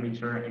vez. Let me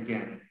share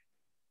again.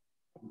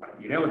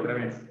 Compartiré otra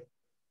vez.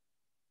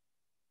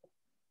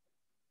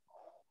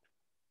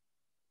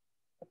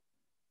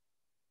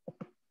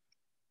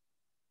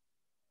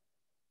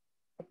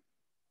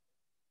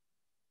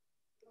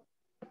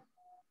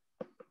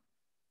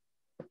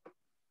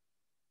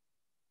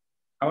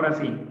 Ahora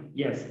sí.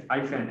 Yes,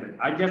 I sent it.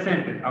 I just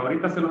sent it.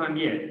 Ahorita se los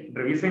envié.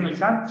 Revisen el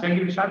chat. Check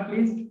your chat,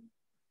 please.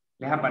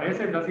 ¿Les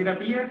aparece? ¿Does it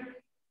appear?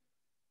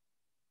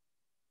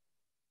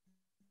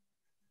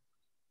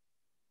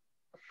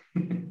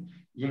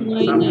 ¿Les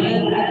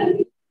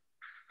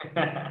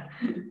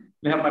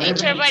aparece?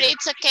 Teacher, but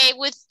it's okay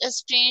with a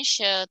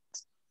screenshot.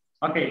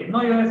 Ok,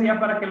 no, yo decía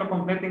para que lo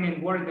completen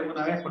en Word de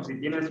una vez por si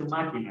tienen su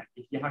máquina,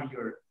 if you have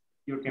your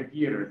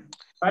computer.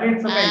 But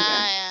it's okay.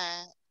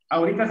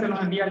 Ahorita se los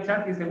envía al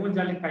chat y según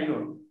ya les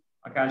cayó.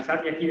 Acá al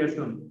chat y aquí de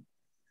Zoom.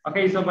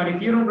 Okay, so but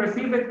if you don't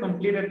receive it,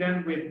 complete it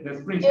then with the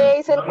screenshot. ¿Qué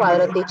es el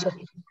cuadro, teacher?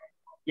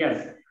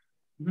 Yes.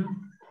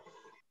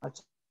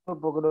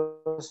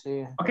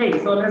 Sí. Okay,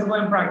 so let's go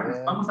and practice.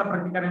 Vamos a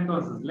practicar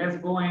entonces. Let's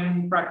go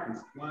and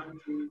practice. 1,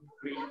 2,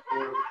 3,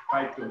 4,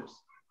 5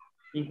 groups.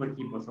 5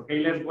 equipos. Okay,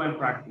 let's go and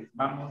practice.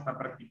 Vamos a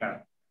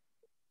practicar.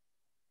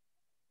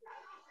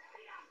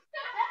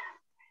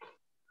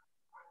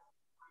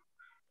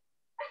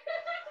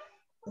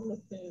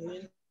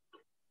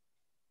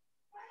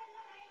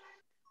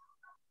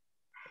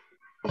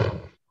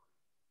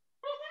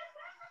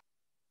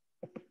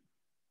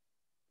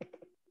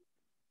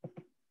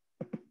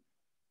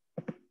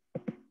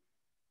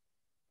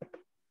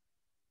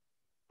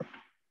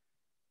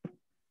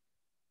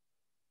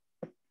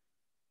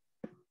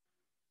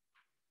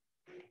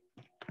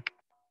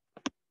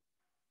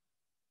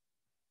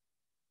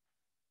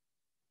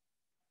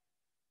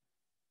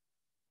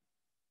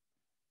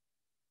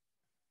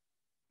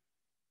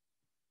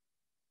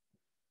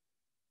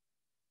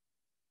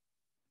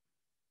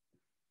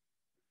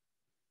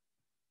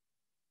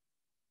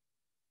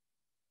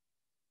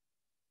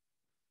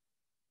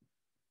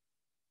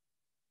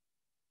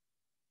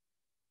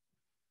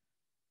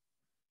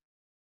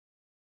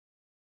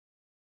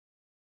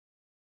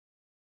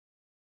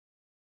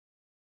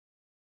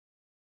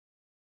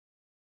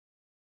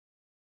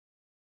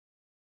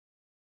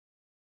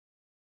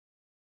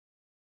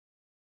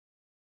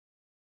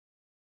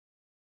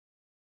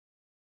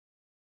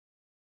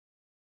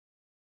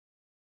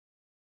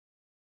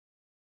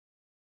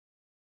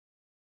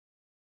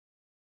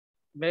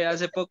 Ve,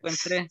 hace poco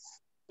entré.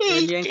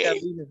 Venía en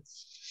cabina.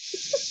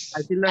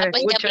 Así los pues que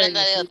escucho.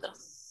 aprenda de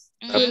otros.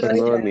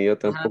 Pues no, ni yo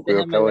tampoco.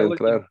 Yo acabo de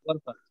entrar.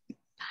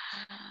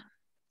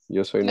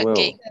 Yo soy nuevo.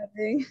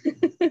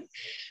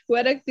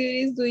 What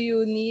activities do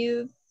you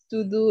need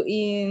to do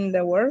in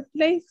the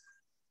workplace?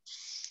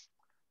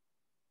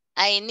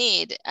 I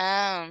need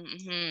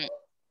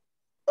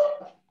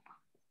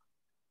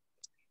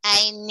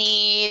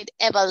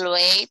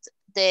evaluate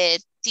the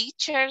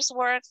teacher's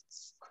work.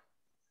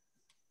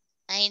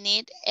 I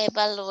need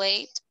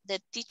evaluate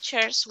the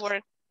teacher's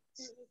work.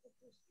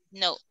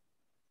 No.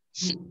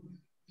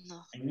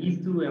 No. I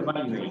need to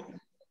evaluate.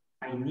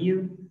 I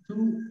need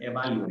to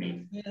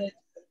evaluate.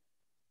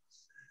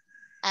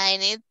 I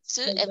need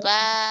to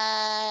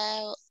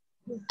evaluate.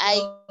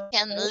 I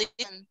can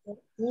listen.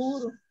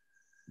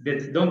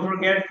 Don't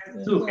forget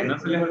to, que no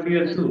se les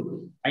olvide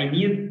to. I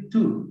need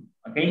to,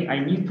 okay? I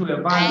need to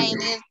evaluate. I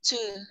need to.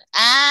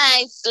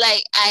 It's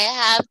like I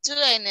have to,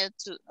 I need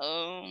to.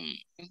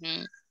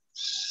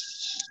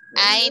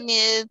 I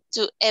need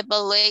to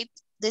evaluate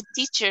the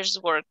teacher's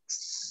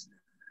works.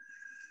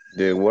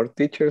 The work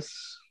teachers?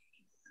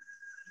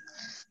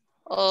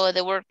 Oh,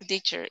 the work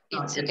teacher.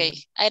 It's okay.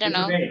 I don't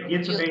know. Okay.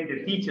 It's okay.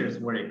 The teacher's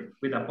work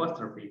with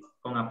apostrophe.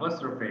 Con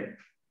apostrophe.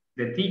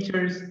 The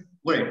teacher's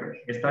work.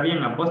 Está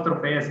bien,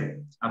 apóstrofe S.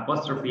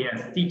 Apostrophe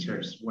S.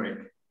 Teacher's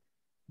work.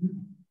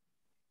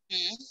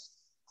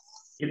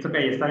 It's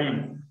okay, está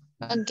bien.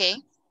 Okay.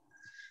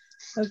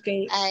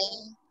 Okay.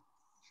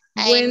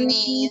 I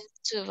need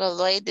to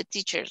evaluate the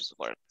teacher's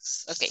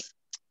works. Okay.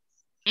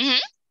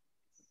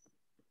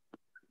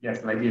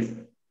 Yes, like this.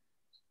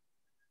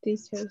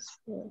 Teacher's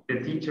work. The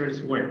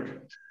teacher's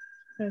work.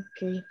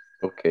 Okay.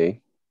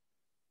 Okay.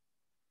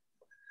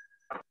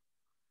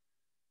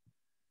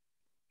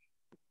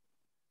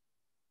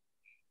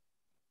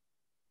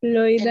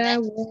 Loida,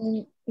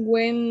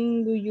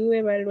 when do you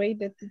evaluate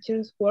the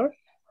teacher's work?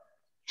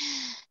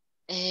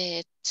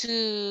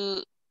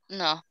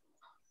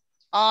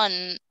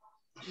 On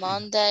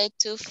Monday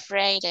to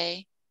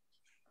Friday.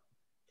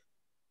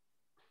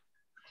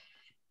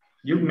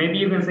 Maybe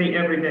you can say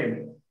every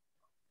day.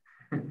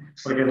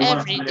 Porque no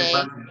Every day.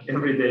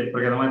 Every day,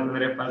 porque no va a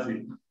tener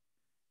fácil.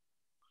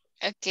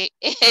 Okay,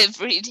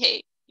 every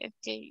day.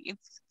 Okay,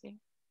 it's okay.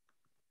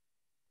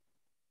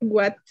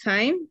 What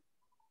time?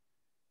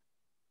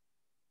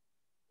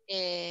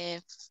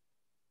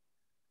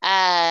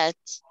 At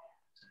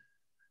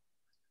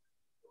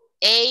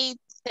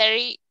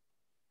 8:30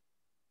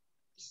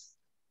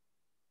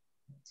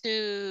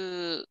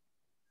 to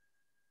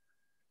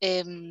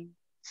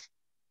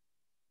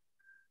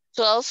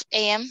 12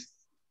 a.m.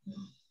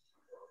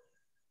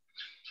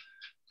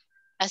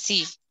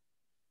 Así.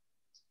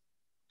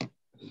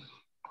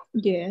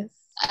 Yes.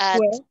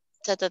 Well.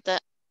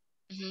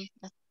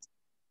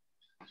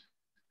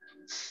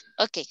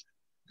 Okay.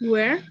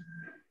 Where?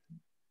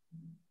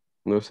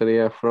 No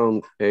sería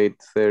from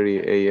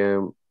 8:30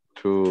 a.m.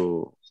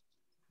 to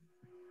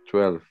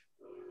 12.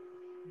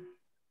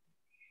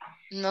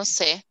 No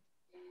sé.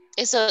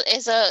 Eso,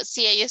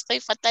 sí, yo estoy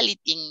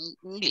fatality en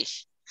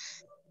English.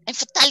 I'm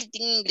fatality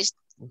in English.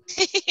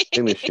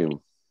 Finishing.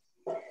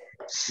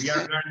 We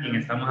are learning,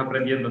 estamos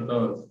aprendiendo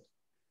todos.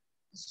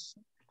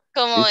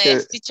 ¿Cómo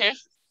es, teacher?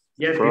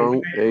 Yes,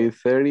 From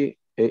 8:30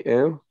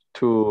 a.m.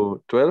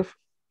 to 12?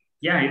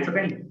 Yeah, it's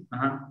okay.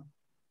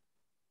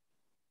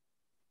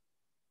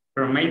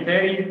 From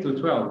 8:30 to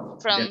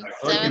 12. From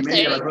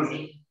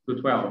 7:30 to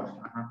 12.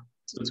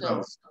 To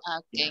 12.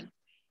 Okay.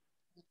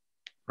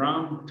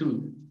 From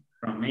 2.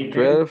 From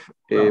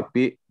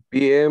 8:30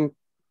 p.m.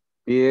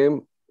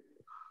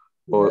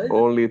 or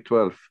only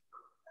 12?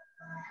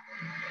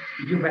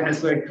 You better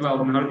say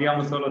 12, mejor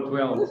digamos solo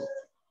 12.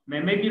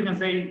 Maybe you can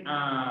say 12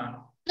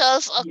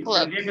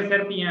 o'clock. Tendría que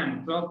ser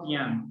p.m., 12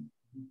 p.m.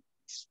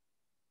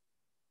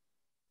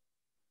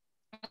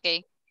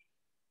 Okay,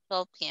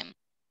 12 p.m.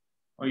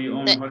 O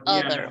mejor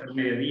ser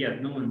mediodía,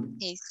 noon.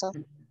 Okay, so.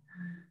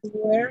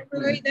 Where,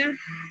 Loida?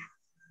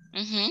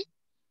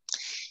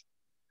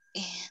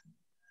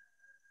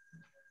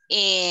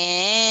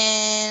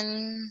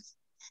 And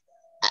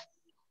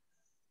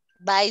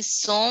by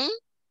Zoom,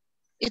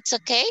 it's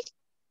okay?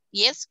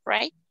 Yes,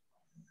 right?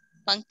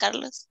 Juan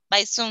Carlos,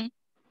 by Zoom.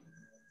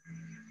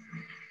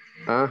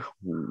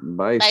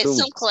 By Zoom.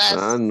 Zoom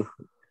Class. No.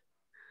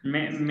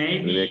 Maybe.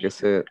 Tendría que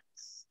ser.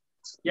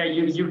 Yeah,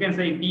 you can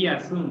say via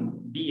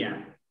Zoom.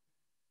 Via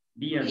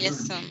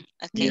Zoom.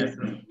 Okay. Via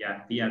Zoom.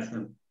 Yeah, via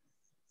Zoom.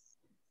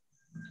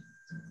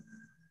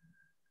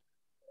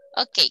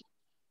 Okay.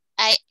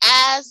 I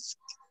ask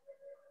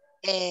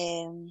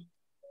Juan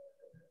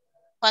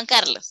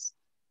Carlos.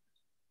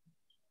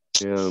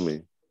 Tell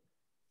me.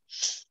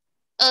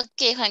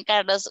 Okay, Juan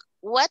Carlos,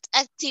 what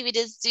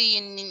activities do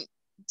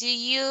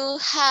you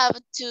have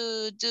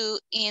to do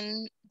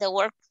in the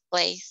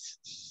workplace?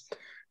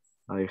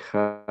 I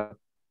have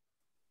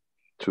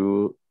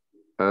to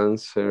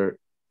answer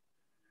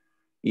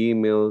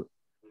email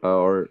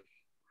our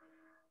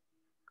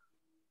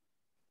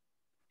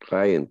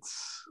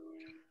clients.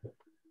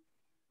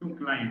 Two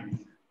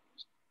clients.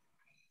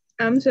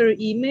 Answer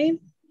email.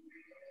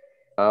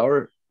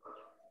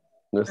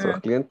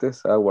 Nuestros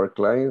clientes, our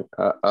client,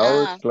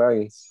 our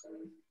clients.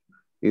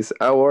 Is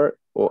our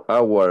or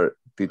our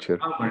teacher?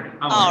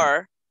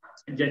 Our.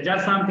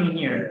 Just something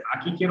here.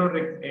 Aquí quiero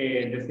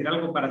decir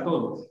algo para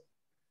todos.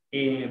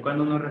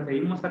 Cuando nos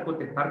referimos a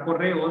contestar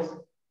correos,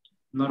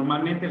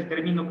 normalmente el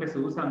término que se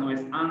usa no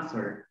es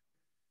answer.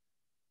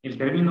 El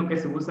término que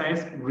se usa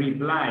es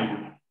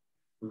reply.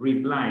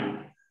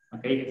 Reply.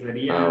 Ok,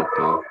 sería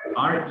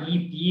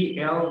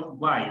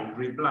R-E-P-L-Y.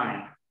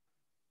 Reply.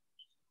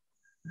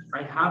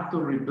 I have to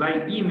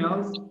reply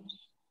emails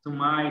to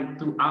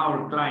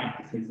our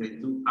clients.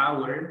 To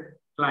our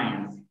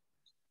clients.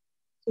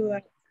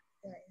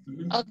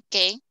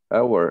 Okay.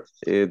 Our,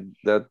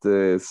 that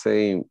the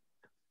same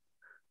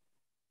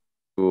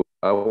to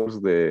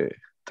hours the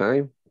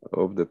time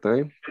of the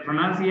time? The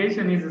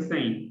pronunciation is the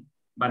same,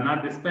 but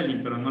not the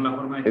spelling, pero no la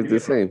forma de escribirlo.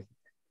 It's the same.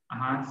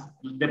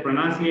 The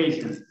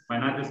pronunciation, but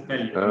not the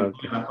spelling, no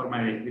la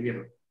forma de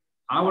escribirlo.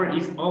 Our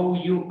is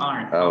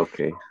O-U-R.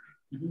 Okay.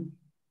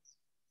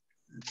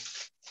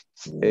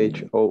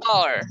 H-O.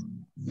 Or.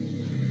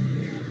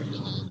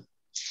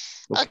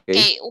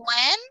 Okay,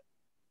 when?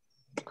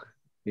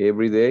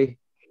 Every day.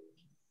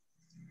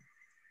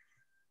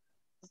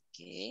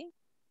 Okay.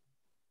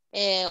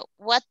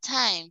 What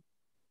time?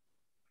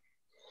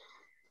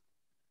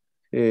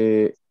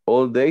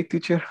 All day,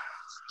 teacher?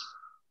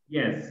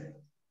 Yes.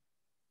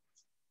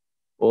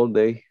 all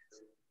day.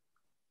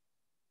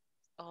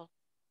 Oh.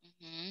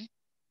 Mhm.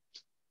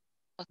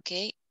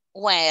 Okay.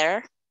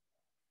 Where?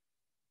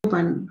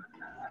 Open.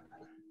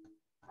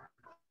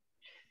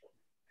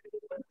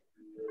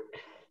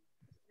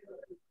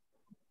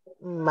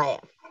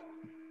 Vaya.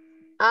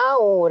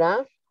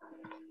 Ahora,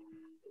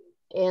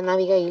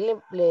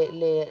 Abigail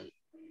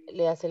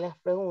le hace las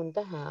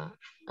preguntas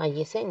a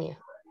Yesenia.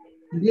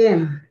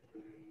 Bien.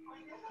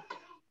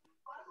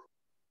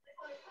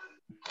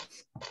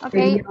 Ok.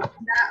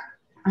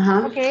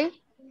 Ajá. Ok.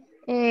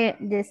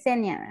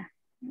 Yesenia.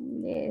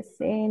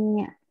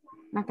 Yesenia.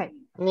 Ok.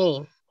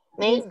 Name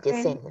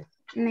Yesenia.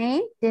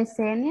 Name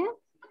Yesenia.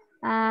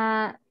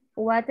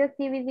 What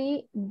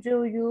activity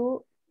do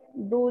you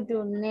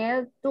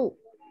need to?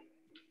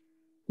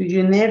 Do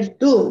you need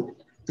to?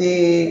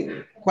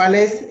 ¿Cuál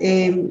es?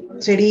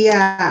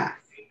 Sería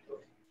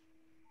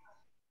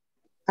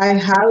I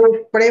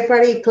have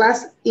preparatory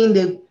class in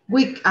the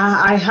week.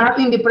 I have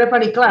in the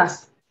preparatory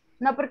class.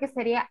 No, porque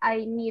sería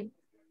I need.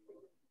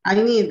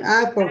 I need.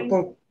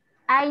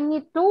 I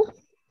need to.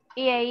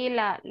 Y ahí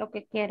lo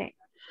que quiere.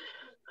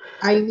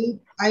 I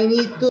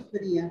need to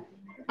sería.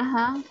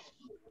 Ajá.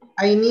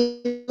 I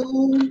need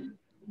to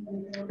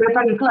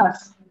prepare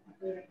class.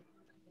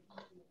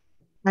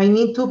 I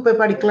need to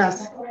prepare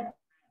class.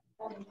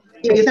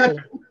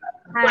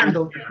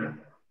 ¿Cuándo?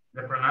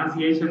 The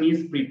pronunciation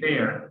is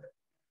prepare.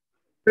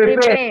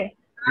 Prepare.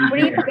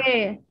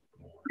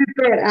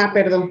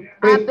 Perdón.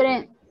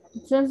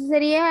 Entonces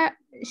sería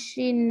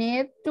she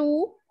need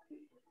to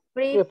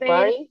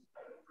prepare.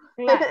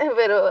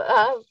 Pero,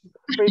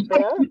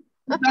 prepare.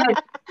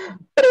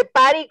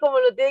 Prepare como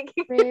lo tiene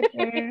que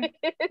prepare.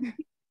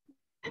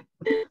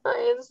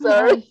 I am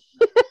sorry.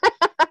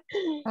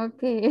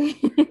 Ok.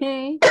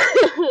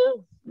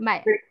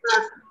 Vale.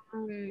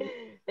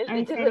 El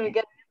teacher se me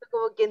queda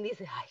como quien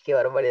dice, ay, qué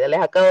barbaridad les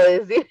acabo de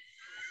decir.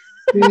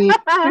 Sí.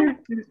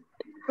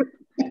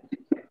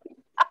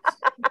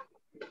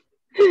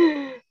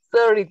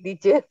 Sorry,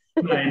 teacher.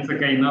 No, it's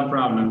okay, no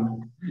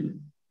problem.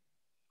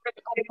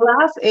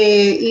 Class,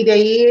 y de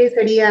ahí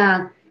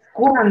sería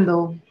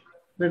cuándo,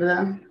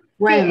 ¿verdad?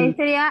 When. Sí, ahí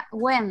sería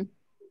when.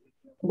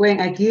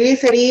 Bueno, aquí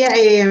sería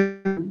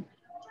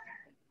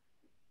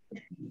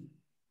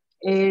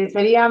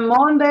sería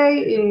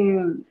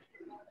Monday.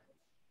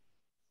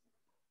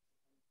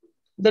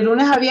 De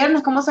lunes a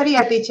viernes, ¿cómo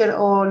sería, teacher?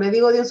 O le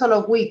digo de un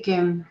solo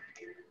weekend.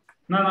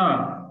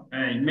 No.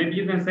 Maybe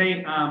you can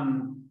say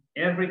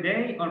every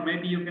day, or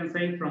maybe you can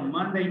say from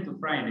Monday to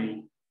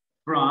Friday.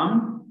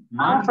 From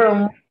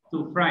Monday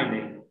to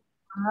Friday.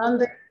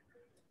 Monday.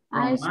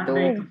 From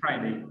Monday to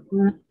Friday.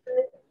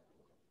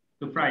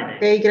 To Friday.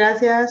 Ok,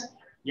 gracias.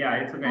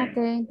 Yeah, it's okay. Ok,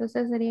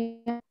 entonces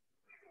sería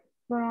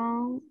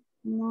from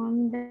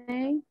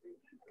Monday.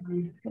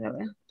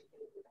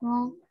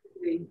 From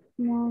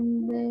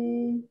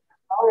Monday.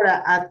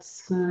 Ahora, at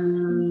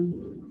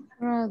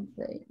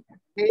Friday.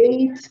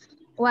 8.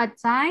 What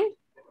time?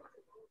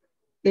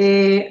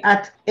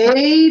 At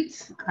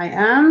 8, I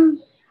am.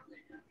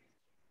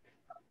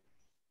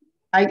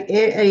 At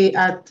 8,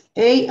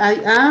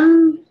 I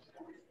am.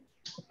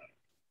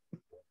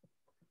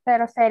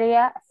 Pero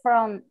sería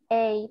from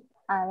 8,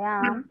 I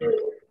am.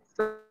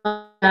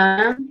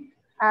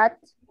 At,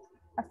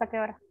 ¿hasta qué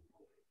hora?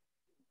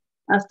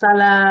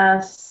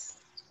 Hasta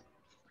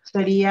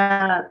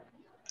sería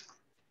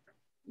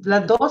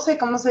las 12,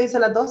 ¿cómo se dice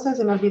las 12?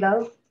 Se me ha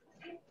olvidado.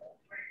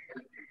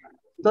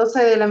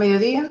 12 de la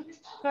mediodía.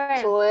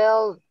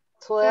 12,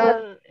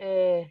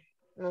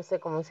 no sé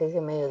cómo se dice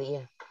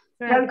mediodía.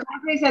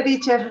 ¿Cómo se dice,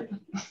 teacher?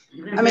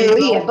 A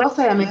mediodía,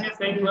 12 a mediodía.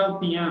 12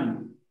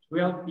 p.m.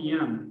 12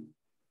 p.m.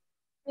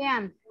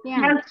 PM.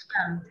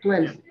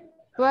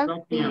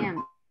 12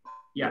 p.m.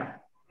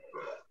 Yeah.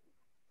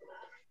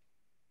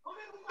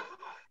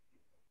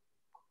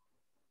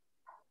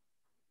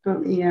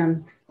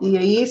 Y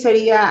ahí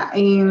sería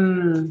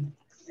en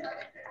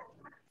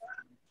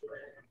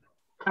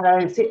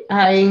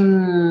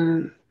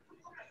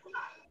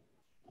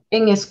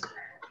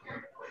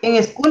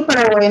school,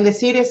 pero en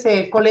decir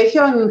ese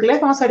colegio en inglés,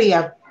 ¿cómo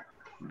sería?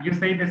 You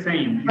say the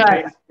same. You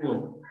say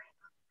school.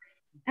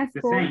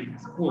 The same,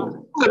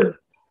 school.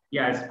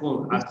 Yeah,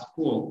 school. At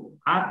school.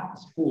 At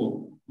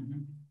school.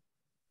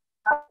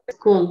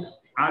 School.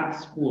 At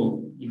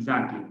school,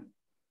 exactly.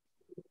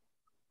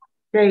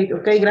 Great.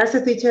 Okay,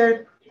 gracias,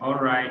 teacher. All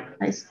right.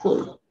 High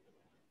school.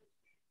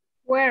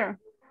 Where?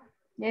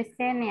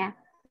 Yesenia.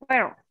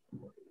 Where?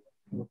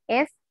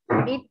 Es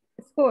it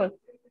school.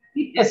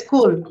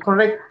 School,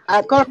 correct.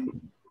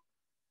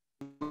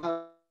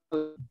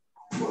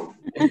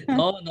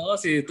 No,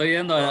 sí, estoy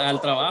yendo al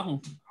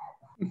trabajo.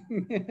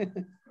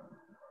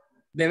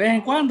 De vez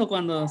en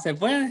cuando se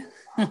puede.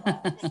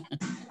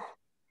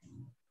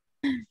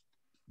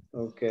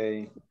 Ok.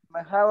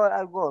 Mejor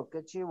algo,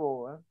 qué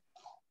chivo, ¿eh?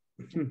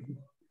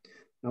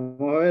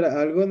 Vamos a ver,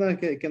 algunas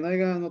que no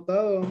hayan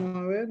anotado, vamos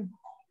a ver.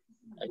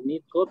 I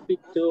need copy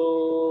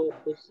to...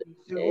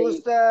 Si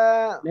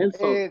gusta,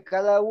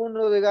 cada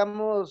uno,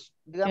 digamos...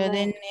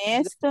 De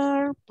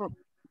Néstor,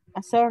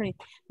 sorry,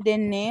 de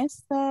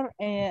Néstor,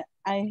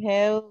 I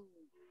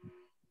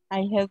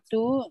have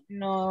to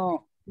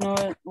no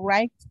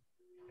write,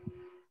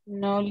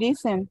 no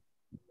listen.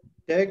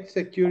 Check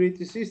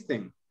security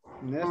system.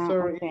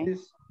 Nestor Okay.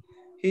 is,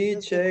 he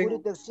checked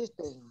Security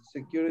system.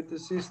 security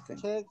system.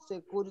 Check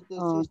security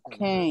system.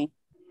 Okay.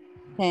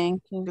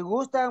 Thank you. Si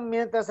gustan,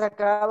 mientras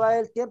acaba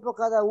el tiempo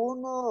cada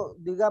uno,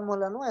 digamos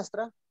la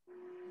nuestra.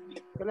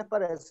 ¿Qué les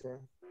parece?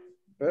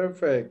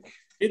 Perfect.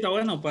 Sí, está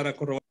bueno para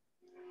corroborar.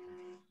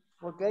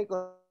 Ok,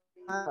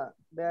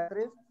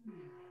 Beatriz.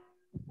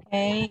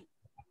 A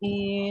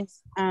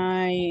is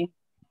I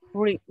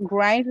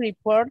write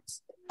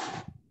reports.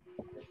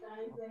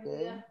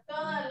 Okay.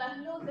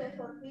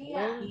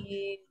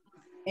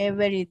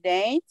 Every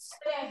day.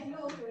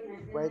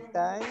 What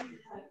time?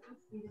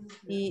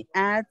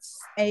 At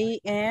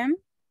a.m.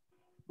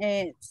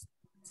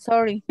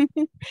 Sorry,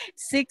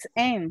 6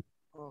 a.m.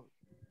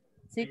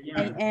 6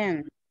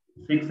 a.m.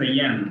 6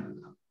 a.m.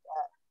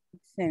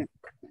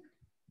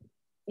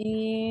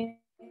 In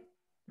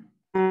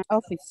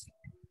office.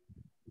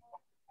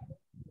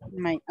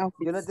 My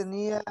office. Yo le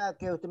tenía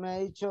que usted me ha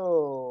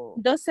dicho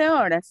 12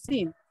 horas,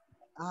 sí.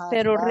 Ajá,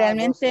 Pero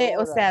realmente, 12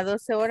 o sea,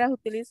 horas. 12 horas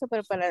utilizo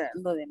pero para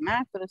lo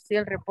demás, pero sí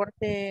el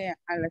reporte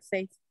a las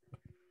 6.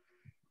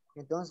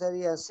 Entonces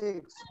sería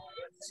 6.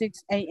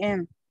 6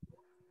 a.m.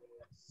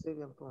 6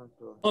 en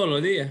punto. Todos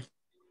los días.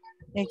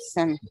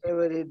 Exacto.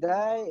 Every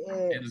day.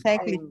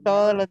 Exactly,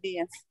 todos los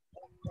días.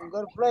 En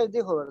workplace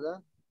dijo,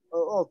 ¿verdad?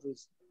 O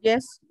office.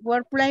 Yes,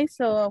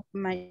 workplace o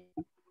my...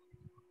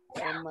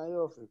 En my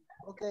office.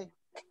 Ok.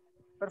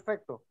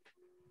 Perfecto.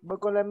 Voy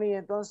con la mía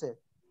entonces.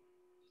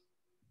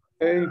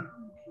 Hey.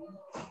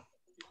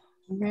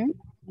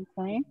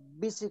 Okay.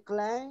 Busy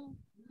client.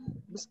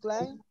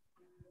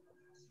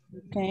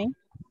 Okay.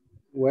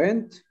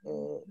 When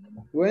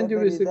you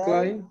visit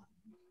client?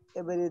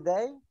 Every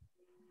day.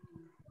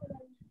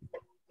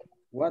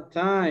 What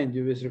time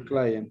you visit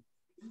client?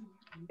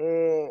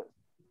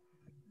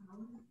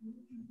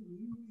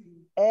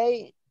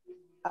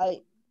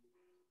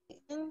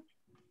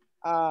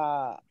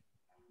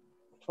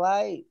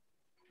 5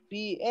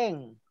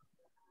 p.m.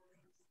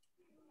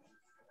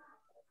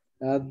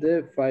 At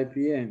the 5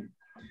 p.m.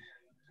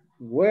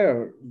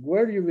 Where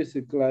you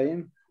visit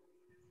client?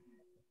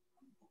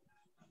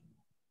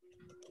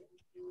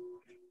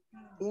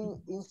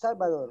 In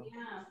Salvador.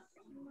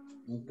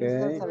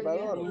 Okay. En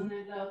Salvador.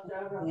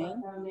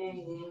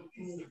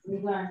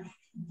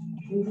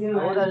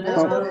 Ahora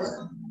Néstor es.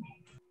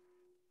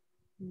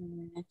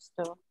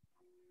 Néstor.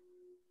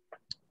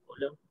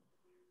 Hola.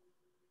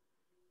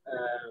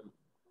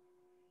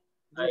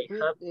 I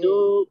have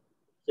to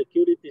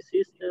security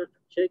system,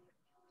 check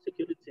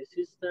security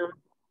system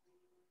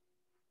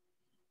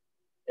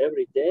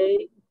every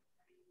day,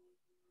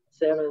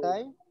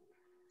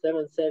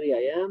 7:30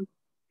 a.m.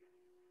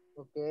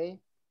 Okay.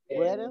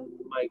 Where?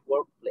 My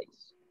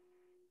workplace.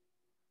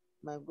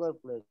 My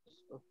workplace.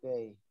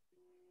 Okay.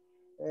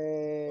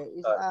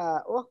 Is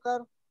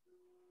Oscar?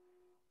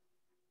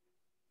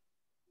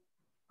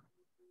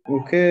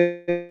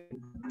 Okay.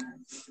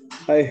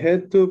 I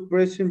had to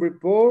present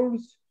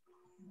reports.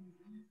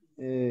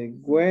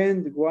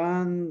 When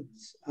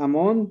once a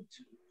month.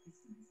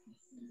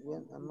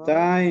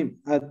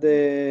 Time at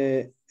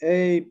the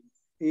 8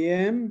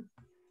 p.m.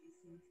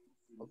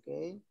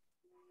 Okay.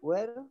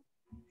 Where?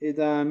 In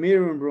the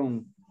meeting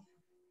room.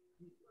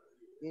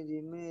 In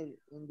the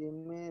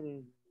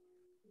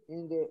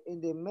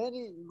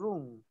meeting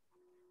room.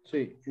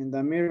 Sí, in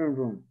the meeting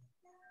room.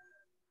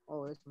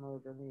 Oh, eso no lo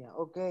tenía.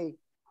 Okay.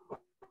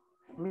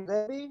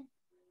 Debbie?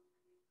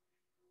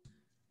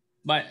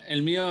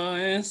 El mío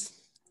es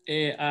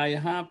I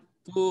have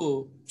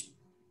to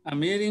a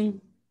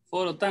meeting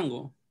for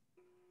tango.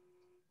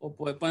 O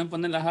pueden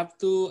poner I have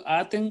to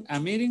attend a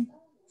meeting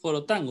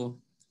for tango.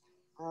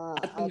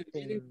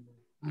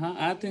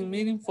 Attend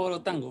meeting for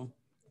tango.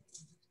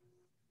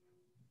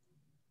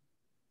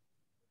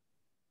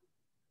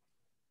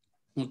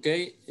 Ok,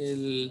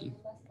 el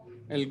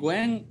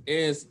when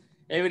es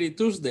every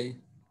Tuesday.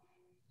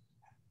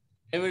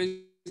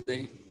 Every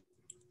Tuesday.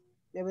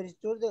 Every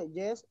Tuesday,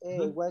 yes.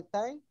 What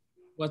time?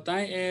 What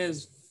time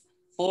is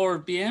 4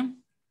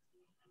 p.m.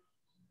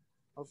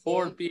 Okay.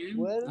 4 p.m.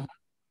 Where?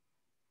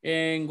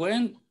 And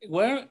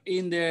where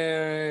in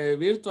the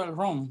virtual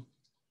room.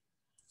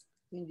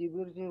 In the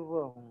virtual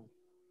room.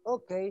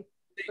 Ok.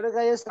 Creo que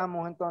ahí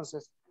estamos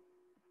entonces.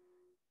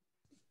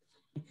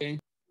 Okay.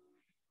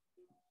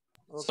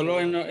 Solo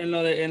en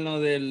lo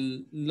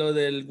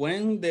del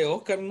when de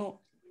Oscar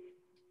no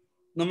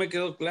me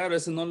quedó claro,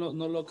 ese no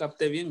lo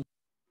capté bien.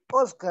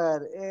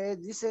 Oscar,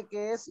 dice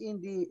que es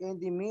in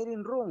the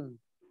meeting room.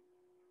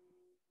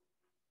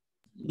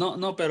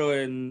 No, pero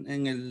en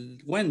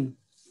el when.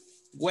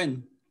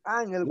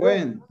 En el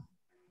when.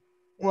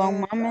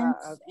 One moment,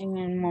 en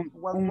el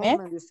un mes.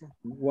 Dice.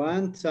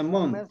 Once a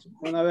month.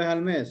 Una vez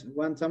al mes.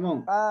 Once a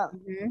month.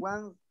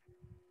 One.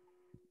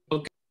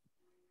 Okay.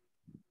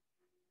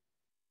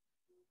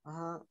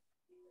 Ajá.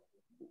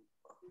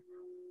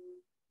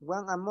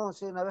 One a month,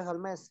 sí, una vez al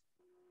mes.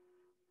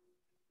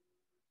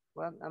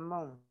 One a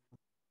month.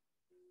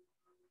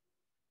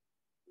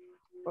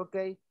 Ok.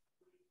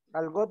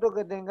 ¿Algo otro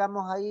que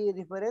tengamos ahí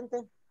diferente?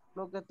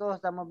 Creo que todos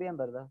estamos bien,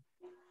 ¿verdad?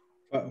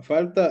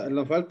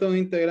 Nos falta un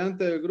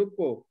integrante del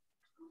grupo.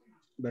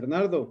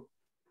 Bernardo.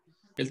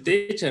 El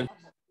teacher.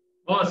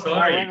 Oh,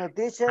 sorry. Bueno,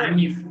 teacher.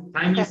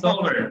 Time is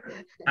over.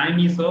 Time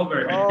is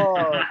over. Oh,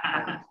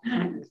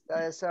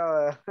 está eso.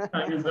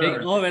 Time is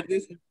Game over. over,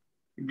 dice.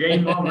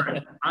 Game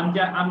over. I'm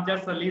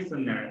just a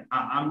listener.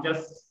 I'm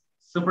just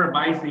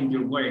supervising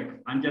your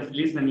work. I'm just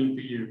listening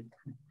to you.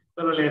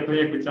 Solo le estoy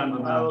escuchando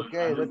nada. Ok,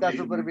 lo está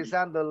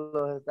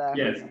supervisando. Está,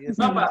 yes.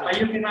 No, but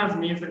you can ask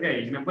me. It's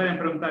okay. Me pueden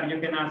preguntar. You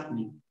can ask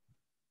me.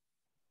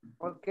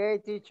 Okay,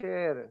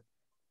 teacher.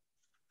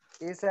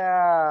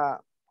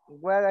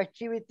 What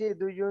activity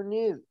do you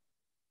need?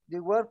 The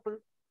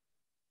work?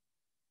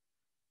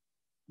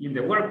 In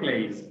the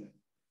workplace.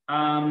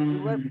 I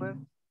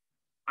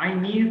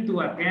need to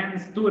attend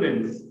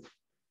students.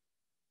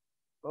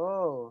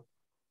 Oh.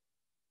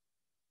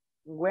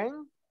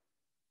 When?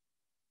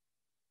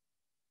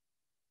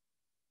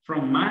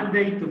 From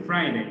Monday to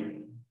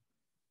Friday.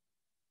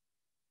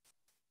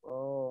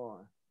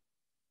 Oh.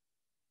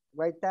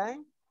 What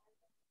time?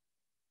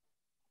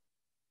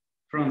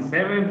 From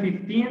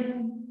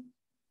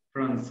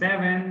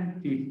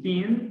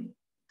 7:15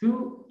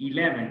 to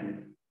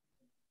 11.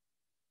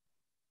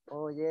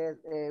 Oh, yes.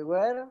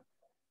 Where?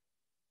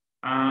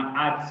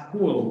 At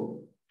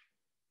school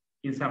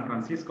in San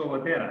Francisco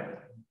Gotera.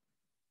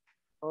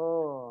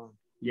 Oh.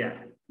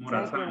 Yeah,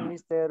 Thank you,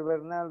 Mr.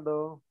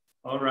 Bernardo.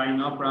 All right,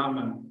 no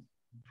problem.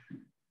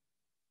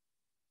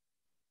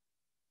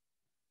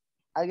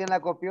 ¿Alguien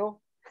la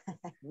copió?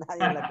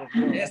 Nadie la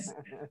copió. Yes.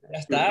 Ya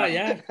está,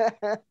 ya.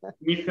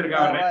 Mr.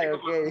 Gabarrete,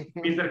 okay.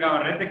 Mr.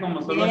 Gabarrete,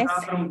 como solo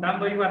estaba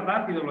preguntando, iba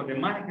rápido. Los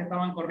demás es que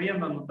estaban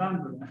corriendo,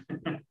 anotando.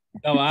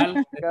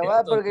 Cabal.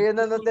 Cabal, porque yo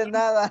no noté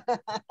nada.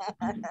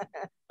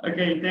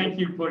 Okay, thank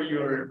you for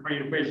your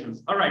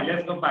questions. All right,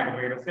 let's go back.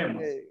 Regresemos.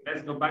 Okay.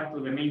 Let's go back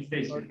to the main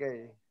station.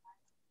 Okay.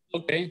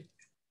 Okay.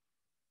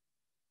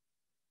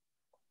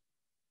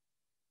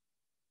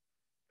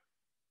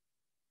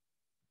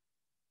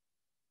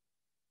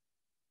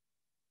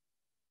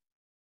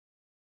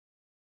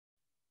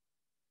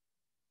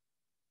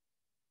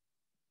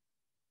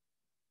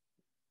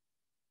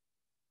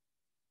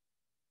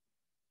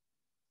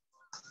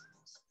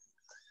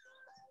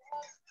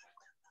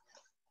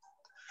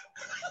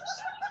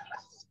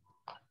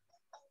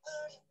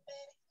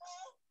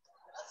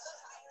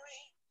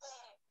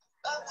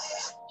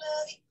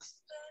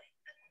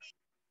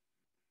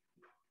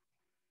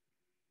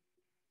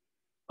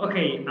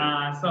 Okay,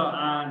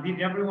 did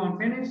everyone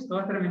finish?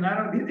 ¿Todos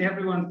terminaron? Did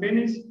everyone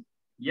finish?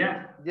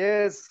 Yeah.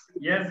 Yes.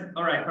 Yes.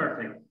 All right.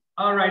 Perfect.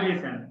 All right.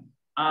 Listen.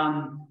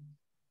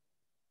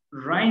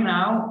 Right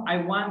now, I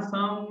want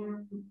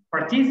some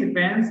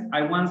participants.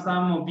 I want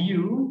some of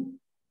you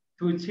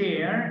to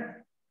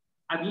share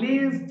at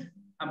least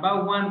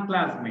about one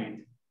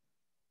classmate.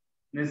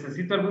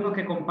 Necesito algunos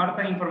que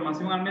compartan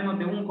información al menos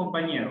de un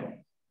compañero.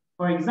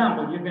 For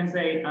example, you can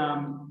say,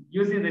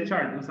 using the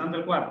chart, usando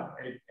el cuadro,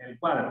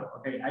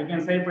 okay? I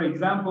can say, for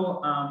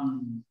example,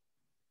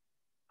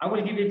 I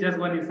will give you just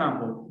one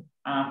example.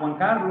 Juan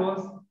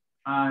Carlos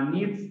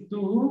needs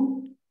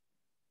to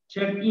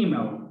check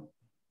email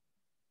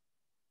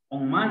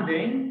on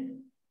Monday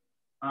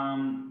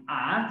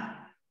at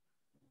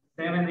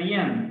 7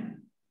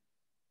 a.m.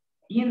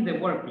 in the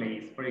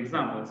workplace, for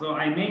example. So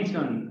I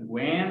mentioned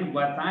when,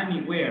 what time,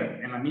 y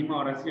where, en la misma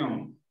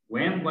oración.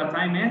 When, what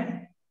time,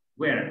 and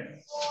where.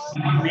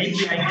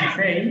 Maybe I can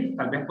say,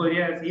 tal vez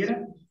podría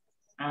decir,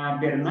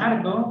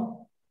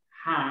 Bernardo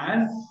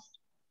has,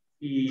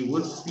 si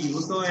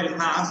uso el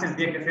have,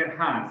 tendría que ser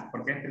has,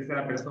 porque es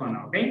tercera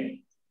persona, ¿ok?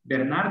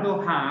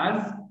 Bernardo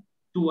has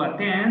to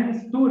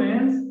attend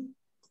students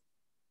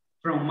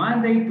from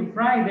Monday to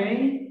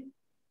Friday,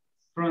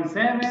 from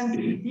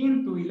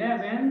 7:15 to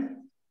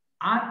 11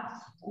 at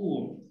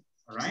school,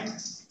 all right?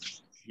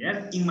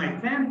 Yes, in my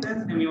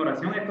sentence, en mi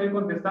oración estoy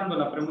contestando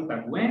la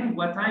pregunta when,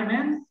 what time,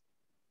 and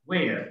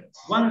where.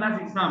 One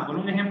last example,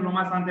 un ejemplo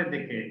más antes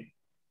de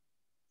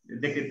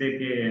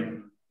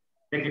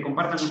que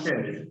compartan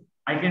ustedes.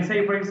 I can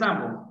say, for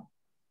example,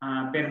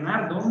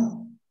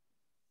 Bernardo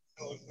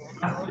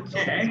has to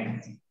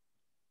check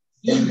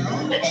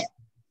email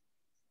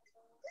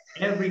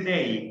every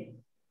day.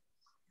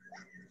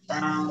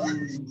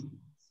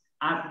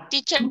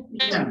 Teacher,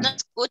 no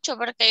escucho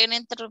porque hay una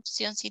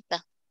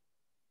interrupcióncita.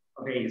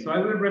 Okay, so I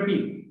will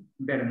repeat.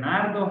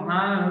 Bernardo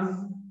has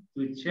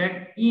to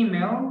check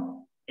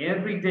email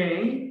every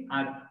day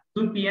at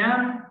 2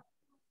 p.m.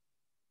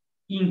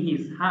 in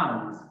his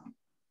house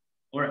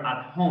or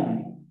at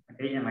home.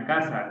 Okay, en la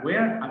casa.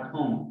 Where? At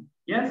home.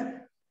 Yes?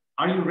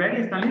 Are you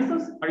ready? ¿Están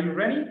listos? Are you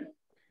ready?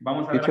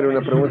 Vamos a ver. Teacher,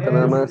 una pregunta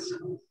nada más.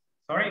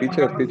 Sorry,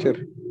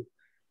 Teacher.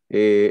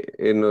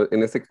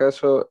 En este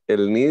caso,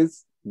 el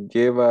needs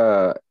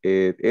lleva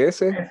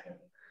S.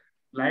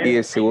 Y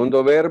el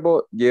segundo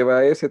verbo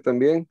lleva S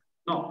también.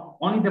 No,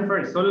 only the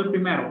first, solo el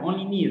primero,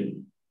 only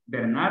need.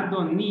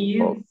 Bernardo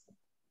needs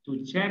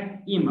to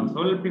check email,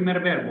 solo el primer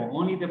verbo,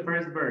 only the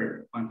first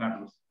verb, Juan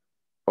Carlos.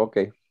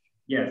 Okay.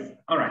 Yes.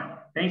 All right.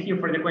 Thank you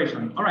for the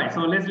question. All right.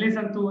 So let's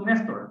listen to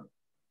Nestor.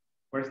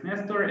 Where's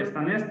Nestor?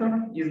 ¿Está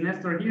Nestor? Is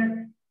Nestor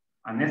here?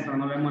 A Nestor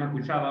no lo hemos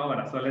escuchado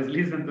ahora. So let's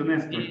listen to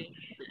Nestor.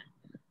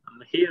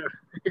 I'm here.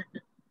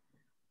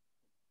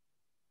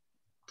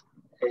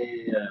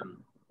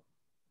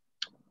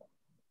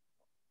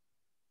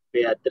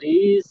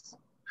 Beatriz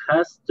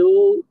has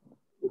to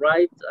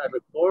write a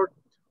report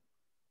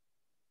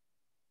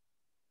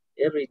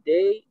every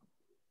day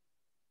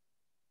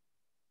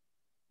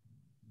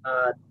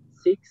at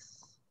 6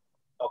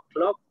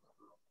 o'clock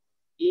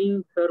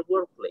in her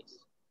workplace.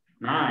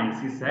 Nice,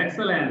 it's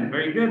excellent.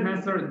 Very good,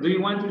 Nestor. Do you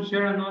want to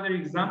share another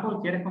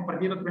example? ¿Quieres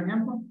compartir otro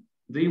ejemplo?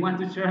 Do you want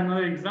to share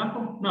another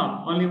example?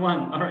 No, only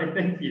one. All right,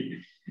 thank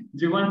you.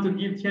 You want to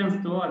give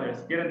chance to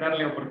others. Quieres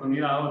darle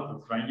oportunidad a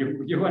otros, right?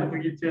 You want to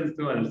give chance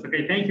to others.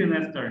 Okay, thank you,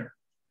 Nestor.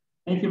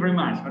 Thank you very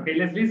much. Okay,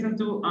 let's listen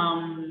to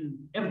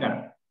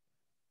Edgar.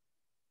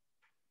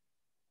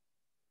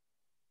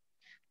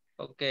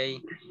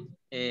 Okay.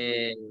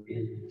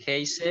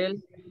 Hazel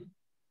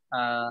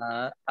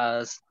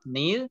as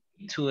need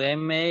to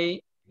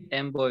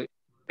envoy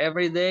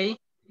every day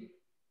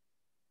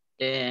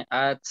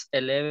at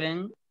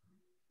 11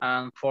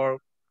 and 4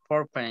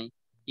 p.m.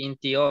 in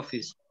the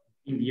office.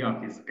 In the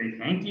office. Okay,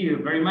 thank you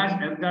very much,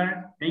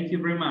 Edgar. Thank you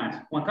very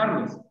much. Juan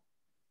Carlos.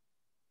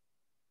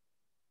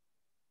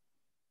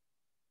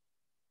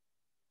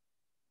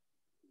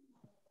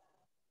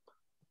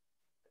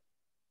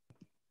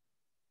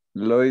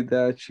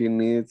 Loida, she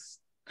needs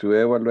to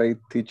evaluate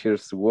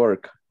teachers'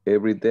 work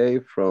every day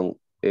from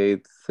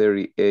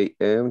 8:30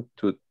 a.m.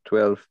 to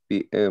 12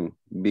 p.m.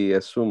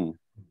 via Zoom.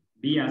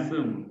 Via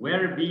Zoom.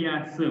 Where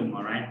via Zoom?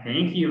 All right.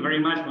 Thank you very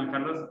much, Juan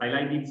Carlos. I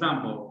like the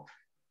example.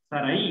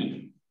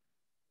 Saraí.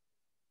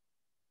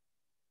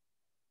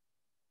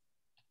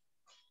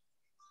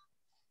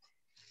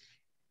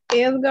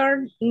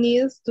 Edgar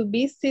needs to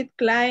visit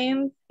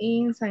clients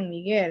in San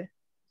Miguel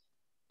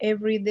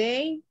every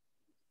day,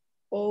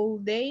 all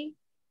day,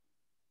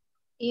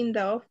 in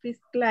the office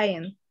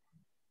client.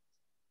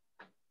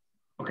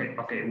 Okay,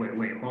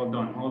 wait, hold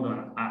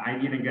on. I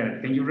didn't get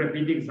it. Can you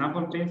repeat the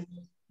example, please?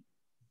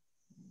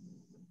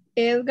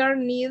 Edgar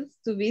needs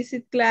to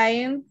visit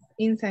clients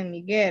in San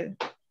Miguel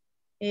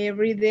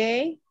every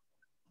day,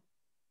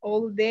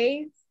 all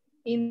days,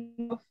 in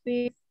the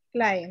office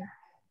client.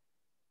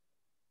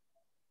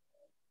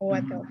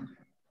 What else?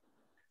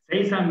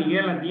 Say San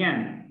Miguel at the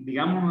end.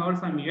 Digamos mejor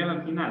San Miguel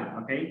al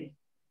final, okay?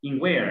 In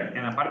where?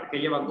 En la parte que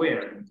lleva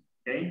where,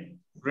 okay?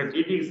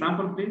 Repeat the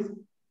example, please.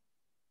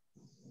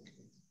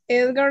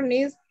 Edgar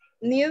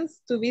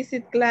needs to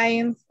visit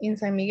clients in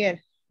San Miguel.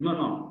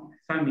 No.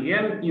 San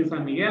Miguel, in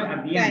San Miguel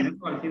at the end,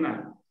 eso al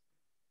final.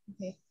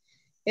 Okay.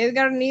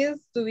 Edgar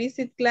needs to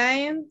visit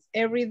clients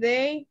every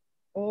day,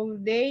 all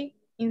day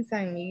in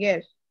San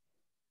Miguel.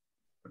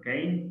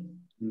 Okay,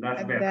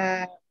 that's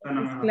better.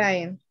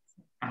 Client.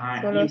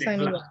 Solo San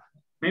Miguel.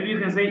 Maybe you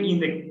can say in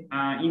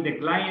the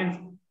clients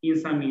in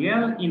San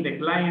Miguel, in the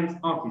clients'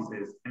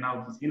 offices, en la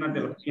oficina de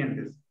los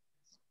clientes.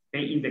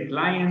 Okay, in the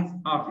clients'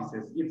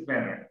 offices, it's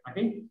better.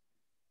 Okay.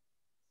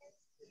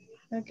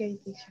 Okay,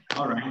 teacher.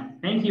 All right.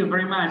 Thank you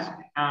very much,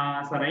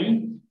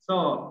 Saraí.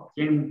 So,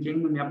 ¿quién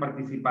me ha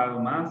participado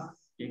más?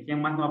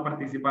 ¿Quién más no ha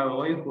participado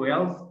hoy? Who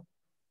else?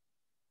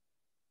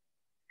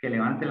 Que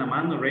levante la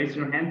mano. Raise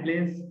your hand,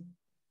 please.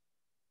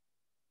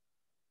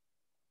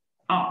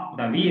 Oh,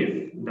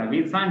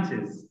 David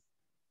Sánchez.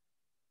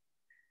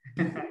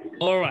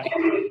 All right.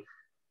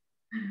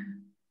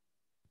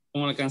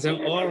 Como la canción,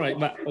 all right,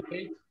 va, ok.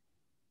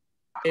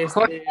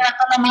 Jorge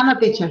levantó la mano,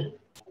 teacher.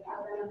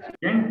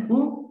 ¿Quién?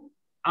 Who?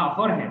 Ah,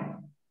 Jorge.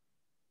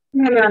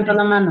 Me levantó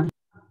la mano.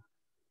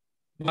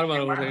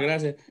 Bárbaro, Jorge,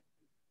 gracias.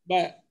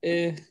 Va,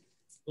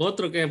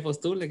 otro que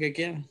postule, que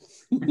quiera.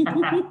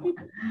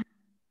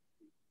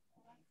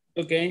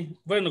 Ok,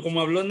 bueno,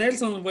 como habló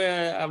Nelson, voy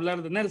a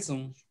hablar de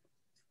Nelson.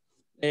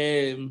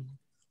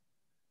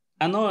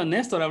 No,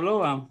 Néstor habló,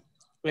 va.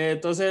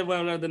 Entonces voy a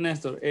hablar de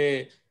Néstor.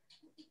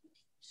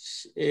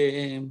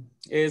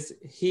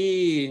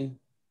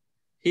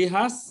 He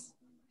has,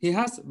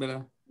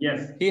 ¿verdad?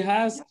 Yes. He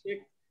has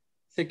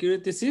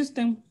security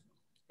system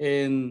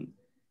and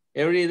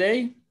every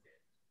day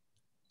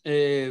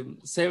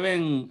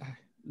 7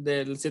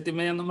 del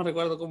 7:30, no me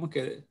recuerdo cómo es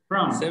que.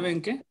 From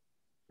 7 ¿qué?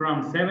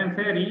 From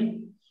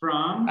 7:30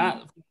 from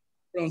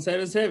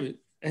 7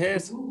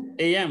 es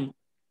AM.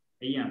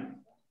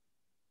 AM.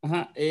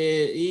 Ajá.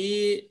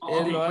 Y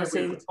él lo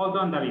hace. Wait. Hold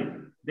on,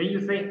 David. Then you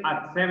say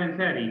at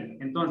 7:30.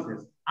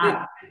 Entonces,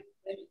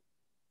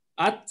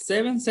 at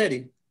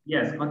 7:30.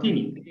 Yes,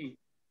 continue.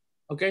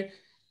 Okay.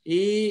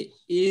 Y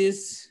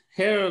is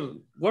her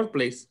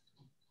workplace.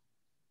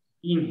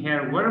 In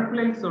her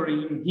workplace or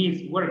in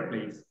his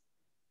workplace?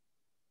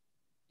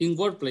 In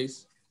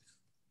workplace.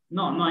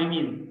 No, I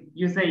mean,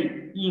 you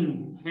say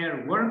in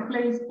her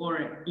workplace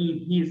or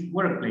in his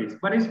workplace.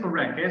 What is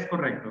correct? ¿Qué es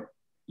correcto?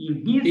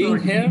 In his or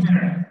in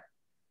her?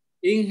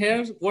 In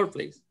her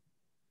workplace.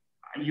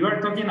 You are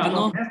talking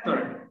about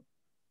Nestor.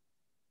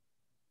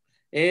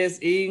 Es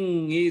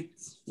in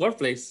its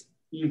workplace.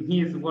 In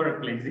his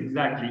workplace,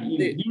 exactly.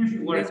 In his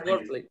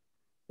workplace.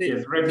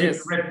 Yes,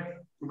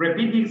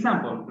 repeat the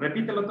example.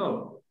 Repítelo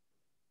todo.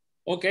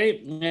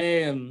 Okay,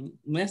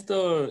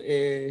 Nestor,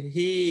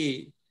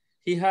 he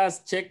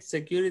has checked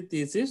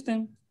security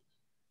system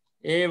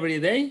every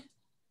day.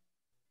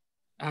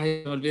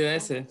 Ay, me olvidé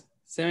ese.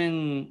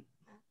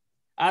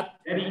 At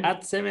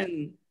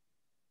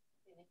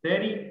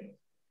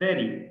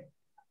 7:30.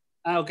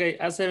 Okay,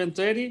 at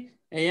 7:30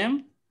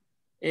 a.m.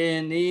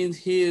 and in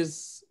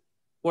his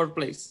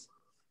workplace.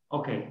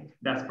 Okay,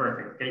 that's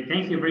perfect. Okay,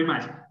 thank you very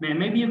much.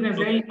 Maybe you can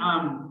say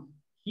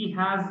he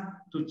has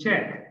to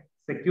check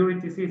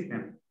security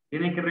system.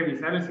 Tiene que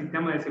revisar el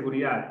sistema de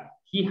seguridad.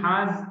 He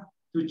has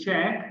to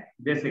check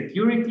the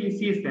security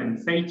system.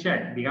 Say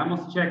check.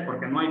 Digamos check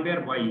porque no hay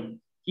verbo ahí.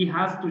 He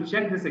has to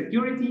check the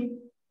security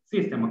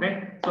system,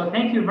 okay? So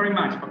thank you very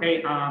much,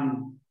 okay?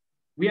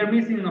 We are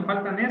missing, nos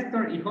falta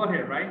Nestor y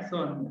Jorge, right?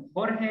 So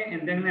Jorge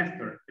and then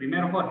Nestor.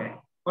 Primero Jorge.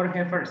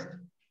 Jorge first.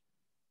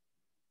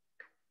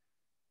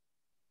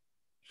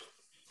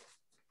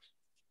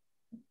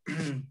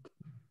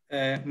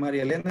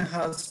 Maria Elena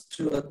has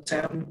to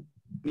attend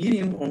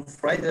meeting on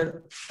Friday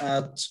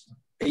at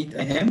 8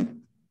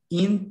 a.m.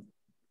 in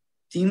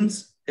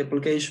Teams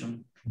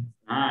application.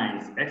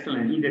 Nice,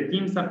 excellent. In the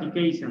Teams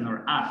application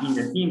or app, in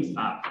the Teams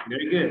app.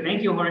 Very good.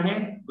 Thank you,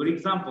 Jorge. Good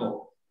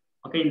example.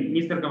 Okay,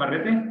 Mr.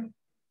 Cabarrete.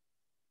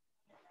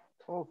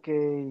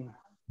 Okay.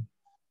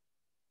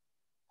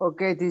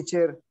 Okay,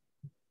 teacher.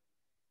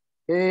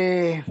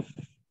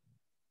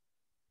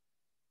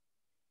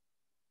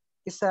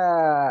 It's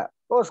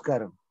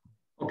Oscar.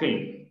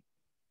 Okay.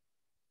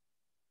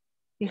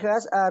 He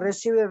has a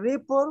receiver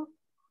report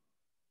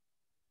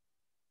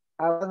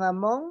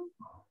among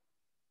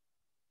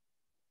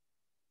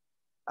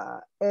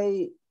an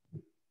N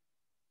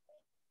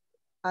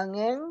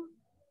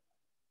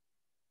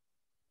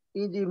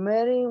in the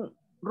meeting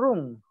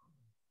room.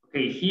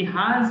 Okay, he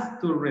has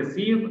to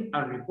receive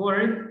a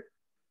report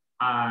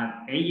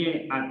at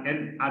 8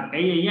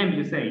 a.m.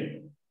 you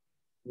say.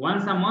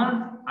 Once a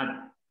month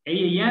at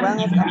 8 a.m.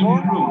 in the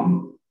meeting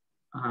room.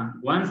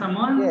 Once a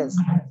month? Yes.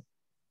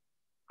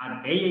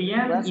 At 8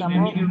 a.m. in the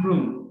meeting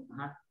room.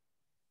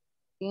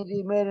 In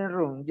the meeting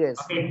room, yes.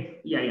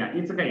 Okay, yeah,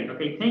 it's okay.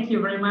 Okay, thank you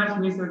very much,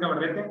 Mr.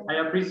 Cabarrete. I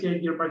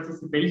appreciate your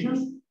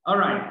participations. All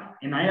right,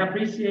 and I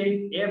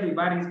appreciate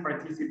everybody's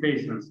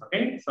participations,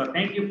 okay? So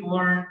thank you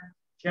for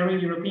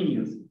sharing your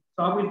opinions.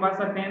 So I will pass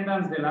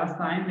attendance the last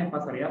time. Me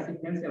pasaría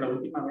asistencia la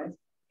última vez.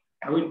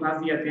 I will pass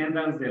the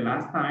attendance the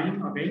last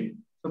time, okay?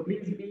 So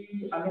please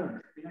be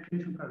alert.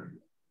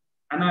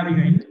 Ana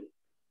Abigail.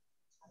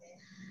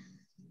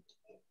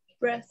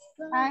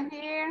 I'm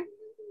here.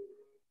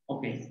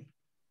 Okay.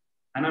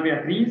 Ana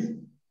Beatriz.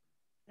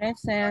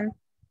 Present.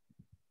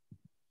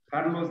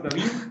 Carlos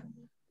David.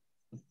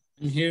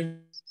 I'm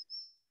here.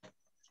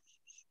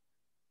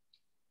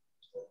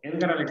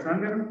 Edgar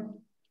Alexander.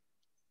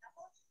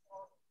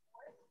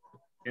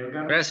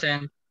 Edgar.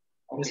 Present.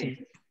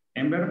 Okay.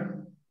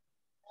 Ember.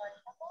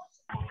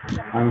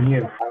 I'm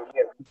here.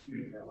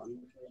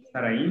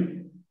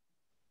 Saraí.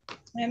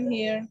 I'm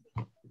here.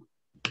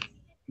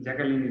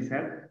 Jacqueline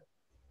Lisette.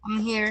 I'm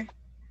here.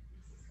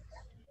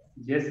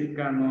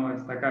 Jessica no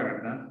está acá,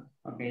 ¿verdad?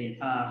 Ok.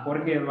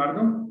 Jorge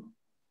Eduardo.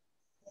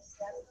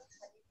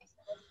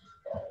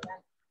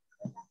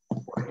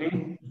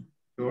 Jorge.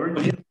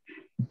 George.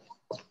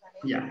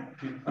 Yeah,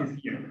 he's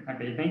here.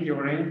 Okay, thank you,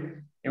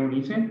 Jorge.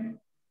 Eunice.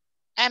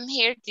 I'm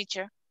here,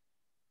 teacher.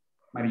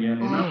 María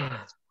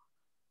Elena.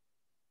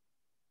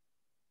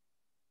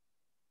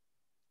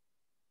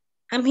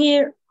 I'm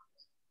here.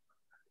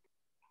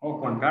 Oh,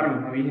 Juan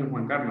Carlos, no dije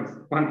Juan Carlos.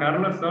 Juan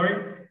Carlos, sorry.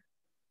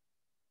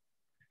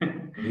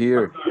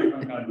 Here. Sorry,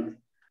 Juan Carlos.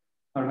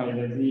 All right,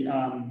 let's see.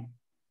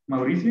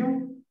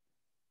 Mauricio.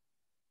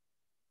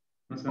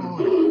 No sé,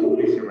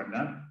 Mauricio,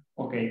 ¿verdad?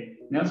 Okay.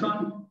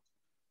 Nelson.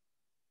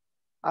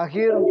 I'm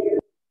here.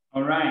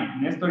 All right.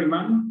 Néstor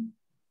Iván.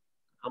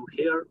 I'm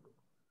here.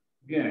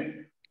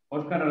 Good.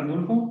 Oscar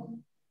Arnulfo.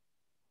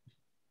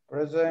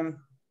 Present.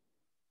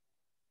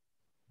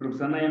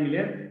 Roxana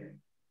Yamilet.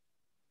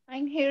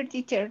 I'm here,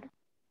 teacher.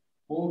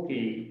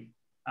 Okay.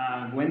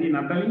 Wendy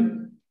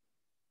Natalie.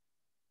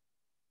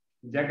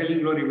 Jacqueline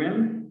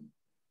Gloribel.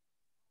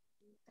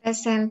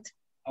 Present.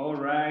 All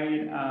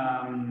right.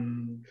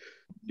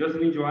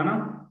 Jocelyn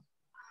Joana.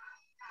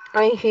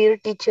 I'm here,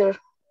 teacher.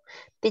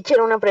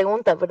 Teacher, una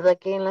pregunta, ¿verdad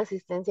que en la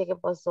asistencia que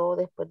pasó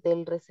después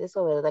del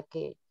receso, verdad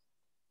que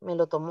me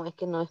lo tomó? Es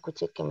que no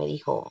escuché que me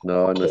dijo.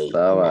 No, okay, no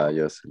estaba,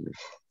 no. Jocelyn.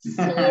 Sí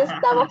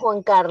estaba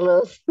Juan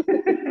Carlos.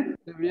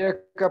 Se había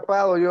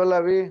escapado, yo la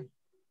vi.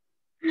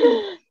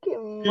 Qué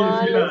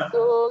malos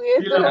son.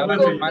 Esto es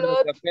un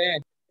complot.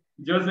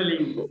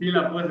 Jocelyn, sí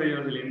la puse,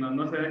 Jocelyn.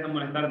 No se deja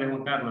molestar de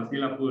Juan Carlos, sí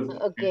la puse.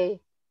 Ok.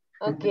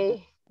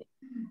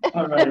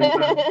 All right,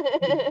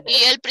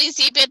 Y al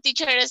principio el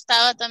teacher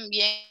estaba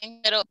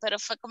también, pero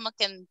fue como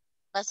que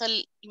pasó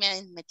y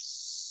me metí.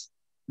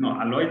 No,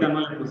 a Loida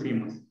no le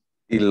pusimos.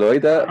 Y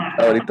Loida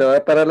ahorita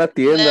va para la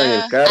tienda en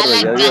el carro. A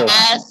la ya vio.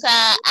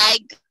 casa,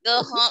 ay,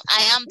 go home.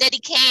 I am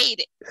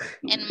dedicated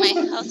in my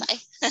house.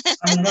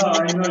 I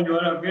know, you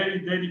are a very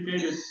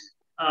dedicated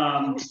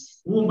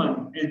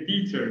woman and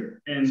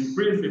teacher and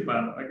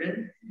principal,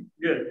 okay?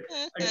 Good.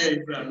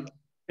 Okay, so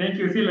thank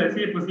you. Sí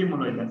pusimos,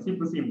 ya, sí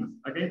pusimos,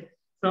 okay?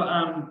 So,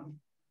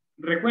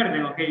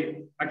 recuerden, ok,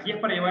 aquí es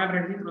para llevar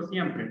el registro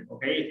siempre,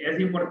 ok, es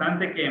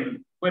importante que,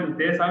 bueno,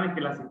 ustedes saben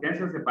que la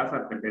asistencia se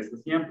pasa 3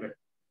 veces siempre,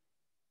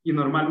 y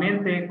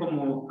normalmente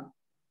como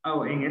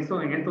en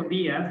estos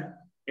días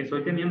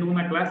estoy teniendo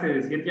una clase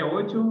de 7 a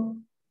 8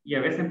 y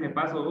a veces me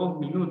paso 2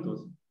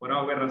 minutos, por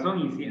alguna razón,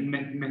 y si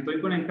me estoy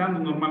conectando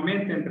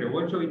normalmente entre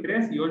 8 y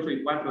 3 y 8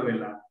 y 4 de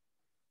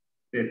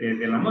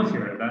la noche,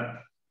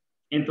 ¿verdad?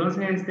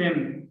 Entonces,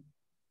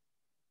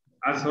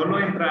 al solo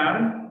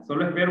entrar,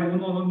 solo espero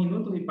 1 o 2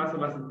 minutos y paso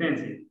la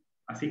asistencia.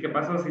 Así que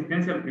paso la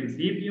asistencia al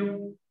principio,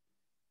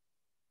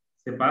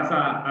 se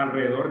pasa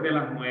alrededor de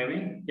las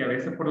 9, que a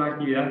veces por las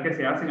actividades que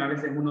se hacen, a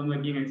veces uno no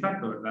es bien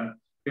exacto, ¿verdad?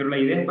 Pero la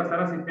idea es pasar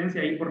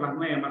asistencia ahí por las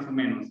 9 más o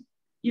menos.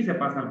 Y se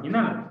pasa al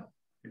final,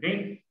 ¿ok?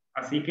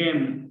 Así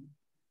que,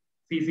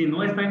 si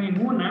no están en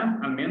una,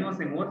 al menos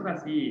en otra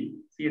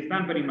sí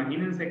están, pero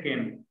imagínense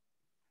que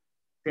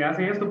se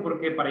hace esto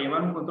porque para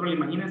llevar un control,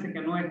 imagínense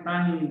que no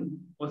están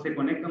o se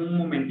conectan un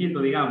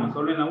momentito, digamos,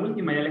 solo en la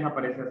última ya les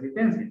aparece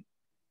asistencia.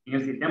 En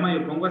el sistema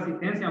yo pongo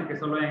asistencia aunque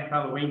solo hayan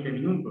estado 20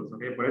 minutos,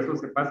 ¿ok? Por eso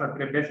se pasa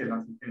 3 veces la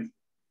asistencia.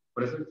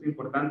 Por eso es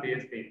importante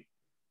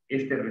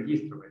este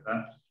registro,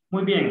 ¿verdad?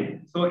 Muy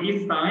bien, so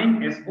it's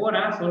time, es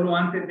hora, solo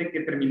antes de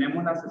que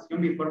terminemos la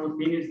sesión, before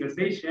we finish the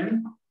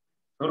session,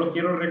 solo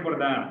quiero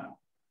recordar,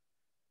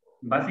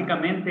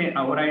 básicamente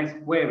ahora es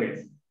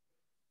jueves,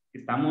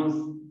 estamos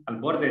al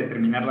borde de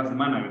terminar la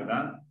semana,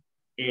 ¿verdad?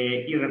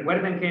 Y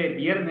recuerden que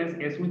viernes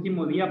es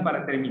último día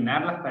para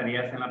terminar las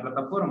tareas en la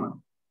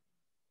plataforma.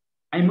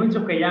 Hay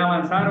muchos que ya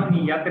avanzaron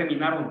y ya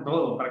terminaron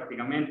todo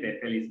prácticamente.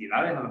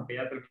 Felicidades a los que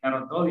ya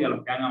terminaron todo y a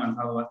los que han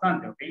avanzado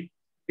bastante, ¿ok?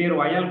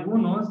 Pero hay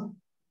algunos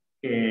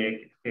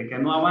que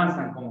no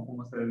avanzan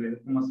como se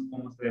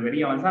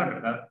debería avanzar,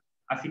 ¿verdad?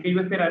 Así que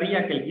yo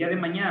esperaría que el día de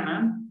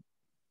mañana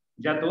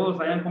ya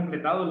todos hayan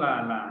completado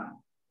la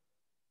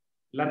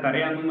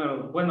tarea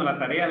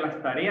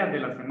las tareas de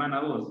la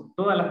semana 2.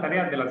 Todas las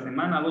tareas de la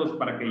semana 2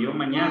 para que yo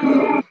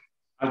mañana,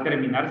 al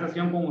terminar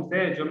sesión con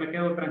ustedes, yo me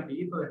quedo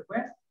tranquilito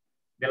después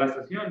de la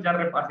sesión, ya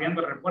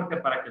haciendo el reporte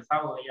para que el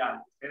sábado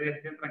ya ustedes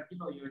estén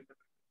tranquilos y yo esté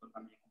tranquilo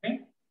también, ¿ok?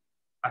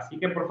 Así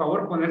que por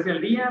favor ponerse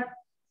al día.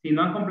 Si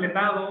no han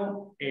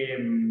completado,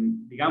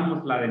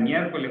 digamos, la de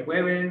miércoles,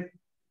 jueves,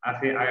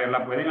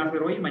 la pueden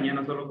hacer hoy,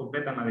 mañana solo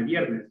completan la de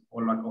viernes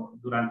o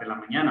durante la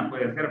mañana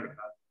puede ser,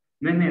 ¿verdad?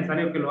 No es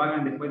necesario que lo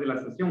hagan después de la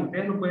sesión.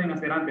 Ustedes lo pueden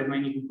hacer antes, no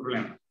hay ningún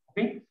problema, ¿ok?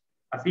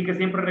 Así que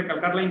siempre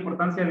recalcar la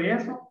importancia de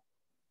eso.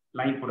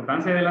 La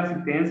importancia de la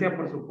asistencia,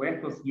 por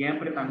supuesto,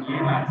 siempre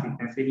también la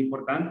asistencia es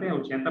importante.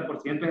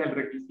 80% es el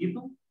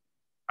requisito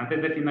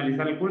antes de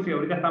finalizar el curso y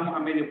ahorita estamos a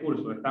medio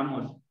curso.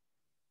 Estamos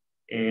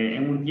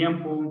en un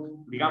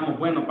tiempo, digamos,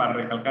 bueno para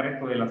recalcar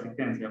esto de la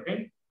asistencia, ¿ok?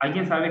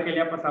 ¿Alguien sabe qué le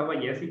ha pasado a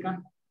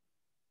Jessica?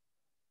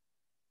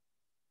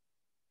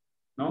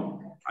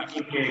 ¿No?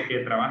 ¿Alguien que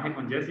trabaje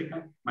con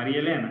Jessica? María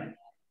Elena.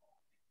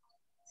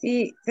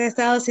 Sí, se ha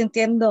estado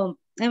sintiendo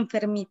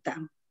enfermita,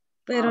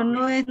 pero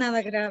no es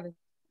nada grave.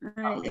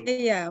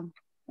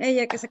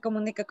 Ella que se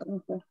comunica con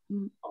usted.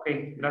 Ok,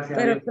 gracias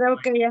pero a Dios. Creo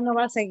que ya no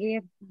va a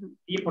seguir.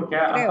 Sí, porque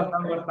ha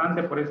pasado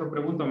bastante, por eso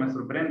pregunto, me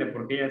sorprende,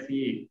 porque ella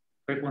sí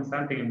fue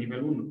constante en el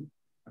nivel 1.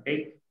 Ok,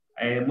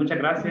 muchas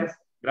gracias.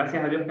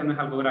 Gracias a Dios que no es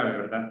algo grave,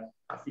 ¿verdad?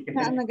 Así que...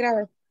 No es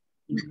grave.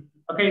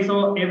 Okay,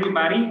 so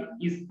everybody,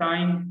 it's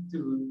time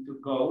to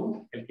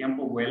go. El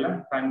tiempo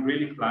vuela. Time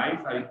really flies.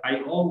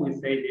 I always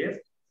say this.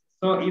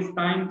 So it's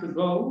time to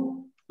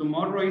go.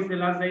 Tomorrow is the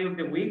last day of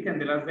the week and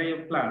the last day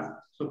of class.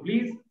 So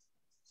please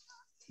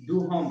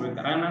do homework.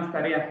 Hagan las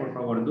tareas, por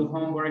favor. Do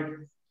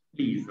homework,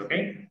 please,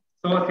 okay?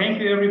 So thank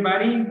you,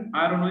 everybody.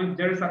 I don't know if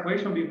there is a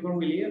question before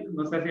we leave.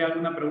 No sé si hay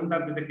alguna pregunta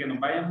antes de que nos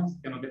vayamos,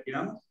 que nos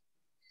despidamos.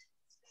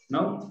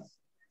 No?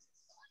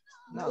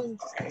 No.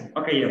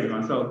 Okay,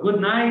 everyone. So good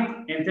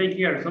night and take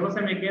care. Solo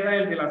se me queda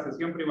el de la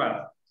sesión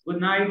privada. Good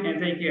night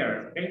and take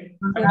care. Okay.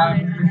 Good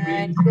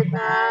night. Good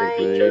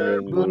night.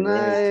 Good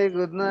night.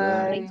 Good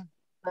night.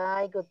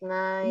 Bye. Good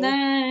night.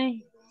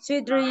 Night.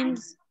 Sweet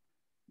dreams.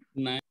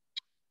 Night.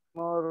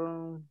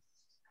 Tomorrow.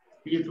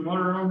 See you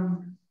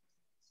tomorrow.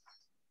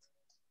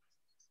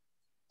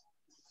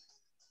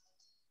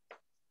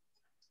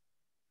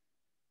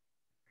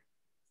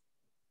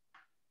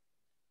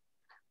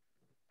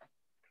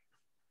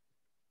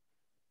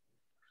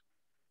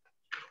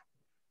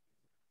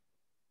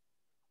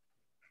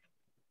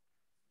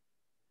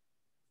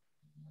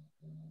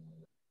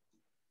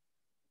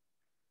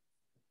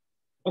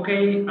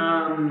 Okay,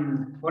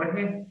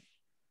 Jorge.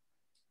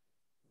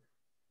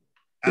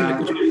 You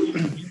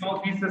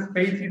know this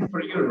space is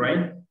for you,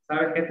 right?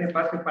 Sabes que este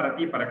espacio es para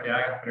ti, para que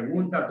hagas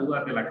preguntas,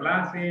 dudas de la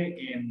clase.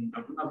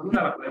 Alguna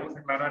duda la podemos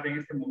aclarar en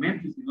este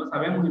momento y si no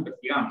sabemos,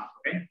 investigamos,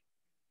 ¿ok?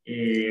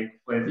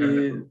 Puede ser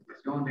de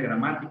pronunciación, de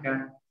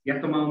gramática. Si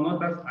has tomado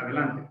notas,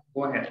 adelante.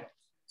 Go ahead.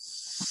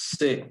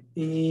 Sí,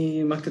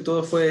 y más que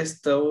todo fue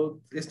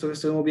esto que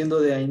estuvimos viendo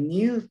de I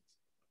need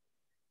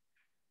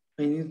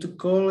to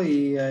call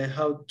y I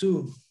have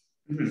to.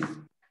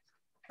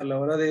 A la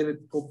hora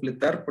de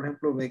completar, por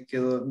ejemplo, me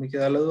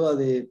queda la duda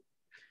de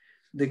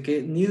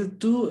que need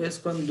to es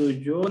cuando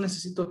yo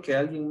necesito que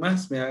alguien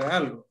más me haga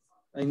algo.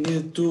 I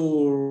need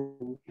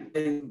to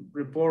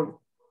report.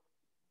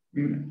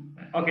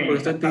 Okay, porque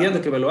estoy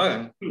pidiendo que me lo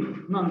hagan.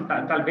 No,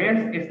 tal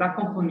vez estás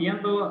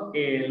confundiendo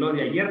lo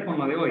de ayer con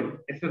lo de hoy.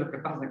 Eso es lo que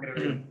pasa, creo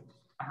yo.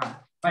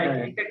 Ajá.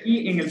 Vale, es que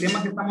aquí en el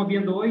tema que estamos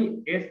viendo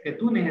hoy es que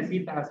tú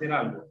necesitas hacer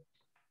algo.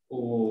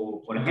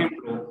 O, por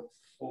ejemplo,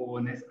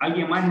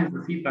 alguien más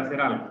necesita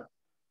hacer algo.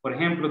 Por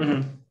ejemplo, tú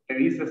le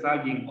dices a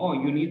alguien, oh,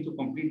 you need to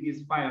complete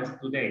these files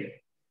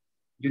today.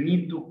 You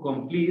need to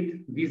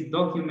complete these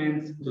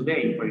documents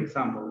today, for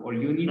example, or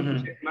you need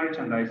to check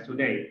merchandise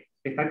today.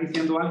 Estás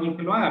diciendo a alguien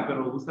que lo haga,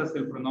 pero usas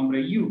el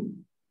pronombre you.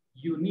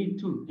 You need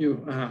to.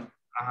 You, ajá.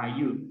 Ajá,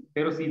 you.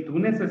 Pero si tú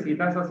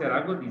necesitas hacer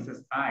algo,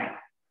 dices I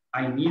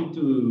need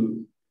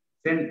to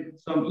send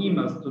some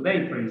emails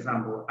today, for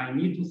example. I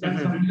need to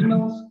send some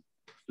emails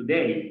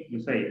today,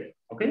 you say.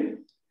 ¿Ok?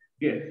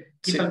 Bien.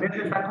 Y tal vez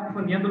está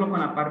confundiéndolo con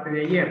la parte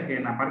de ayer, que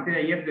en la parte de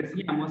ayer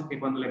decíamos que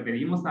cuando le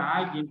pedimos a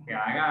alguien que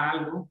haga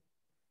algo,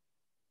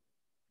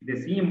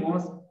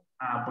 decimos,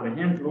 por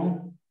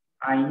ejemplo,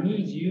 I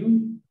need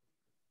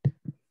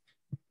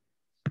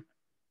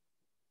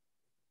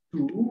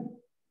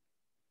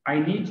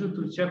you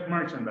to check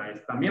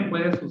merchandise. También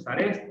puedes usar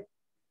esto.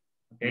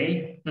 ¿Ok?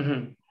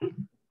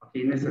 Ok,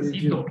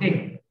 necesito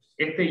que.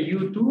 Este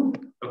you to,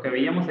 lo que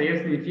veíamos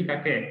ayer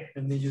significa que.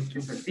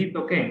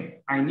 Necesito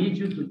que. I need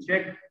you to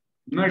check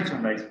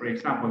merchandise, por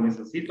ejemplo.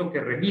 Necesito que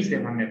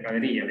revises la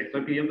mercadería. Le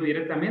estoy pidiendo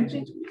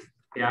directamente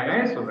que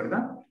haga eso,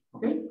 ¿verdad?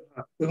 ¿Ok?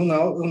 Es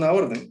una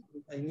orden.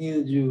 I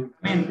need you.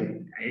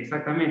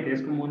 Exactamente,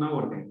 es como una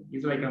orden.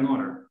 It's like an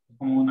order. Es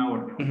como una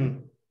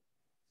orden.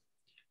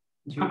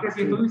 Aunque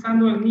si estoy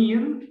usando el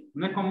need,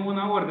 no es como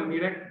una orden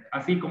directa,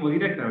 así como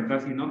directa,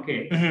 ¿verdad? Sino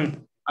que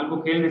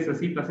algo que él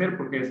necesita hacer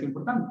porque es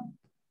importante.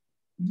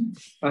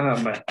 Ajá,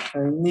 vale. I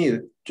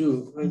need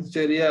you.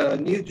 Sería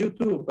I need you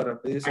to para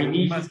pedirse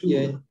más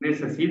que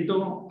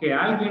necesito que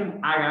alguien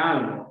haga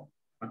algo.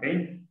 ¿Ok?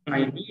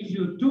 I need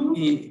you to.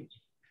 Y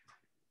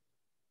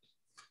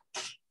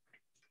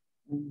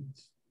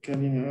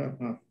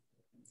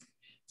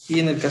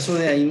en el caso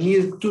de I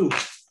need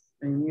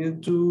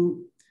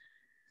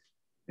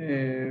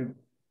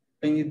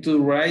to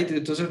write,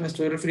 entonces me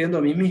estoy refiriendo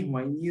a mí mismo.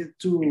 I need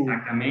to.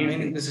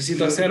 Exactamente.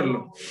 Necesito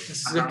hacerlo.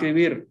 Necesito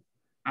escribir.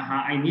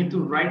 Ajá, I need to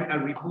write a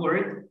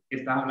report.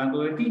 Estás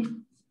hablando de ti.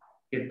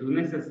 Que tú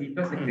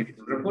necesitas escribir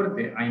un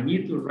reporte. I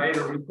need to write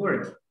a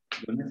report.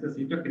 Yo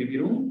necesito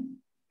escribir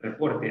un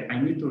reporte. I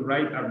need to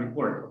write a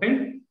report. ¿Ok?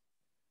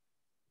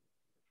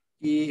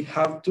 Y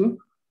have to.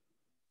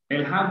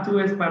 El have to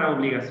es para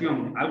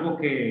obligación. Algo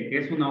que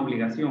es una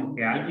obligación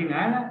que alguien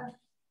haga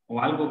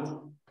o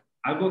algo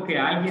que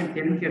alguien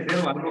tiene que hacer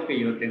o algo que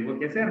yo tengo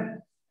que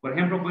hacer. Por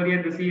ejemplo,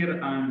 podrías decir,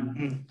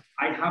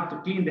 I have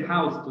to clean the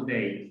house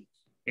today.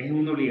 Es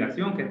una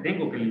obligación que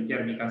tengo que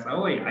limpiar mi casa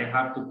hoy. I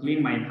have to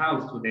clean my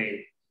house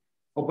today.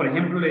 O por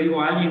ejemplo, le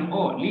digo a alguien,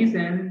 oh,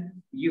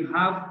 listen, you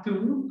have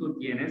to, tú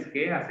tienes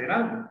que hacer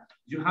algo.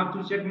 You have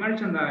to check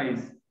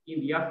merchandise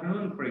in the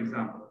afternoon, for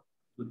example.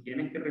 Tú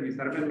tienes que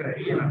revisar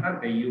mercadería en la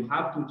tarde. You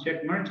have to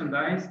check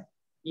merchandise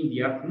in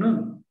the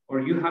afternoon. Or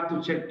you have to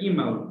check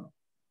email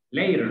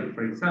later,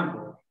 for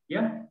example.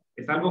 ¿Ya?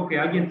 Es algo que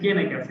alguien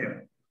tiene que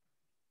hacer.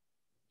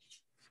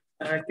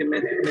 Que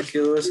me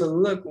quedó esa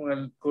duda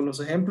con los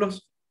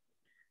ejemplos.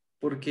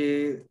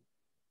 Porque,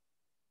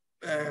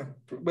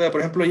 por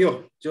ejemplo,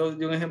 yo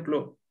un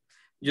ejemplo,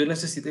 yo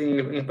necesito,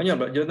 en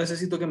español, yo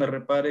necesito que me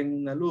reparen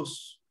una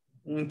luz,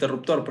 un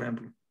interruptor, por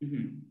ejemplo.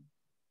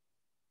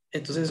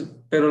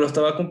 Entonces, pero lo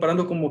estaba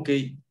comparando como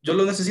que yo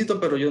lo necesito,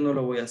 pero yo no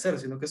lo voy a hacer,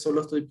 sino que solo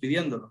estoy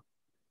pidiéndolo.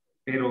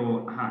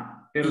 Pero,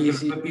 ajá. Pero y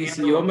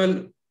si yo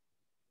me...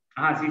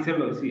 Ajá, sí,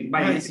 sí.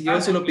 Vaya, y si yo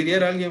se lo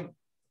pidiera a alguien...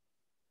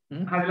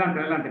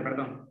 Adelante,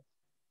 perdón.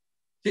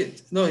 Sí,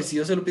 no, y si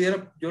yo se lo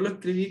pidiera, yo lo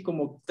escribí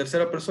como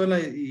tercera persona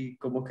y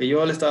como que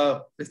yo le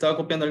estaba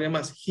copiando a alguien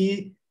más.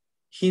 He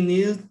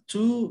needs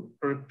to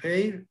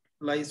repair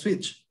light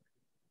switch.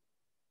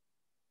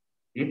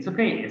 It's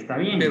okay, está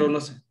bien. Pero no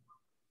sé.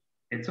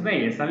 It's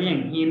okay, está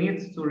bien. He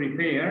needs to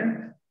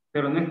repair,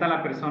 pero no está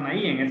la persona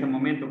ahí en ese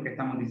momento que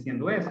estamos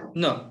diciendo eso.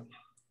 No,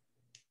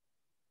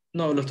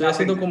 lo estoy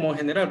haciendo como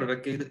general,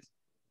 ¿verdad? Que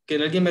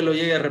alguien me lo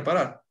llegue a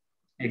reparar.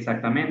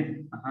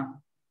 Exactamente, ajá.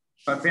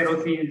 Pero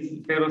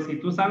si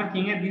tú sabes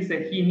quién es,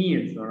 dice he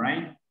needs, all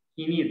right?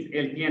 He needs,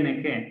 él tiene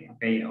que,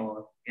 okay,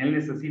 o él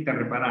necesita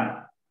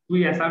reparar. Tú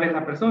ya sabes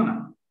la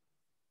persona.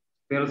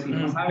 Pero si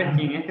no sabes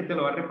quién es que te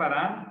lo va a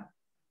reparar,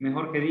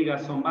 mejor que diga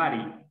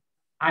somebody,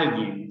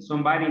 alguien.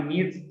 Somebody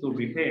needs to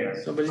repair.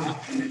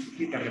 Alguien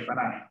necesita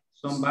reparar.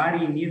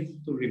 Somebody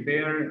needs to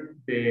repair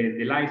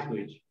the light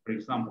switch, for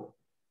example.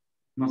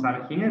 No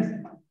sabes quién es.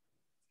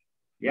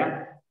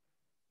 ¿Ya?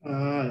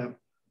 Ya.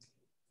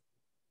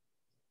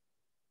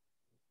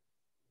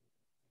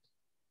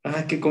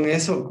 que con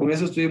eso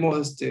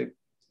estuvimos en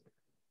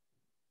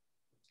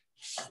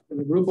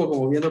el grupo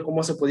como viendo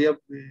cómo se podía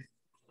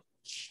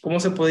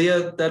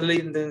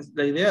darle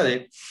la idea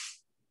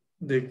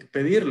de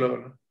pedirlo,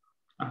 ¿verdad?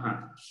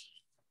 Ajá.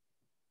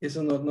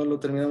 Eso no lo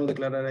terminamos de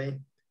aclarar ahí.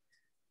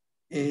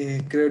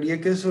 Creería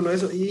que es solo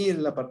eso. Y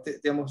en la parte,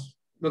 digamos,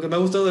 lo que me ha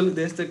gustado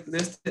de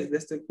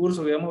este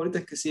curso, digamos, ahorita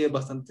es que sí es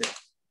bastante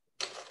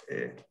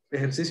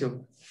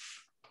ejercicio.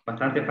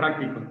 Bastante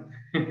práctico.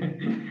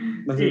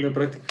 Bastante Sí.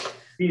 práctico.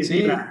 Sí,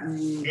 Sí.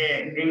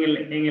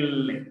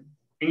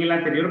 En el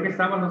anterior que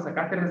estaba, ¿lo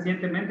sacaste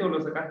recientemente o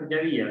lo sacaste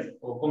ya días?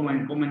 ¿O cómo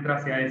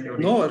entraste a ese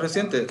ahorita? No, es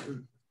reciente.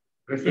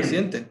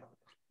 Reciente.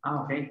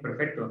 Ah, ok,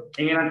 perfecto.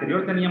 En el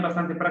anterior tenían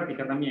bastante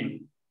práctica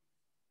también.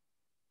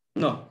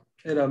 No,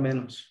 era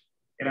menos.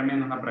 Era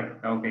menos la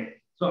práctica, ok.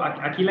 So,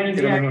 aquí la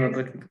idea es,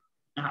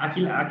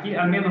 aquí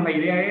al menos la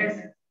idea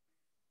es,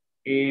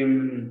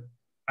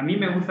 a mí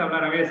me gusta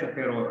hablar a veces,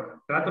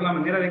 pero trato la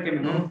manera de que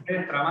mejor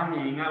ustedes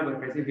trabajen en algo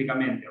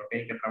específicamente, ok,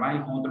 que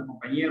trabajen con otros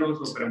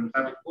compañeros o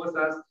preguntarles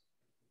cosas,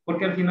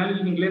 porque al final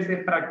el inglés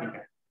es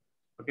práctica,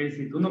 ok.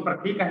 Si tú no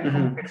practicas es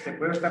como que te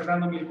puede estar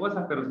dando mil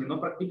cosas, pero si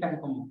no practicas es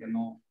como que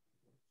no, o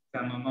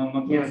sea,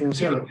 no tiene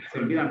sentido, se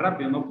olvidan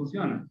rápido, no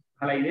funciona.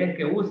 La idea es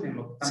que usen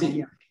lo que estamos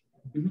viendo.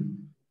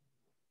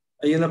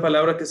 Hay una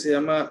palabra que se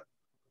llama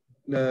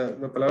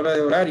la palabra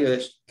de horario, de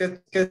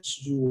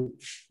schedule.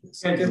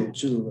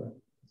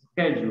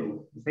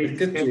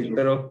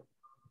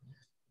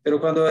 Pero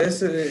cuando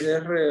es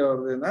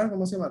reordenar,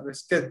 ¿cómo se llama?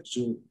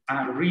 Reschedule.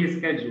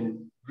 Reschedule.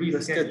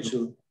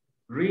 Reschedule.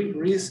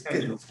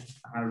 Reschedule.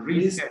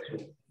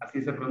 Reschedule.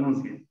 Así se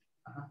pronuncia.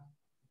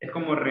 Es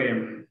como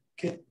reprogramar.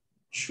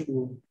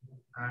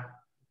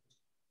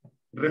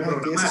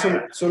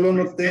 Solo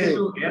noté.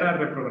 Era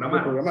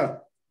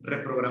reprogramar.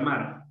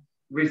 Reprogramar.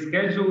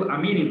 Reschedule a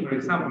meeting, por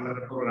ejemplo.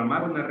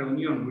 Reprogramar una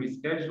reunión.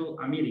 Reschedule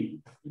a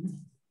meeting.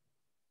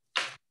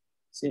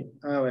 Sí,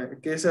 a ver,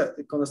 que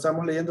cuando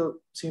estábamos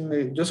leyendo, sí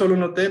yo solo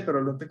noté,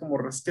 pero lo noté como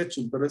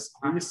reschedule, pero es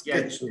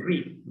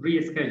reschedule.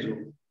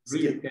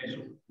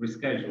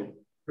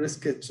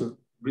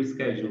 Reschedule.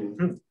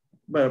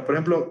 Bueno, por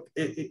ejemplo,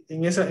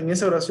 en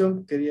esa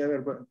oración quería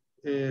ver,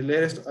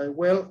 leer esto. I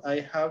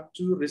have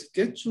to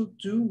reschedule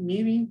to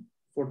meeting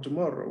for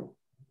tomorrow.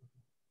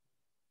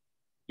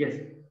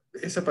 Yes.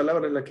 Esa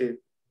palabra es la que...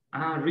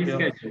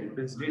 reschedule.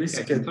 Reschedule.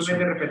 Solo hay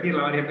que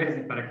repetirla varias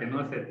veces para que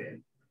no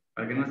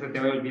se te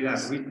vaya a olvidar.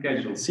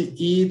 Reschedule. Sí,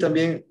 y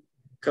también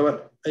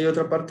hay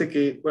otra parte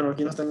que, bueno,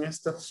 aquí no está en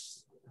esta,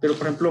 pero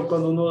por ejemplo,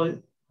 cuando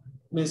uno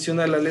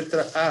menciona la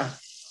letra A,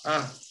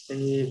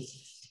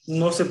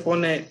 no se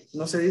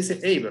dice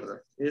A,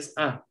 ¿verdad? Es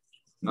A.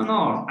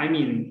 No,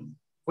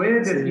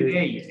 puedes decir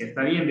A,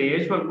 está bien. De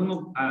hecho,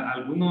 algunos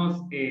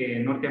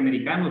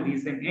norteamericanos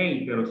dicen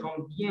A, pero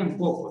son bien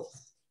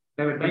pocos.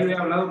 La verdad, yo he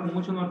hablado con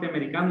muchos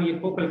norteamericanos y es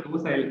poco el que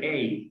usa el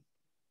A.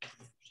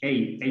 A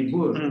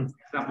book,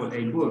 example, a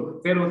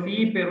book. Pero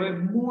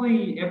es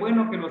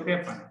bueno que lo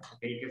sepan,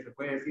 okay, que se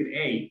puede decir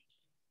a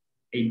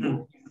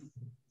book.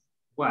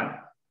 What?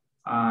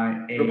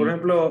 Pero por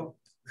ejemplo,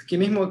 aquí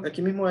mismo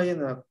hay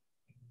en la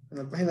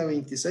página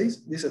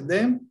 26, dice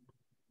them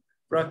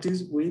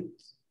practice with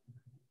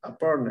a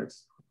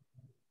partners.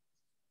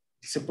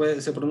 Se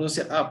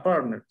pronuncia a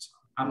partners.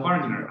 A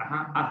partner,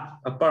 ajá.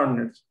 A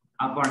partners.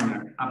 A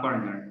partner.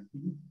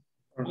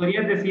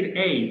 Podrías decir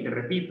a, te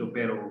repito,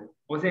 pero,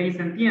 o sea, ahí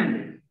se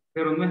entiende,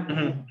 pero no es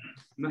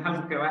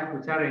algo que vas a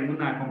escuchar en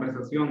una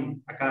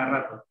conversación a cada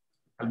rato.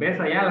 Tal vez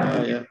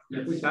allá la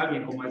escucha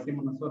alguien, como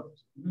decimos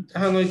nosotros.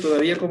 No, y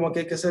todavía como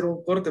que hay que hacer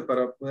un corte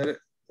para poder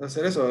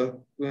hacer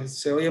eso. Pues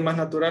se oye más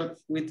natural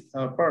with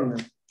a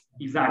partner.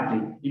 Exactly.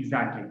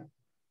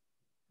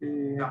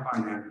 A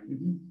partner.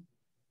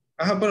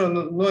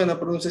 Bueno, no en la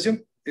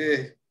pronunciación,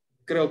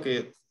 creo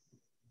que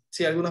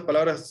sí, algunas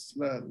palabras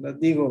las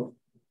digo.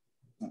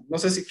 No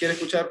sé si quiere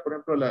escuchar, por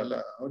ejemplo,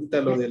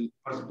 ahorita lo del...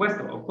 Por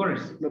supuesto, of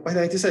course. La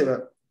página 26,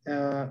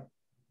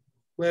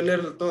 voy a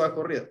leer toda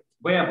corrida.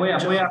 Voy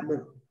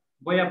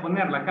a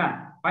ponerla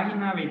acá.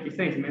 Página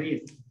 26, me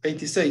dice.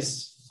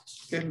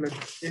 26. ¿Qué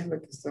es la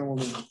que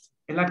estamos viendo?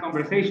 Es la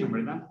conversation,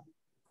 ¿verdad?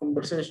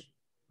 Conversation.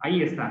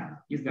 Ahí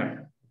está. Is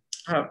there.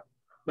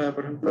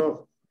 Por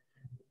ejemplo,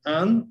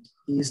 and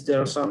is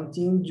there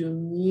something you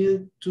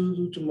need to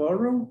do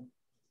tomorrow?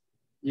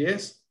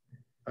 Yes,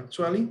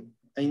 actually,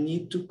 I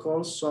need to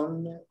call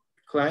some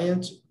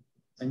clients.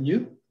 And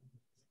you?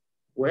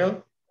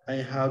 Well, I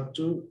have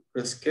to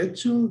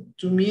reschedule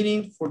 2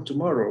 meetings for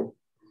tomorrow.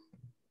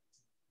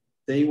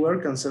 They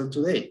were canceled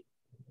today.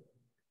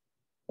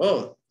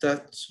 Oh,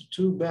 that's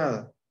too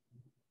bad.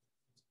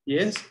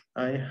 Yes,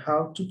 I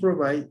have to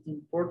provide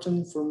important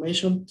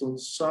information to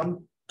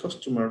some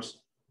customers.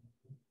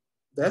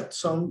 That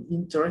sounds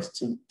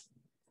interesting.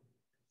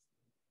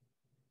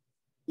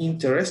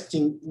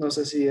 Interesting, no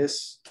sé si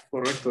es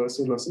correcto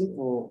decirlo así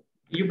o...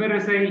 You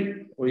better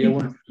say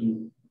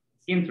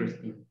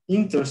interesting.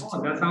 Interesting.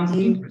 Oh, that sounds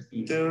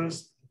interesting. That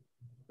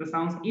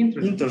sounds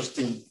interesting.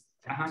 Interesting.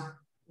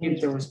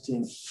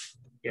 Interesting.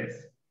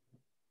 Yes.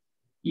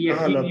 Y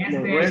aquí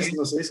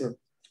no se dice.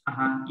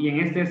 Ajá. Y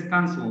en este es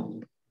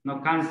cancel,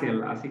 no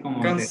cancel, así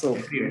como se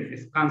escribe,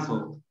 es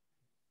cancel.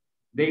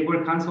 They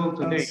were canceled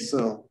today.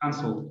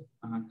 Cancel.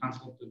 Ajá,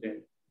 cancel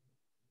today.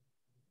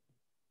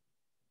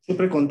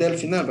 Siempre con D al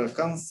final, pero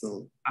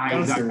cancel.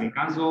 Exactly.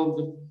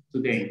 Canceled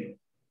today.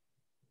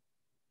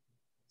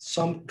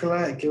 Some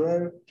client, que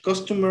ver,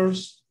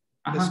 customers.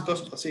 Ajá.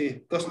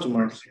 Sí,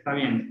 customers. Está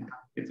bien.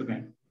 It's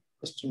okay.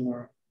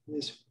 Customer.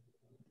 Yes.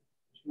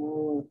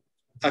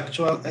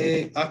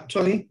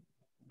 Actually.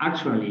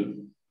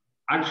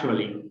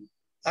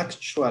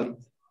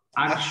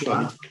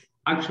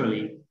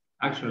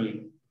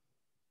 Actually.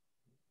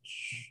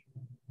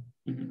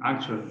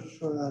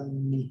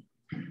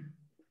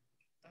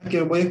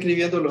 Que voy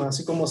escribiéndolos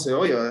así como se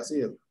oye,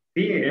 así.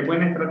 Sí, es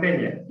buena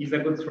estrategia. It's a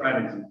good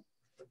strategy.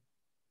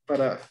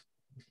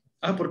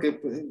 Porque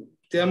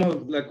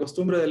digamos, la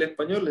costumbre del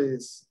español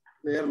es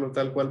leerlo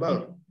tal cual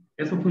va.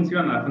 Eso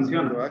funciona.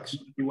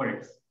 It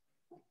works.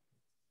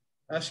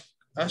 Actually,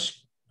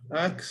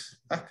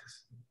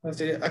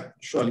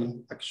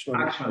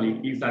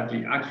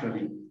 exactly.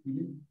 Actually.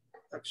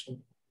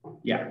 Action.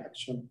 Yeah.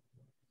 Action.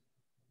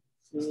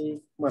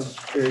 Y bueno,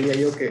 creería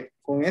yo que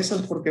con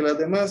esas, porque las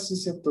demás sí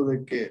siento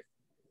de que,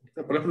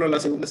 por ejemplo, la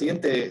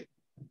siguiente,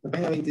 la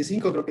página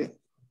 25, creo que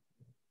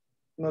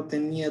no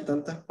tenía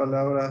tantas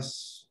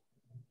palabras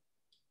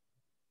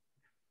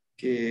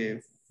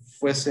que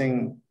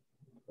fuesen,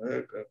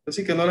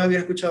 así que no las había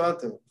escuchado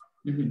antes.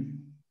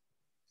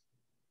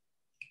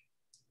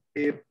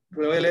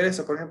 Voy a leer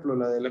esa, por ejemplo,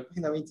 la de la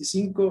página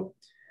 25.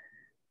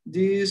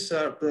 These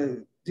are,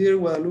 dear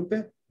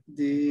Guadalupe,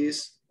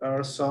 these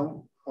are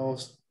some of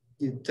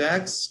the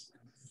tags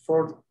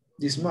for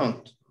this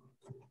month.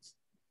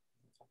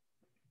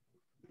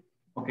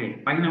 Ok,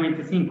 página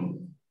 25.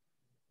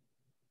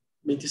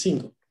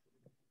 25.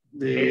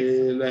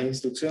 De las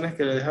instrucciones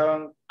que le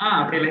dejaban.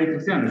 Ok, las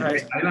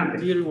instrucciones.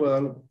 Adelante. Dear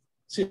Guadalupe.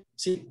 Sí.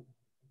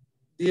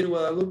 Dear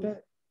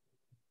Guadalupe,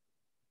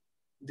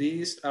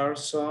 these are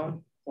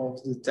some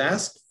of the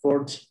tasks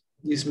for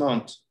this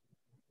month.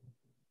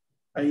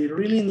 I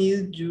really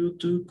need you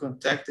to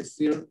contact the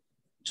field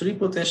 3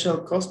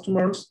 potential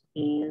customers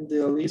in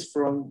the list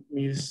from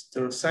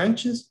Mr.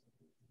 Sanchez.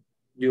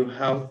 You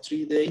have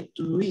 3 days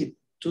to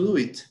do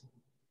it.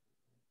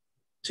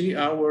 3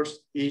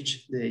 hours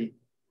each day.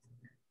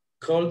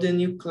 Call the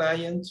new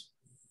client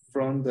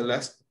from the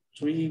last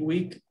 3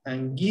 weeks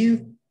and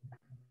give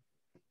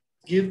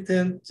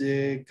them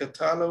the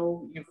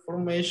catalog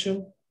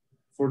information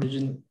for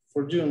June.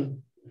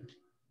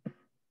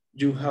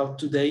 You have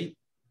 2 days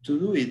to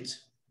do it.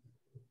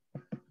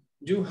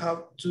 You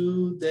have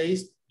 2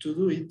 days to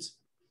do it.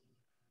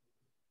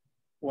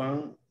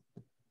 1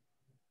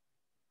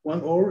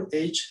 hour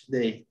each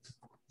day.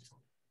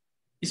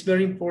 It's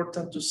very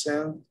important to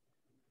send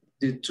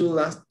the 2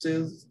 last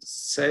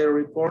sale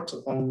report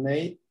on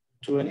May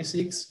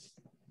 26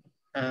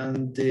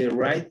 and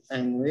write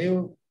a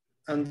new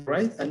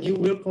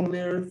welcome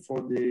letter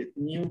for the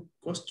new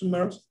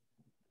customers.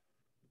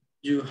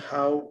 You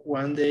have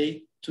 1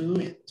 day to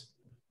do it,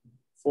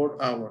 4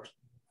 hours.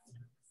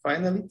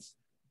 Finally,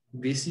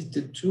 visit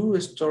the 2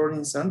 stores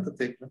in Santa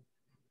Tecla.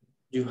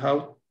 You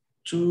have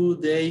 2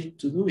 days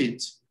to do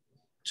it,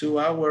 2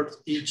 hours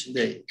each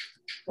day.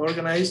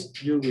 Organize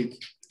your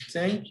week.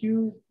 Thank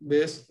you.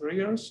 Best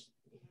regards,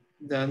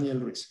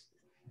 Daniel Ruiz.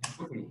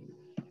 Okay.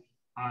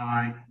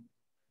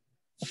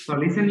 So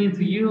listening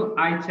to you,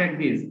 I check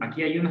this.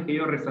 Aquí hay unas que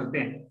yo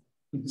resalté.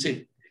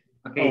 Sí.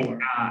 Okay.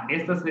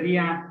 Esta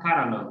sería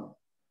catalog.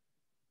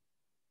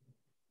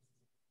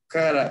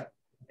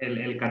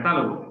 El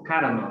catálogo.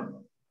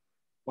 Catalog.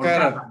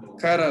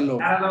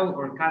 Catalog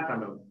or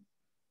catalog.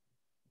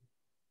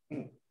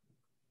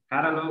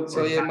 Catalog.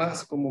 Se oye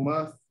más como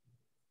más.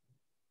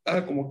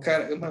 Como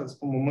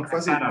más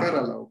fácil.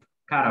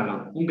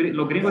 Catalog.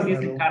 Los gringos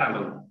dicen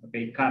catalog. Ok,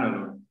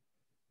 catalog.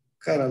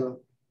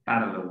 Catalog.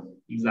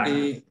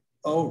 Exactly.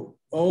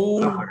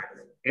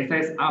 Esta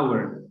es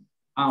hour.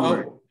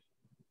 Hour.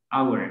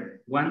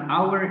 1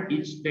 hour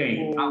each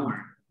day. Hour.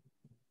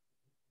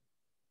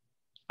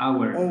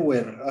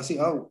 Así,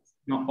 hour.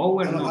 No,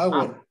 hour. No, no.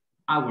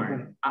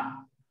 hour.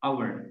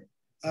 Hour.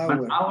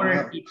 1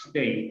 hour each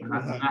day.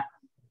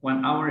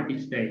 1 hour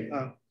each day.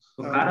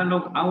 So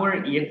catalog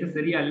hour y este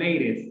sería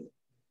latest.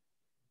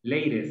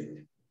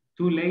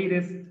 2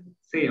 latest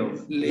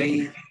sales.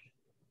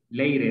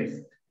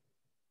 Latest.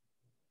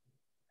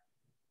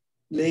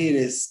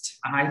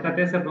 Esta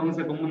T se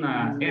pronuncia como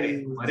una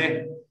R.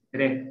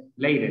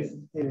 Latest.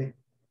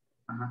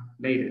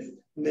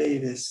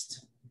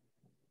 Latest.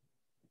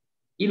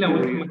 Y la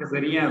última que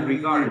sería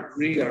regards.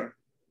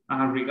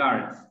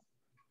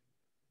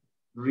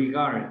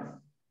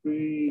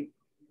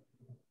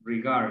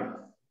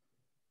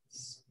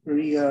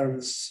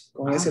 Regards.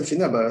 Con ese al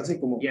final, ¿verdad? Así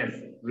como. Yes,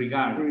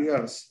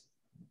 regards.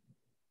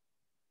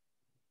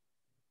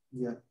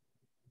 Ya.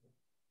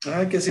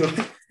 Que sí,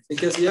 es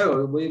que así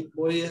hago. Voy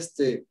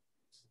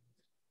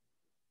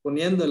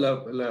poniendo el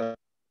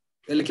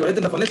equivalente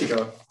en la fonética.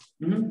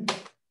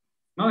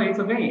 No, it's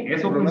okay.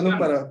 Eso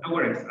funciona.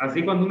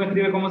 Así cuando uno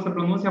escribe cómo se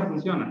pronuncia,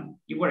 funciona.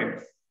 It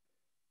works.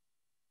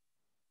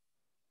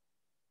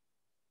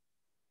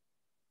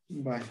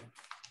 Vale,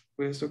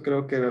 pues eso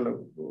creo que era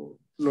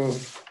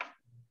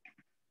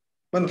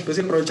bueno, pues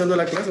sí, aprovechando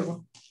la clase, pues.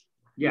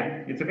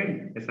 Yeah, it's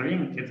okay. Está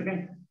bien, it's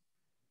okay.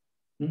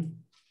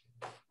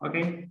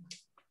 Okay.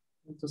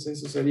 Entonces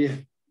eso sería.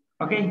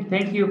 Okay,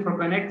 thank you for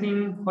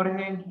connecting,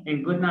 Jorge,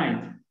 and good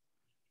night.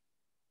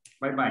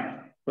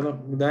 Bye-bye. Bueno,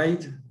 good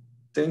night.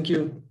 Thank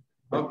you.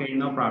 Okay,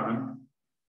 no problem.